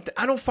something.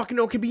 I don't fucking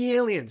know. It could be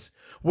aliens.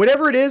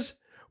 Whatever it is,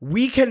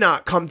 we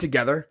cannot come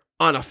together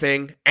on a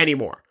thing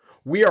anymore.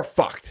 We are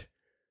fucked.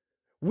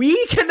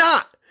 We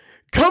cannot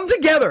come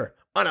together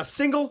on a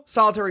single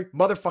solitary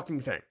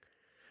motherfucking thing.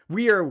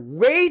 We are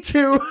way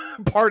too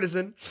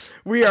partisan.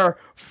 We are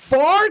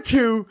far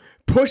too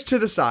pushed to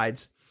the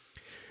sides.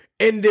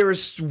 And there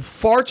is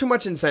far too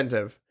much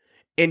incentive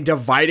in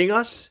dividing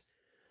us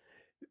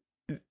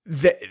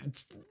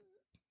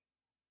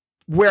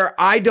where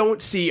I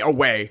don't see a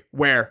way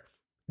where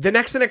the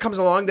next thing that comes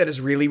along that is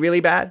really,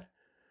 really bad,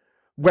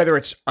 whether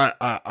it's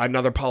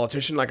another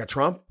politician like a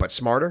Trump, but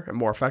smarter and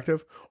more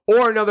effective,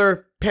 or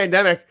another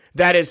pandemic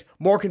that is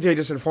more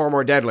contagious and far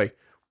more deadly,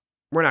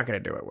 We're not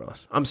going to do it,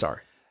 Willis. I'm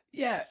sorry.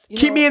 Yeah.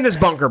 Keep me in this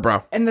bunker,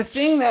 bro. And the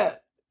thing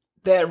that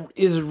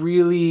is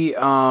really,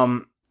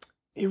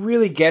 it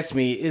really gets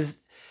me is,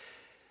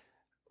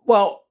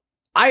 well,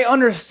 I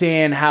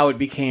understand how it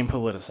became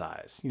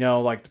politicized.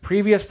 Like the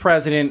previous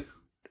president,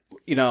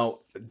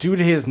 due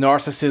to his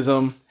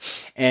narcissism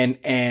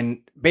and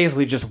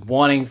basically just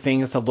wanting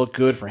things to look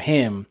good for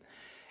him,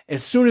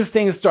 as soon as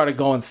things started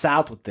going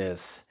south with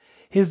this,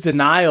 his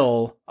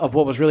denial of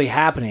what was really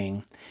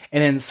happening,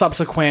 and then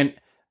subsequent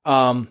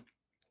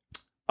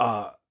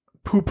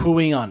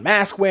poo-pooing on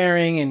mask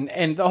wearing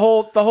and the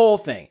whole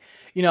thing.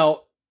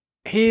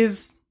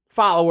 His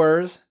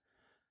followers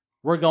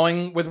were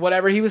going with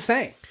whatever he was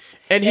saying.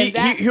 And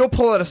he'll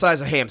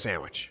politicize a ham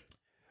sandwich.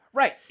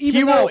 Right.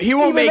 He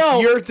will make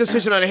your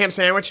decision on a ham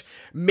sandwich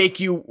make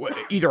you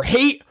either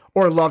hate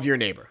or love your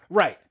neighbor.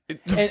 Right.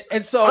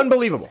 And so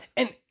unbelievable.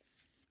 And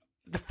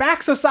the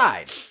facts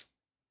aside,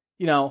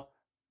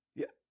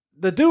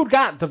 the dude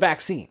got the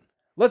vaccine.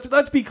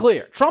 Let's be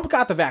clear. Trump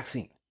got the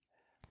vaccine.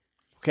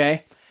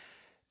 Okay?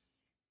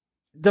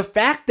 The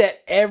fact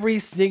that every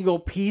single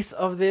piece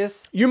of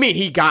this... You mean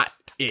he got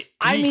it?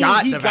 He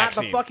got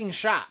the fucking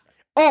shot.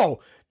 Oh,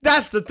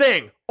 that's the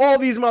thing. All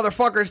these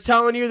motherfuckers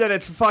telling you that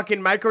it's a fucking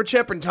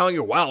microchip and telling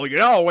you, well,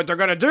 what they're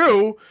going to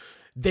do.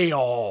 They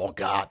all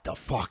got the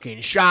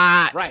fucking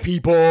shots, right,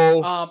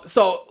 people.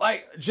 So,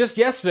 just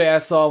yesterday, I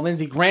saw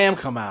Lindsey Graham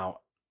come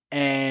out.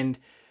 And,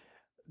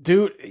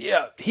 dude,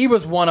 he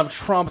was one of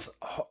Trump's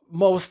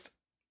most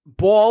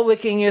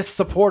ball-lickingest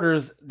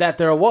supporters that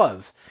there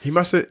was. He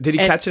must have... Did he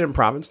catch it in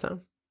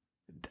Provincetown?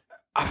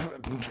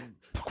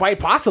 Quite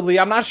possibly.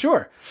 I'm not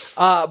sure.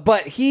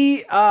 But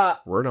he...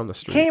 Word on the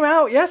street. Came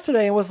out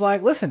yesterday and was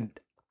like, listen,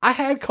 I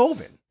had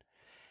COVID.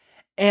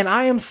 And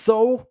I am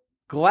so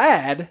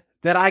glad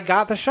that I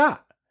got the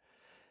shot.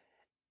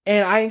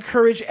 And I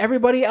encourage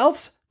everybody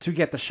else to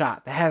get the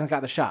shot that hasn't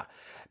got the shot.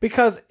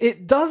 Because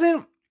it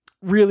doesn't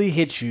really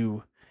hit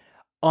you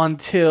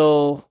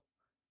until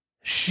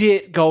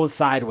shit goes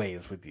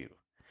sideways with you.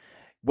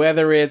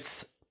 Whether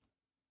it's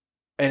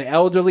an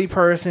elderly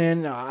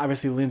person,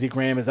 obviously Lindsey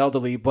Graham is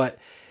elderly, but,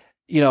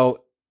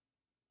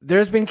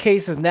 there's been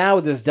cases now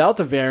with this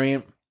Delta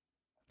variant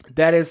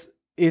that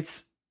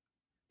it's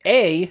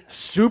A,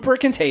 super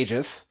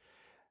contagious,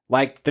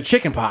 like the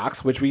chicken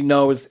pox, which we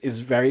know is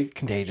very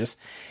contagious,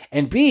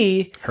 and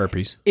B,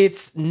 herpes.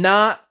 It's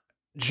not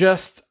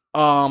just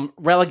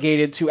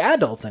relegated to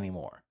adults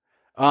anymore.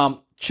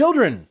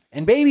 Children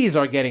and babies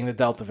are getting the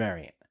Delta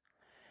variant.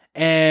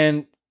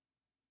 And,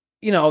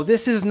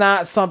 this is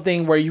not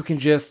something where you can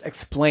just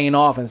explain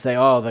off and say,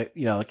 oh,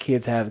 the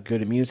kids have a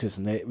good immune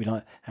system. We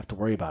don't have to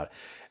worry about it.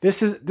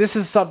 This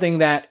is something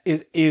that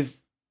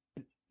is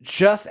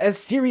just as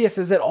serious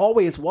as it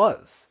always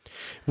was.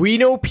 We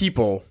know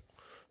people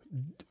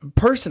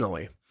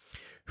personally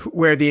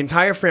where the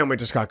entire family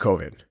just got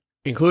COVID,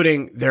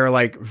 including their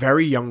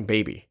very young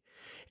baby.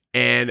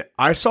 And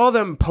I saw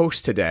them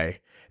post today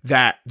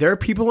that there are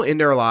people in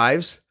their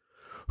lives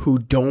who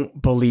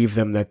don't believe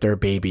them that their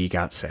baby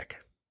got sick.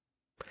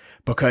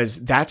 Because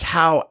that's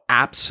how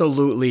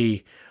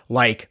absolutely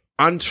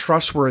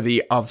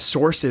untrustworthy of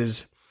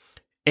sources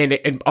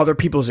and other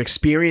people's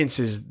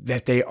experiences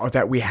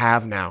that we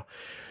have now.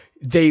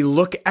 They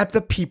look at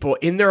the people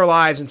in their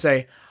lives and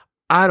say,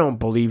 I don't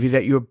believe you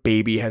that your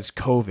baby has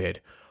COVID.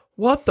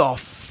 What the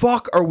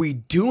fuck are we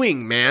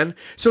doing, man?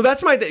 So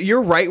that's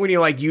you're right when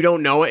you're you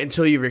don't know it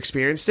until you've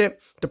experienced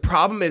it. The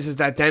problem is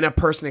that then a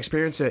person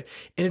experiences it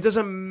and it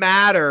doesn't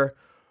matter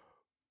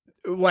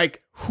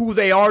who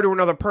they are to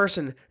another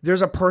person.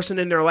 There's a person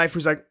in their life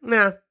who's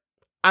nah,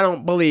 I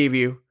don't believe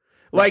you.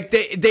 Right.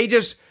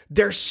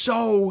 They're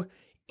so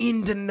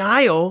in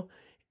denial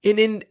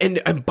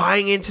and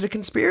buying into the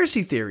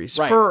conspiracy theories,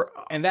 right, for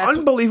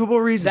unbelievable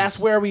reasons. That's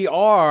where we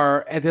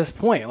are at this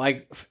point.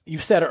 Like you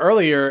said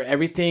earlier,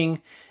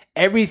 everything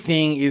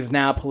is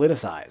now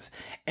politicized.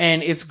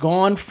 And it's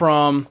gone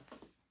from,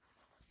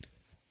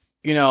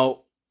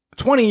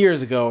 20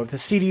 years ago, the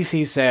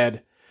CDC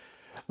said,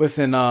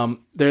 listen,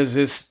 there's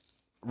this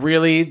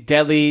really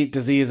deadly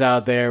disease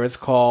out there. It's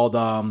called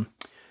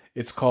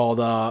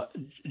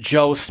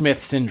Joe Smith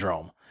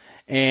syndrome.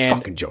 And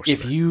fucking Joe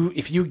Smith.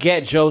 if you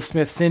get Joe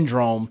Smith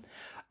syndrome,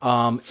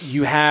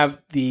 you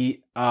have the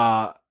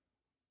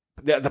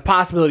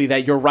possibility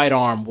that your right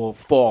arm will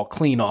fall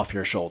clean off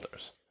your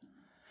shoulders.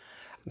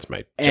 It's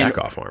my jack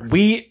off arm.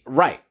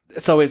 Right.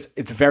 So it's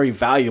a very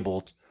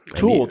valuable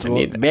tool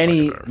to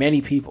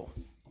many people.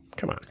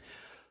 Come on.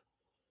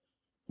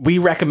 We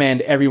recommend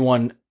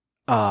everyone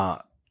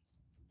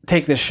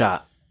take this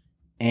shot,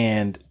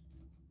 and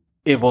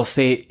it will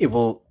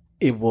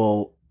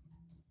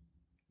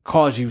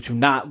cause you to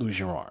not lose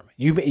your arm.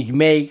 You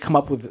may come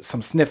up with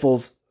some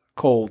sniffles,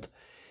 cold.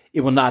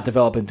 It will not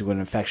develop into an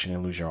infection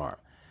and lose your arm.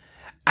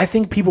 I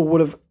think people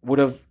would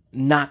have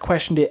not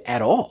questioned it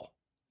at all.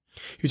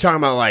 You're talking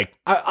about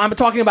I'm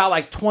talking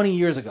about 20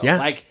 years ago.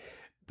 Yeah.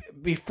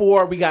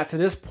 Before we got to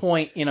this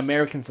point in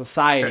American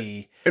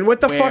society. And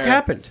what the fuck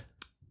happened?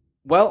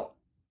 Well,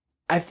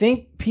 I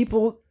think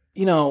people,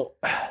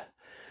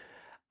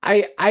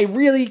 I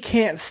really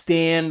can't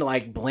stand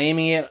like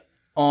blaming it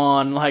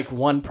on like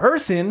one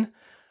person,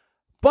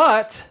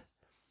 but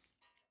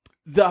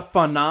the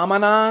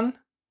phenomenon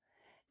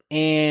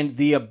and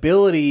the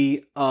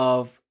ability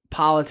of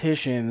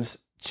politicians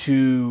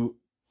to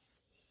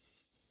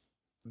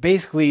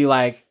basically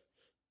like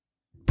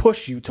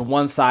push you to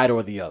one side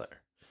or the other.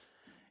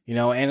 You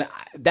know, and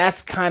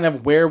that's kind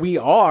of where we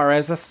are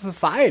as a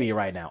society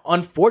right now.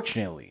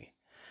 Unfortunately,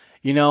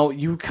 you know,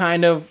 you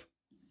kind of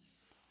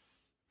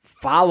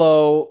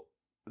follow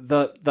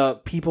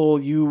the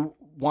people you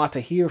want to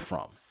hear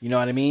from. You know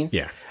what I mean?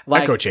 Yeah.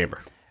 Like, echo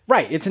chamber.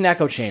 Right. It's an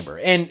echo chamber.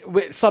 And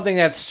something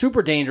that's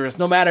super dangerous,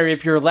 no matter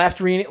if you're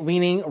left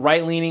leaning,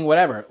 right leaning,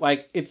 whatever.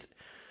 Like it's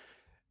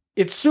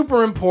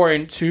super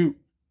important to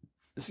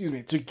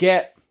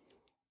get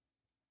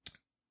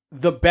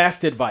the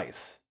best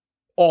advice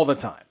all the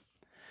time.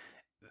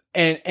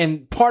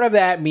 And part of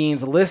that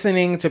means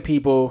listening to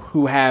people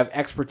who have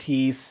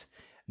expertise,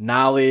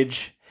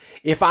 knowledge.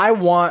 If I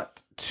want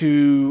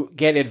to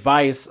get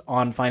advice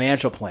on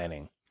financial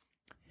planning,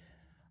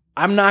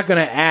 I'm not going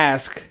to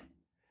ask,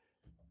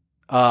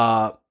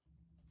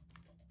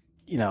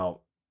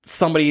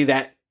 somebody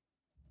that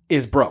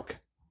is broke.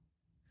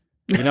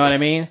 You know what I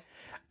mean?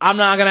 I'm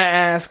not going to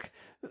ask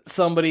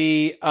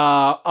somebody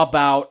I'm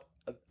not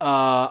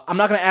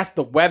going to ask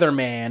the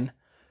weatherman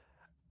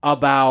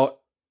about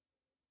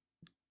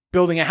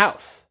building a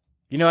house.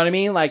 You know what I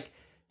mean? Like,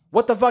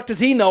 what the fuck does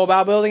he know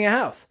about building a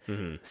house?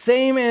 Mm-hmm.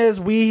 Same as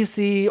we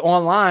see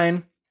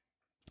online.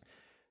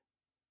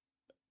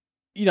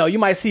 You know, you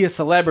might see a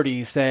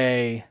celebrity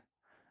say,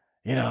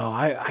 you know,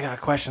 I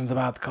got questions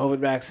about the COVID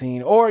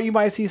vaccine. Or you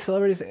might see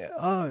celebrities say,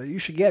 oh, you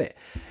should get it.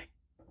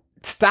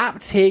 Stop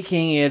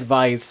taking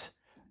advice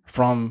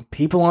from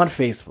people on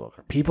Facebook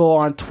or people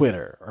on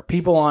Twitter or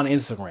people on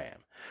Instagram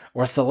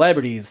or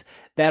celebrities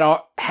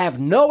that have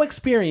no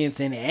experience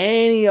in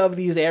any of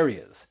these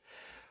areas.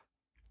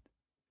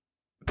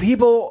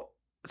 People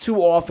too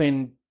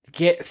often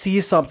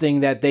see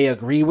something that they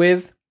agree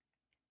with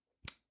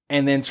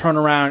and then turn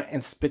around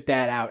and spit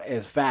that out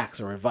as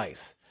facts or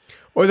advice.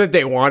 Or that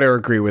they want to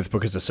agree with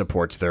because it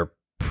supports their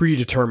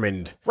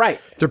predetermined,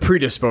 right? Their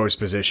predisposed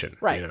position.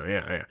 Right. You know,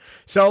 yeah.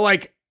 So,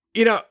 like,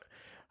 you know,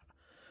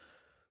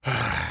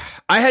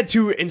 I had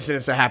two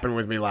incidents that happened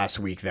with me last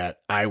week that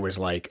I was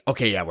like,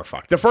 okay, yeah, we're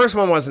fucked. The first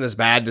one wasn't as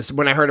bad.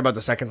 When I heard about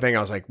the second thing,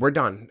 I was like, we're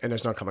done, and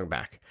there's no coming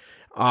back.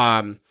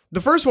 The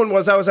first one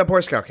was I was at Boy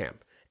Scout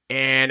camp,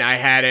 and I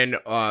had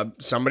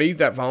somebody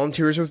that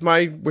volunteers with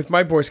my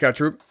Boy Scout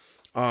troop,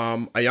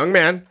 a young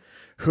man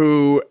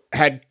who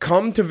had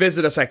come to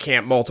visit us at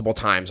camp multiple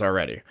times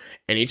already.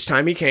 And each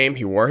time he came,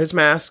 he wore his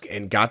mask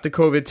and got the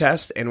COVID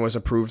test and was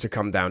approved to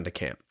come down to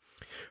camp.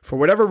 For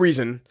whatever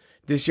reason,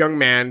 this young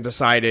man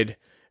decided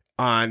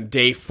on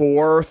day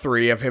 4 or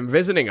 3 of him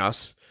visiting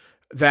us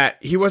that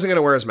he wasn't going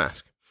to wear his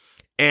mask.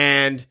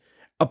 And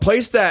a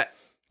place that,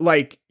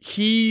 like,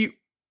 Camp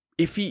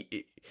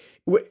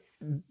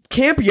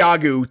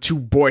Yagu to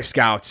Boy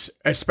Scouts,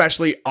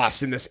 especially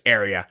us in this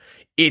area,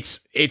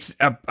 it's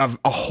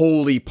a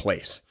holy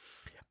place.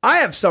 I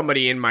have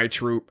somebody in my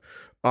troop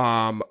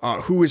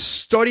who is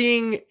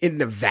studying in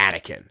the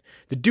Vatican.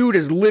 The dude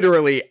is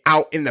literally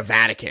out in the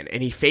Vatican,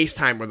 and he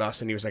FaceTimed with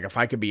us, and he was like, if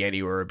I could be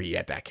anywhere, it would be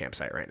at that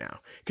campsite right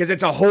now. Because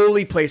it's a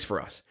holy place for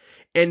us.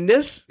 And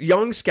this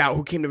young scout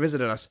who came to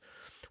visit us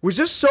was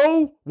just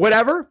so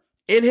whatever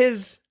in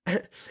his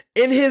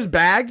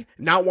bag,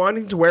 not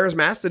wanting to wear his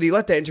mask, that he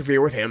let that interfere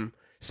with him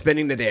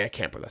spending the day at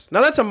camp with us. Now,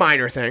 that's a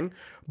minor thing,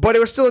 but it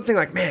was still a thing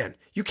like, man,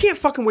 you can't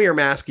fucking wear your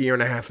mask a year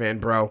and a half in,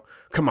 bro.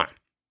 Come on.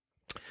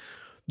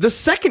 The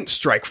second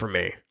strike for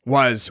me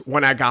was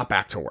when I got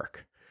back to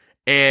work.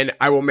 And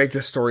I will make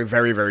this story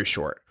very, very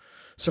short.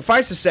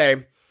 Suffice to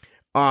say,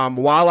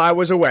 while I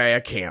was away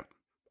at camp,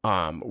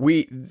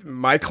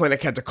 my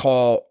clinic had to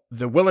call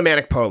the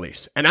Willimantic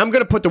police. And I'm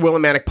going to put the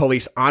Willimantic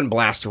police on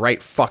blast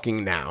right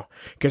fucking now.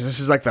 Because this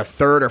is like the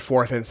 3rd or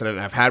 4th incident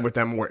I've had with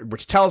them,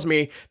 which tells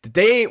me that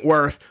they ain't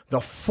worth the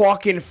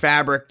fucking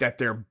fabric that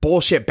their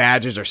bullshit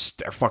badges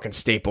are fucking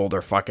stapled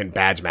or fucking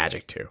badge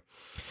magic to.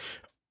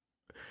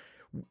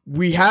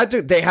 They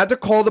had to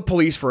call the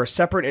police for a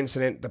separate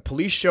incident. The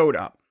police showed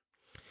up.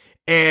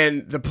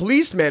 And the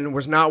policeman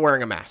was not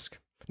wearing a mask.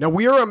 Now,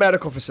 we are a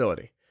medical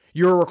facility.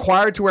 You're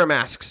required to wear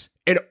masks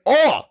in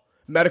all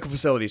medical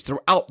facilities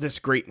throughout this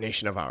great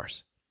nation of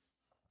ours.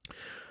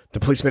 The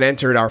policeman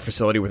entered our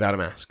facility without a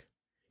mask.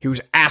 He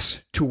was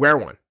asked to wear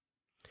one.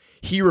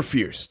 He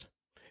refused.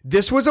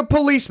 This was a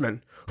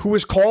policeman who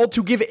was called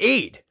to give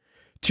aid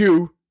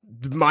to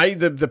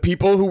the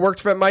people who worked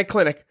for my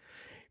clinic,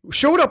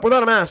 showed up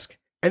without a mask,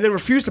 and then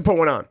refused to put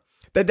one on.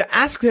 They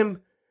asked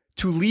him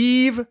to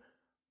leave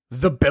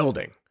the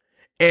building.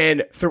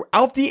 And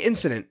throughout the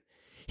incident,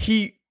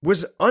 he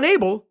was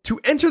unable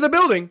to enter the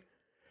building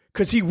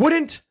because he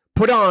wouldn't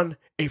put on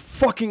a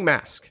fucking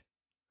mask.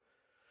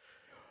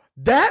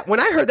 When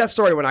I heard that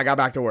story when I got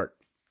back to work,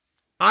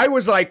 I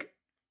was like,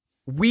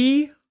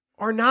 we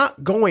are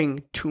not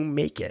going to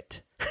make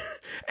it.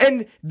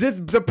 And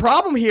the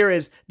problem here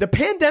is the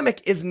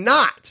pandemic is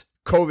not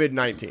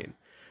COVID-19.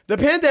 The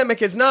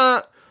pandemic is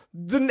not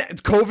the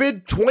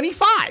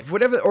COVID-25,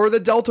 whatever, or the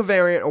Delta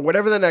variant, or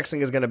whatever the next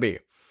thing is going to be.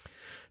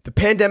 The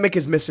pandemic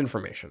is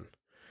misinformation.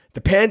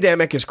 The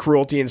pandemic is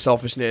cruelty and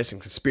selfishness and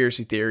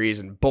conspiracy theories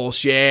and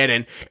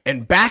bullshit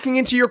and backing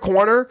into your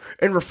corner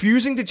and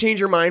refusing to change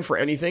your mind for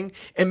anything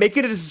and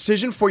making a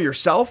decision for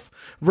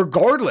yourself,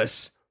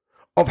 regardless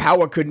of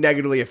how it could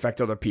negatively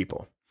affect other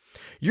people.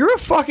 You're a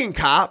fucking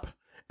cop.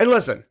 And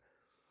listen,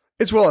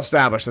 it's well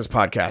established this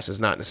podcast is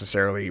not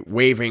necessarily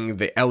waving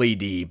the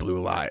LED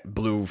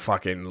blue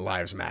fucking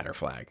Lives Matter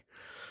flag.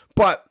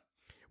 But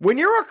when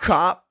you're a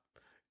cop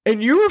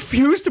and you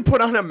refuse to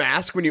put on a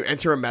mask when you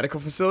enter a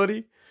medical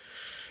facility,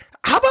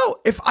 how about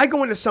if I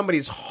go into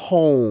somebody's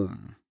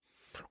home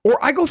or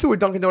I go through a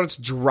Dunkin' Donuts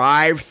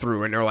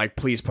drive-thru and they're like,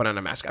 please put on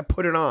a mask. I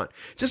put it on.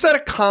 Just out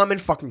of common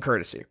fucking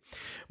courtesy.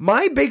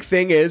 My big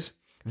thing is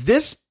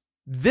this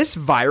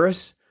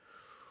virus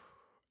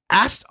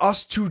asked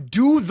us to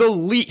do the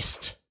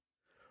least.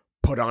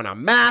 Put on a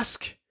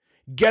mask,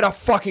 get a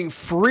fucking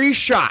free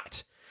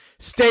shot,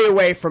 stay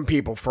away from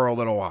people for a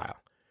little while.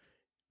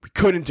 We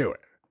couldn't do it.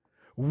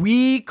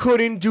 We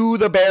couldn't do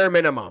the bare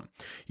minimum.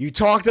 You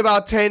talked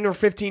about 10 or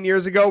 15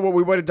 years ago what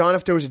we would have done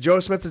if there was a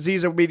Joe Smith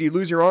disease that made you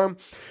lose your arm.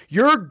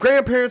 Your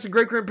grandparents and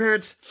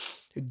great-grandparents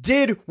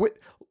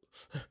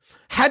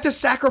had to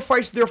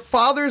sacrifice their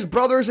fathers,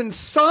 brothers, and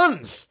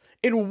sons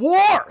in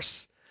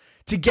wars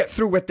to get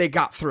through what they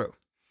got through.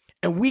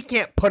 And we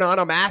can't put on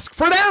a mask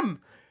for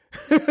them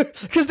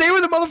because they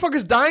were the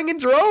motherfuckers dying in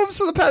droves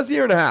for the past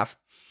year and a half.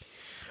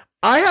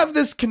 I have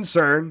this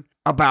concern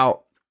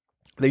about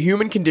the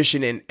human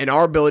condition and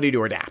our ability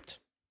to adapt,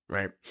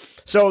 right?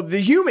 So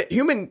the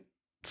human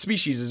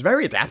species is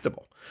very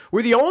adaptable.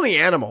 We're the only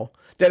animal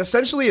that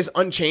essentially is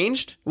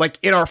unchanged, like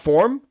in our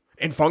form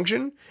and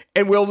function,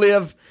 and we'll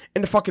live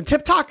in the fucking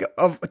tip top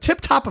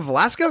of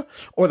Alaska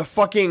or the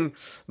fucking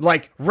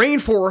like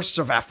rainforests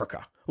of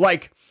Africa,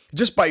 like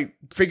just by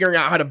figuring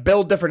out how to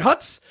build different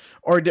huts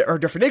or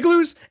different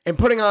igloos and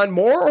putting on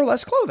more or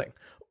less clothing.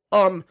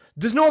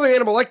 There's no other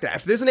animal like that.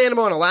 If there's an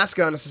animal in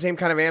Alaska and it's the same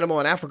kind of animal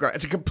in Africa,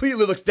 it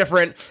completely looks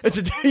different.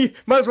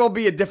 Might as well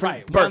be a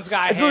different bird. One's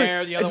got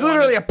hair, the other it's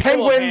literally a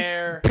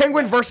penguin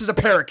penguin versus a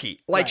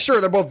parakeet. Like,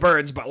 sure, they're both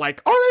birds, but like,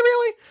 are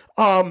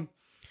they really?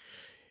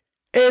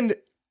 And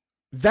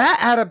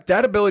that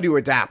ability to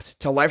adapt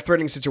to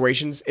life-threatening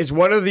situations is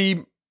one of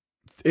the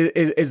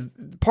is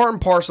part and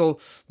parcel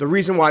the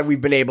reason why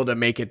we've been able to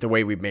make it the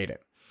way we've made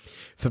it.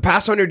 For the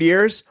past 100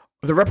 years,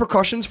 the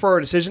repercussions for our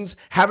decisions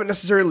haven't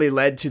necessarily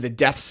led to the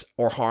deaths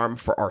or harm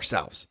for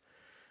ourselves.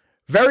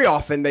 Very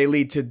often, they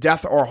lead to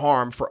death or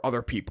harm for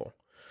other people.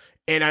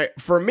 And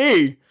for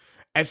me,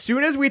 as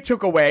soon as we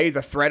took away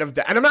the threat of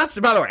death, and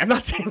by the way, I'm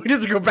not saying we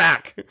just go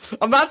back.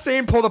 I'm not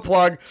saying pull the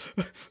plug,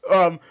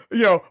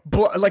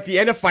 like the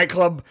end of Fight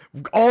Club,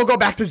 all go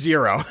back to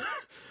zero.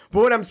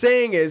 But what I'm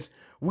saying is,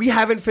 we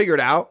haven't figured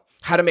out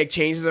how to make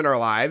changes in our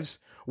lives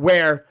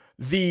where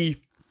the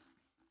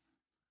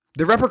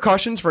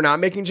repercussions for not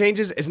making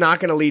changes is not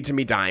going to lead to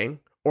me dying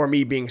or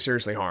me being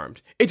seriously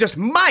harmed. It just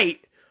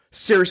might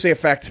seriously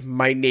affect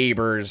my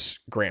neighbor's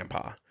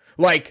grandpa.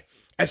 Like,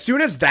 as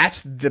soon as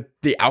that's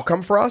the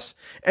outcome for us,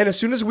 and as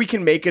soon as we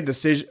can make a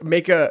decision,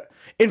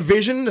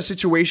 envision a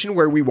situation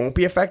where we won't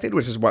be affected,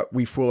 which is what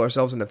we fool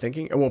ourselves into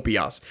thinking, it won't be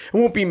us. It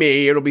won't be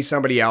me. It'll be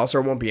somebody else, or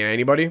it won't be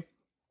anybody.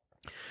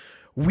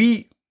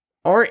 We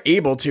aren't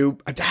able to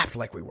adapt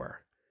like we were.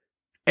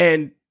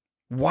 And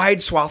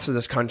wide swaths of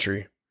this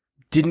country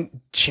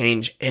didn't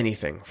change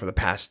anything for the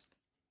past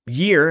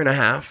year and a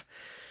half.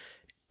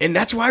 And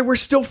that's why we're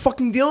still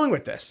fucking dealing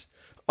with this.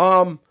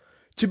 To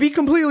be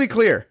completely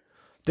clear,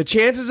 the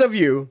chances of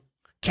you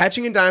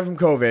catching and dying from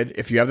COVID,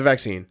 if you have the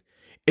vaccine,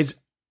 is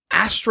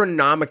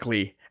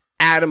astronomically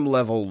atom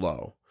level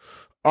low.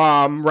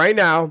 Right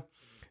now,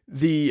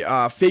 the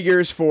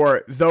figures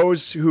for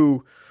those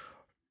who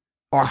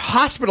are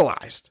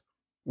hospitalized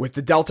with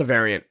the Delta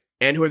variant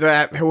and who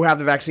have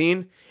the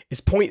vaccine is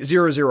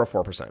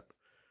 0.004%.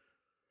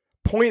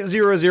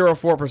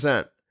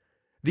 0.004%.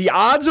 The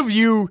odds of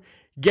you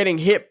getting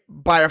hit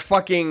by a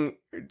fucking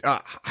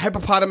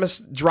hippopotamus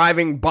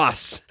driving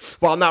bus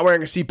while not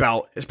wearing a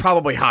seatbelt is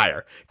probably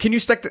higher. Can you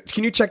check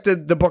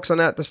the books on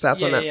that, the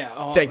stats on that?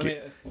 Yeah. Thank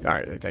you. All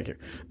right, thank you.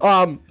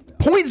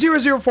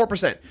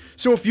 0.004%.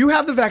 So if you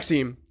have the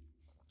vaccine,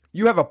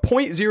 you have a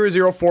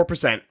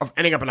 0.004% of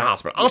ending up in a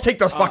hospital. I'll take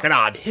those fucking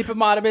odds.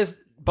 Hippopotamus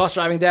bus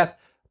driving death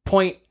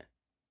 0.08.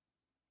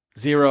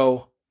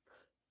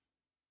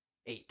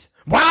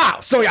 Wow.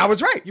 So yeah, I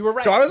was right. You were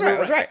right. So I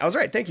was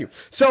right. Thank you.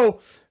 So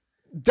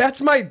that's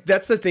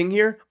the thing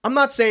here. I'm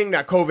not saying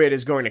that COVID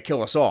is going to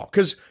kill us all.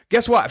 Because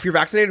guess what? If you're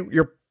vaccinated,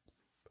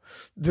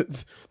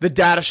 the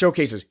data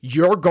showcases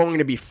you're going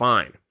to be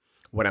fine.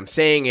 What I'm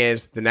saying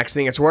is the next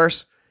thing that's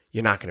worse,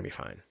 you're not going to be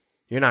fine.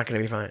 You're not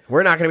going to be fine.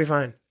 We're not going to be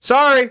fine.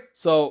 Sorry.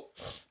 So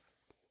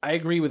I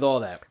agree with all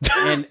that.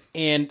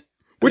 And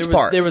which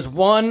part? There was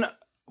one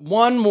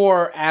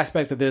more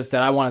aspect of this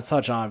that I want to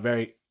touch on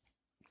very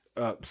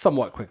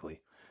somewhat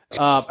quickly.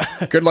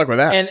 Good luck with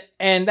that.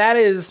 And that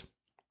is,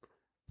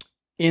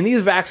 in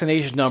these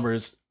vaccination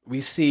numbers, we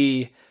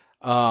see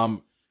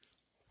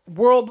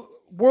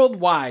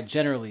worldwide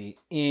generally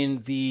in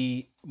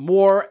the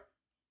more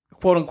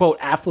quote unquote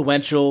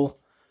affluential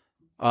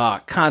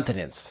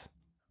continents.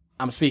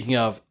 I'm speaking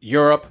of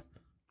Europe,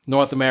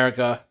 North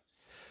America.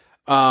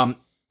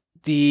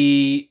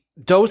 The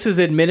doses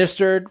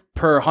administered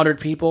per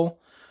 100 people,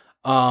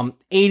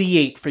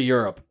 88 for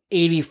Europe,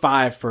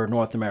 85 for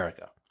North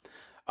America.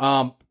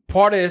 Part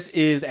of this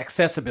is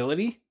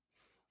accessibility.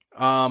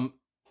 In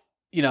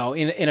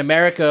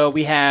America,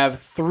 we have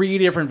 3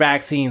 different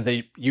vaccines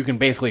that you can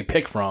basically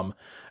pick from.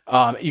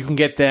 You can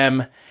get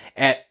them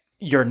at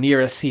your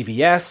nearest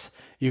CVS.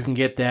 You can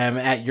get them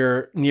at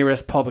your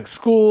nearest public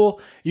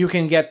school. You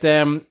can get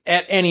them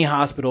at any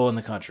hospital in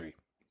the country.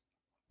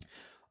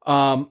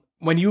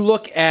 When you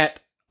look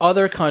at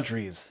other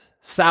countries,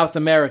 South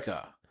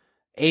America,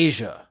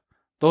 Asia,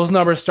 those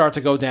numbers start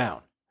to go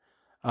down.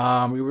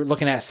 We were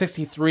looking at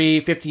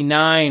 63,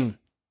 59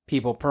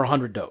 people per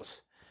 100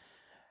 dose.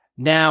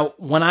 Now,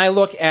 when I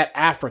look at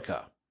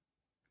Africa,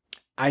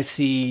 I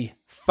see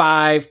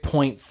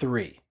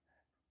 5.3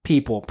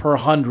 people per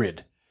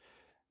 100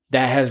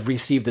 that has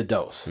received a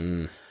dose.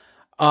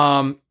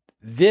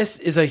 This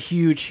is a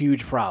huge,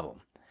 huge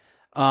problem.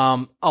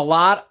 A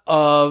lot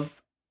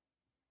of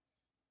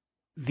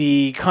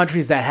the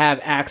countries that have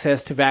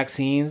access to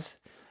vaccines,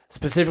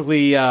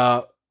 specifically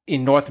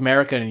in North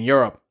America and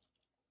Europe,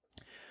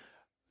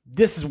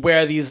 this is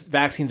where these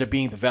vaccines are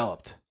being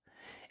developed.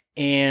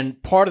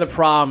 And part of the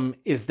problem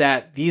is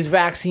that these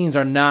vaccines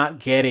are not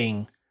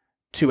getting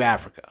to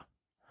Africa.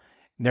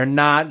 They're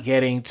not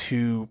getting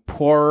to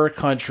poorer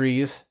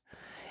countries.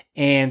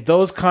 And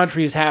those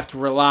countries have to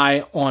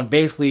rely on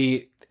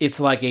basically, it's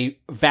like a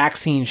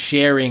vaccine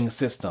sharing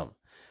system.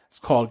 It's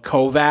called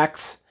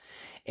COVAX.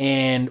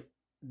 And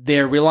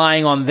they're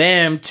relying on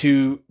them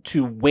to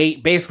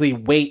wait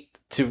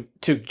to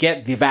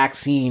get the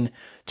vaccine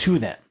to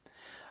them.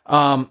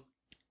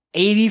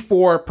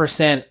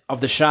 84%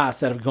 of the shots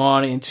that have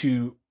gone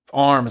into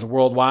arms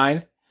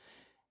worldwide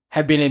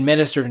have been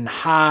administered in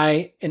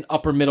high and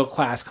upper middle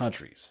class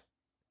countries.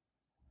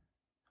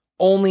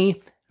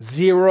 Only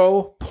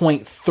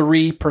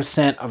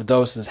 0.3% of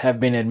doses have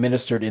been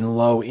administered in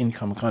low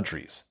income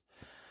countries.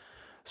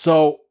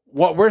 So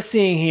what we're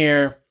seeing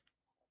here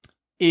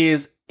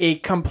is a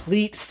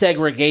complete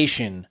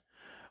segregation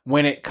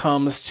when it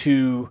comes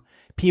to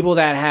people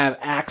that have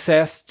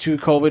access to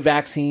COVID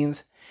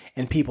vaccines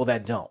and people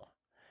that don't.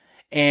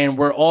 And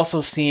we're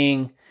also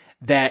seeing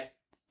that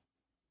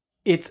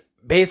it's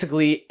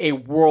basically a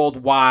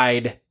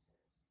worldwide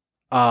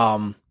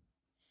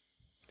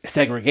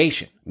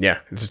segregation. Yeah,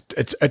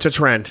 it's a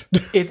trend.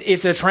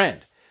 It's a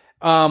trend.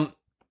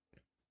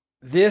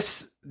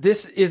 This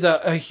is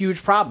a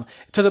huge problem,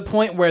 to the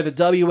point where the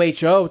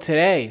WHO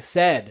today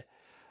said,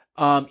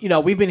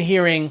 we've been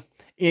hearing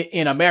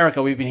in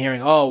America,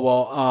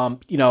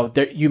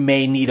 you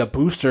may need a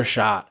booster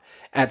shot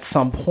at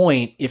some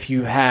point if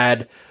you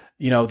had,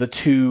 the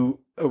two,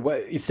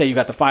 say you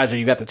got the Pfizer,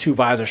 you got the 2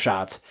 Pfizer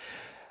shots.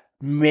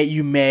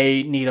 You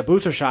may need a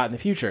booster shot in the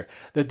future.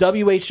 The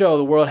WHO,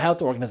 the World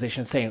Health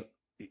Organization, is saying,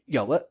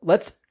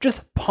 let's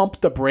just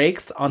pump the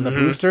brakes on the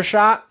booster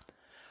shot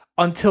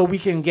until we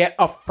can get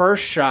a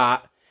first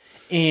shot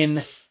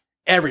in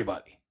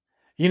everybody.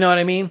 You know what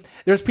I mean?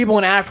 There's people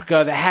in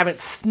Africa that haven't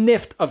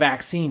sniffed a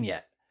vaccine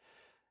yet.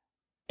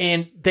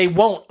 And they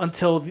won't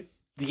until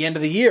the end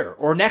of the year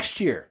or next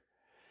year.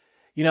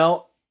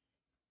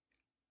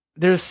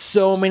 There's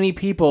so many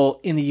people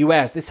in the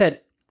U.S. They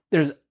said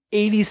there's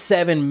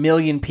 87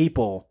 million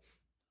people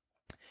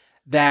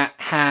that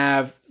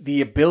have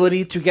the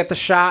ability to get the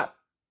shot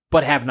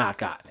but have not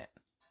gotten it.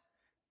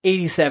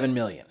 87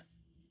 million.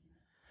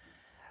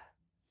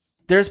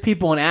 There's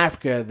people in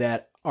Africa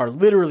that are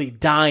literally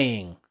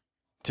dying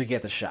to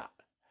get the shot.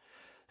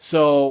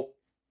 So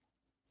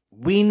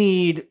we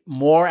need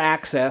more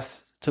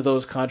access to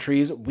those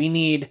countries. We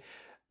need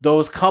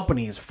those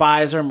companies,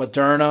 Pfizer,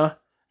 Moderna,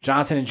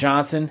 Johnson &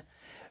 Johnson.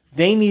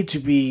 They need to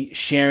be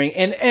sharing.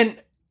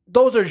 And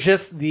those are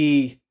just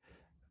the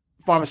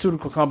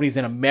pharmaceutical companies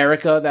in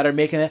America that are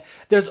making it.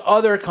 There's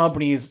other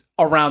companies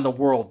around the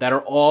world that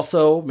are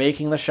also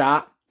making the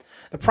shot.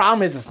 The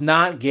problem is it's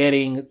not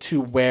getting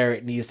to where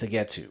it needs to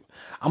get to.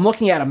 I'm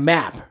looking at a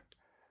map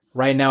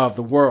right now of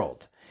the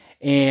world,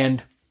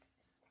 and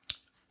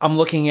I'm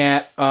looking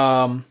at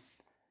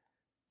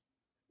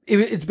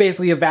it's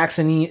basically a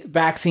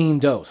vaccine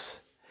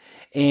dose.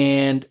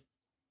 And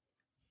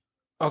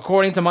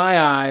according to my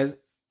eyes,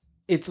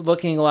 it's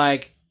looking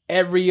like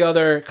every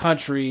other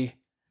country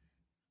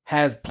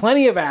has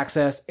plenty of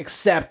access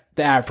except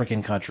the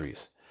African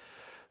countries.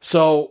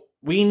 So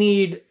we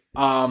need,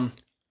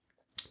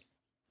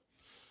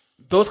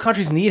 those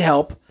countries need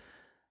help.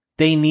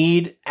 They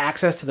need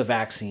access to the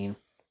vaccine.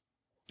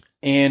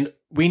 And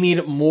we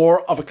need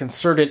more of a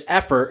concerted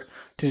effort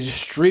to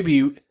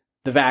distribute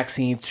the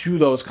vaccine to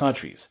those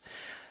countries.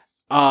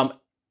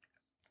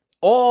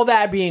 All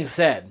that being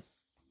said,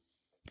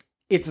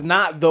 it's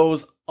not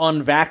those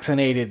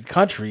unvaccinated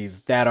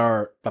countries that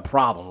are the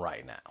problem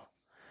right now.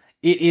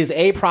 It is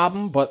a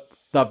problem, but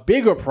the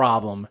bigger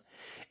problem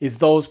is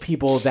those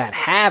people that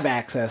have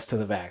access to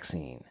the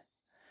vaccine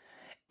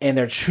and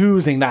they're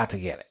choosing not to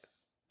get it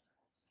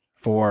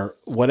for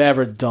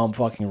whatever dumb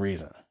fucking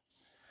reason.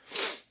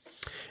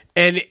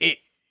 And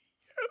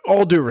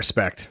all due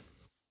respect,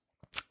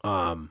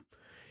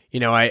 you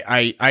know,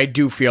 I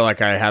do feel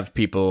like I have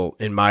people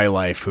in my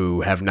life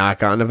who have not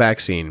gotten the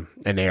vaccine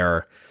and they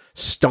are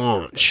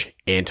staunch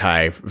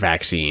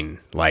anti-vaccine,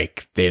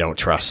 like they don't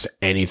trust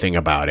anything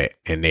about it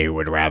and they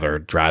would rather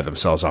drive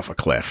themselves off a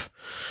cliff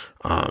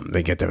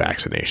than get the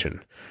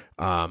vaccination.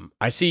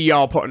 I see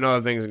y'all putting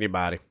other things in your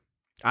body.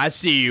 I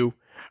see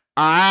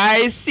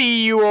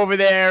you over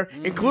there,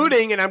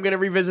 including, and I'm going to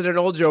revisit an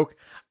old joke,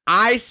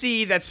 I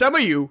see that some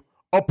of you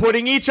are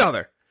putting each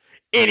other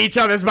in each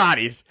other's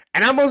bodies.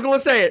 And I'm almost going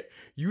to say it.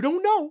 You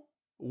don't know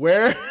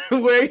where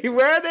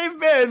they've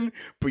been,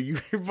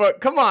 but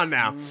come on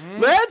now.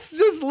 Let's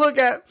just look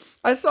at,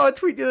 I saw a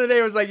tweet the other day.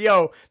 It was like,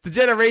 yo, the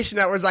generation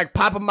that was like,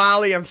 Papa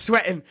Molly, I'm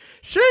sweating.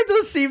 Sure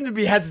does seem to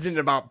be hesitant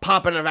about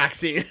popping a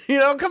vaccine. You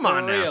know, come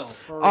on now.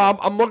 For real.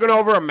 I'm looking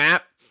over a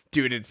map.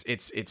 Dude,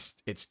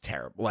 it's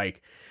terrible.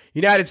 Like,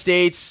 United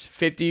States,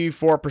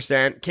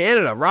 54%.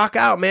 Canada, rock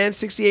out, man,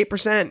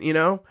 68%, you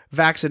know,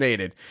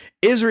 vaccinated.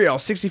 Israel,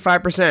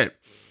 65%.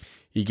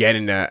 You get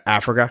into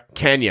Africa,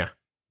 Kenya,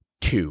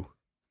 2.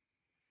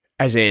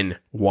 As in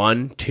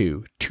 2%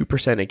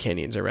 of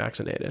Kenyans are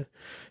vaccinated.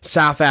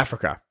 South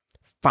Africa,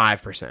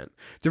 5%.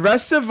 The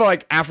rest of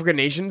like African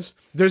nations,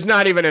 there's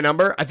not even a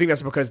number. I think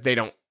that's because they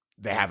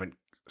haven't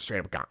straight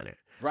up gotten it.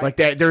 Right. Like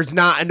there's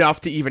not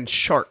enough to even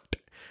chart.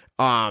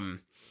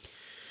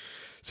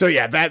 So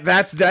yeah,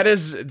 that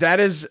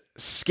is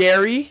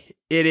scary.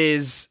 It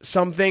is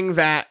something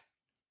that,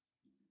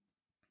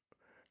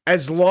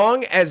 as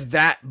long as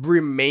that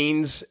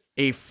remains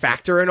a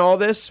factor in all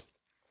this,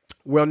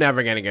 we're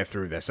never going to get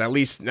through this. At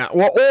least not,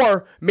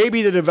 or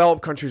maybe the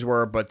developed countries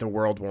were, but the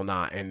world will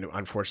not. And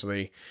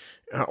unfortunately,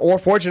 or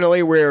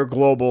fortunately, we're a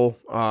global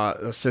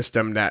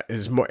system that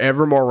is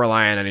ever more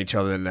reliant on each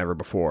other than ever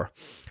before.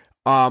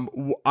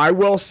 I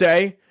will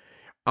say,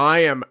 I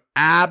am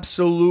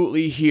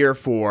absolutely here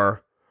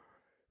for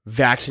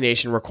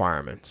vaccination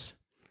requirements.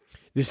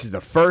 This is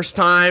the first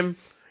time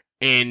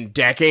in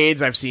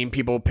decades I've seen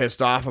people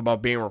pissed off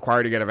about being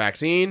required to get a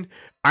vaccine.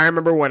 I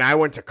remember when I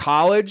went to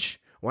college,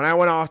 when I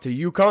went off to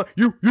UConn,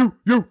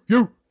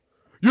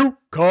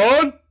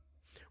 UConn.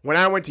 When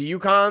I went to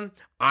UConn,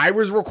 I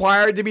was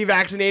required to be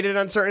vaccinated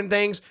on certain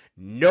things.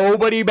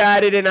 Nobody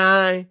batted an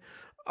eye.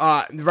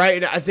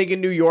 Right? I think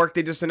in New York,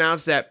 they just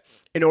announced that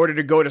in order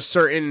to go to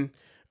certain,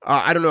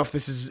 I don't know if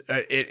this is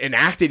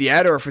enacted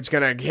yet or if it's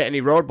going to hit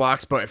any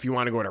roadblocks, but if you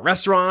want to go to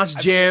restaurants,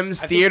 gyms,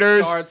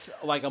 theaters. It starts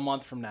like a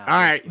month from now. All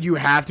right, you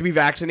have to be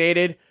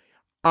vaccinated.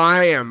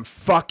 I am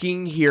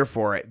fucking here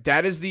for it.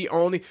 That is the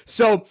only.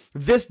 So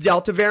this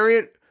Delta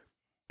variant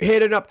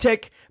hit an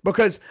uptick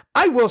because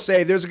I will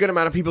say there's a good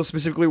amount of people,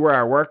 specifically where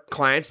I work,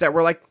 clients that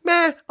were like,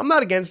 meh, I'm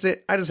not against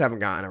it. I just haven't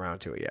gotten around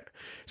to it yet.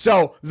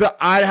 So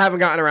I haven't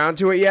gotten around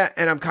to it yet,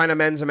 and I'm kind of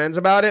men's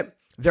about it.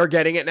 They're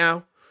getting it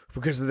now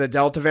because of the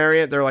Delta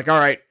variant. They're like, all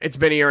right, it's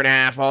been a year and a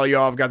half. All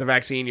y'all have got the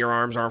vaccine. Your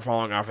arms aren't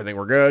falling off. I think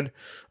we're good.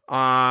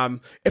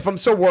 If I'm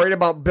so worried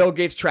about Bill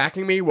Gates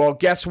tracking me, well,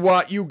 guess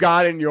what you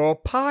got in your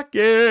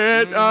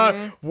pocket?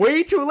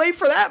 Way too late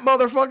for that,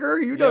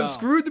 motherfucker. You done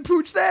screwed the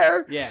pooch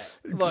there. Yeah.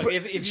 Look,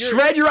 if you're,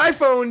 shred your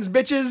iPhones,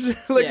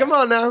 bitches. Like, come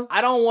on now.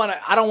 I don't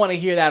want to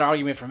hear that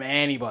argument from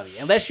anybody.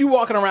 Unless you're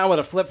walking around with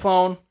a flip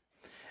phone,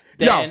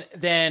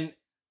 then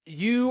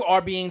you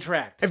are being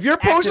tracked. If you're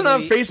posting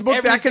on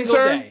Facebook that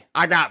concern,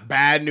 I got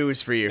bad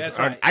news for you. That's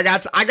right.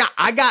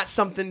 I got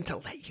something to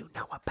let you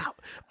know about.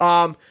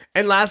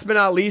 And last but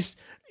not least,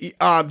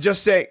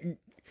 just say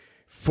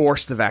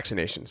force the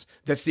vaccinations.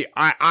 That's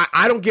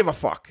I don't give a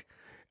fuck.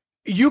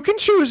 You can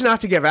choose not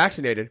to get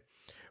vaccinated,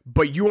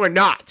 but you are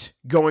not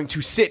going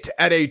to sit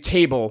at a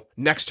table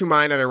next to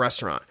mine at a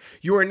restaurant.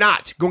 You are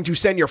not going to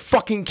send your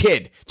fucking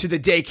kid to the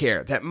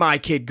daycare that my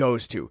kid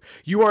goes to.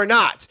 You are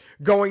not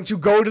going to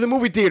go to the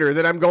movie theater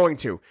that I'm going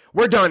to.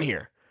 We're done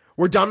here.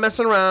 We're done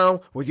messing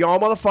around with y'all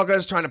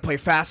motherfuckers trying to play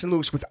fast and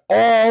loose with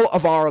all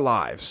of our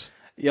lives.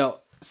 Yo,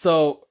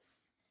 so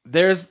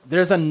there's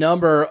a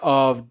number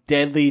of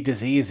deadly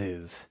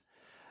diseases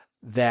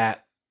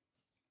that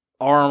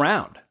are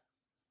around.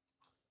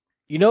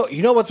 You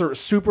know what's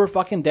super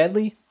fucking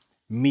deadly?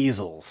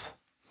 Measles.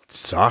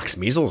 Sucks.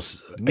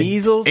 Measles.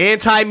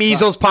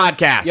 Anti-measles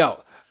podcast.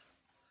 Yo,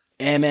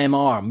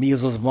 MMR,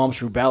 measles,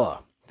 mumps,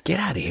 rubella. Get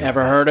out of here.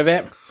 Ever heard of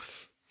it?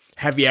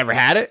 Have you ever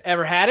had it?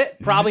 Ever had it?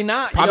 Probably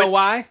not. You know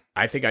why?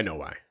 I think I know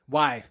why.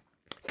 Why?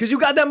 Because you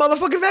got that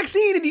motherfucking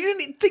vaccine and you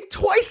didn't think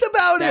twice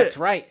about it. That's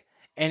right.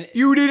 And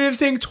you didn't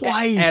think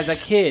twice. As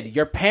a kid,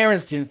 your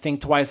parents didn't think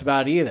twice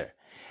about it either.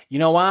 You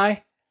know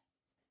why?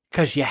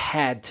 Because you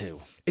had to.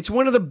 It's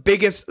one of the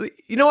biggest.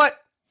 You know what?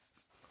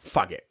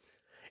 Fuck it.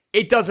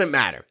 It doesn't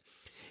matter.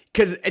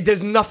 Because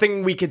there's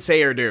nothing we could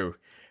say or do.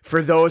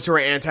 for those who are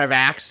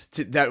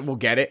anti-vax that will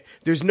get it.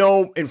 There's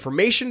no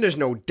information. There's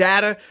no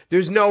data.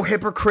 There's no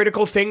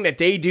hypocritical thing that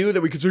they do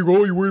that we could say,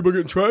 oh, you worried about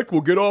getting tracked?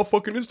 Well, get off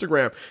fucking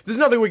Instagram. There's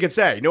nothing we could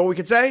say. You know what we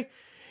could say?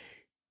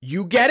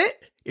 You get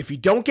it. If you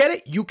don't get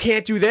it, you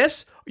can't do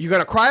this. You're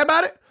going to cry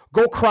about it?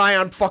 Go cry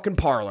on fucking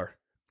Parler.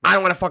 I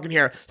don't want to fucking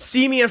hear it.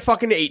 See me in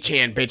fucking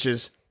 8chan,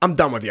 bitches. I'm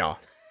done with y'all.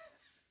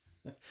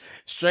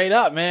 Straight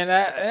up, man.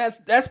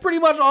 That's pretty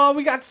much all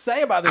we got to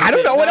say about this. I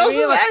don't know what else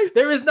to say.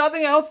 There is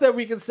nothing else that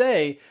we can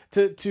say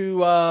to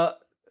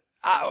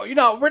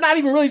we're not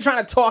even really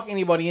trying to talk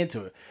anybody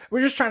into it.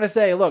 We're just trying to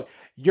say, look,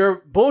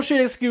 your bullshit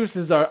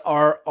excuses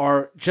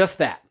are just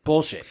that,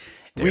 bullshit.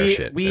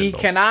 We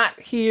cannot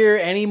hear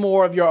any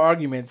more of your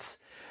arguments.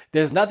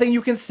 There's nothing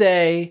you can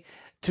say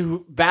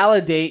to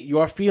validate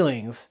your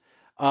feelings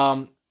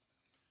for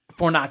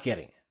not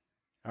getting it.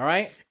 All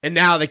right? And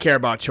now they care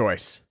about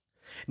choice.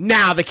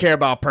 Now they care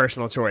about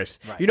personal choice.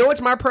 Right. You know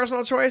what's my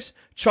personal choice?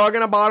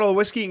 Chugging a bottle of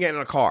whiskey and getting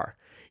in a car.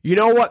 You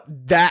know what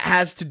that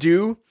has to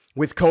do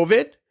with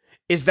COVID?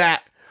 Is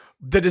that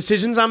the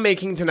decisions I'm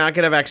making to not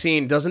get a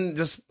vaccine doesn't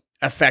just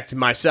affect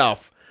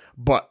myself,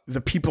 but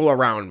the people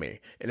around me.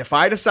 And if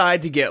I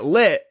decide to get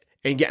lit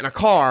and get in a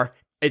car,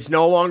 it's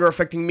no longer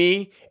affecting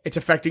me. It's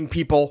affecting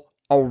people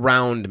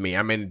around me.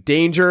 I'm in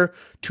danger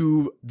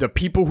to the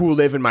people who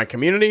live in my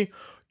community.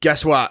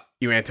 Guess what,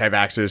 you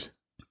anti-vaxxers?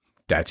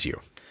 That's you.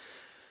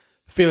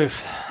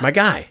 Felix, my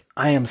guy.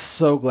 I am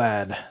so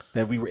glad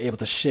that we were able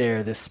to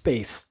share this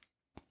space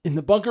in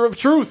the Bunker of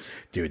Truth.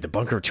 Dude, the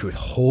Bunker of Truth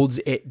holds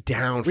it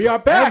down we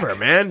forever, are back.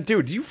 Man.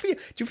 Dude, do you feel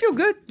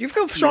good? Do you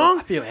feel strong?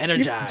 I feel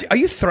energized. Are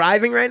you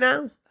thriving right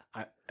now?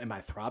 Am I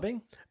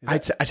throbbing? I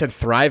said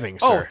thriving,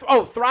 sir.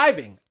 Oh,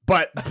 thriving.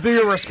 But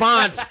your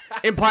response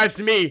implies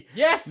to me,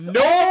 yes, no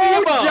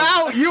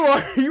doubt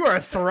you are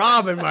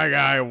throbbing, my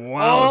guy.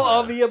 Wow.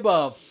 All of the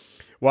above.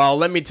 Well,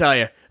 let me tell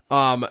you,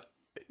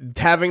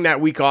 having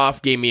that week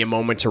off gave me a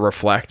moment to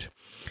reflect.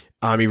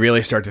 You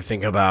really start to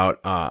think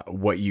about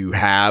what you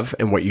have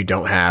and what you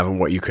don't have and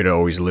what you could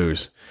always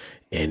lose.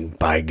 And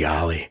by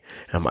golly,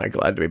 am I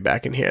glad to be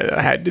back in here.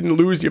 I didn't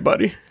lose you,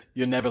 buddy.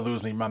 You'll never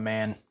lose me, my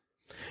man.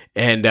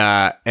 And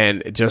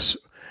just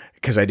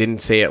because I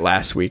didn't say it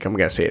last week, I'm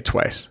going to say it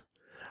twice.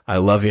 I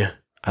love you.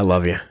 I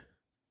love you.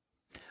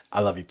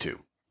 I love you too.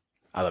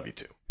 I love you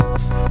too.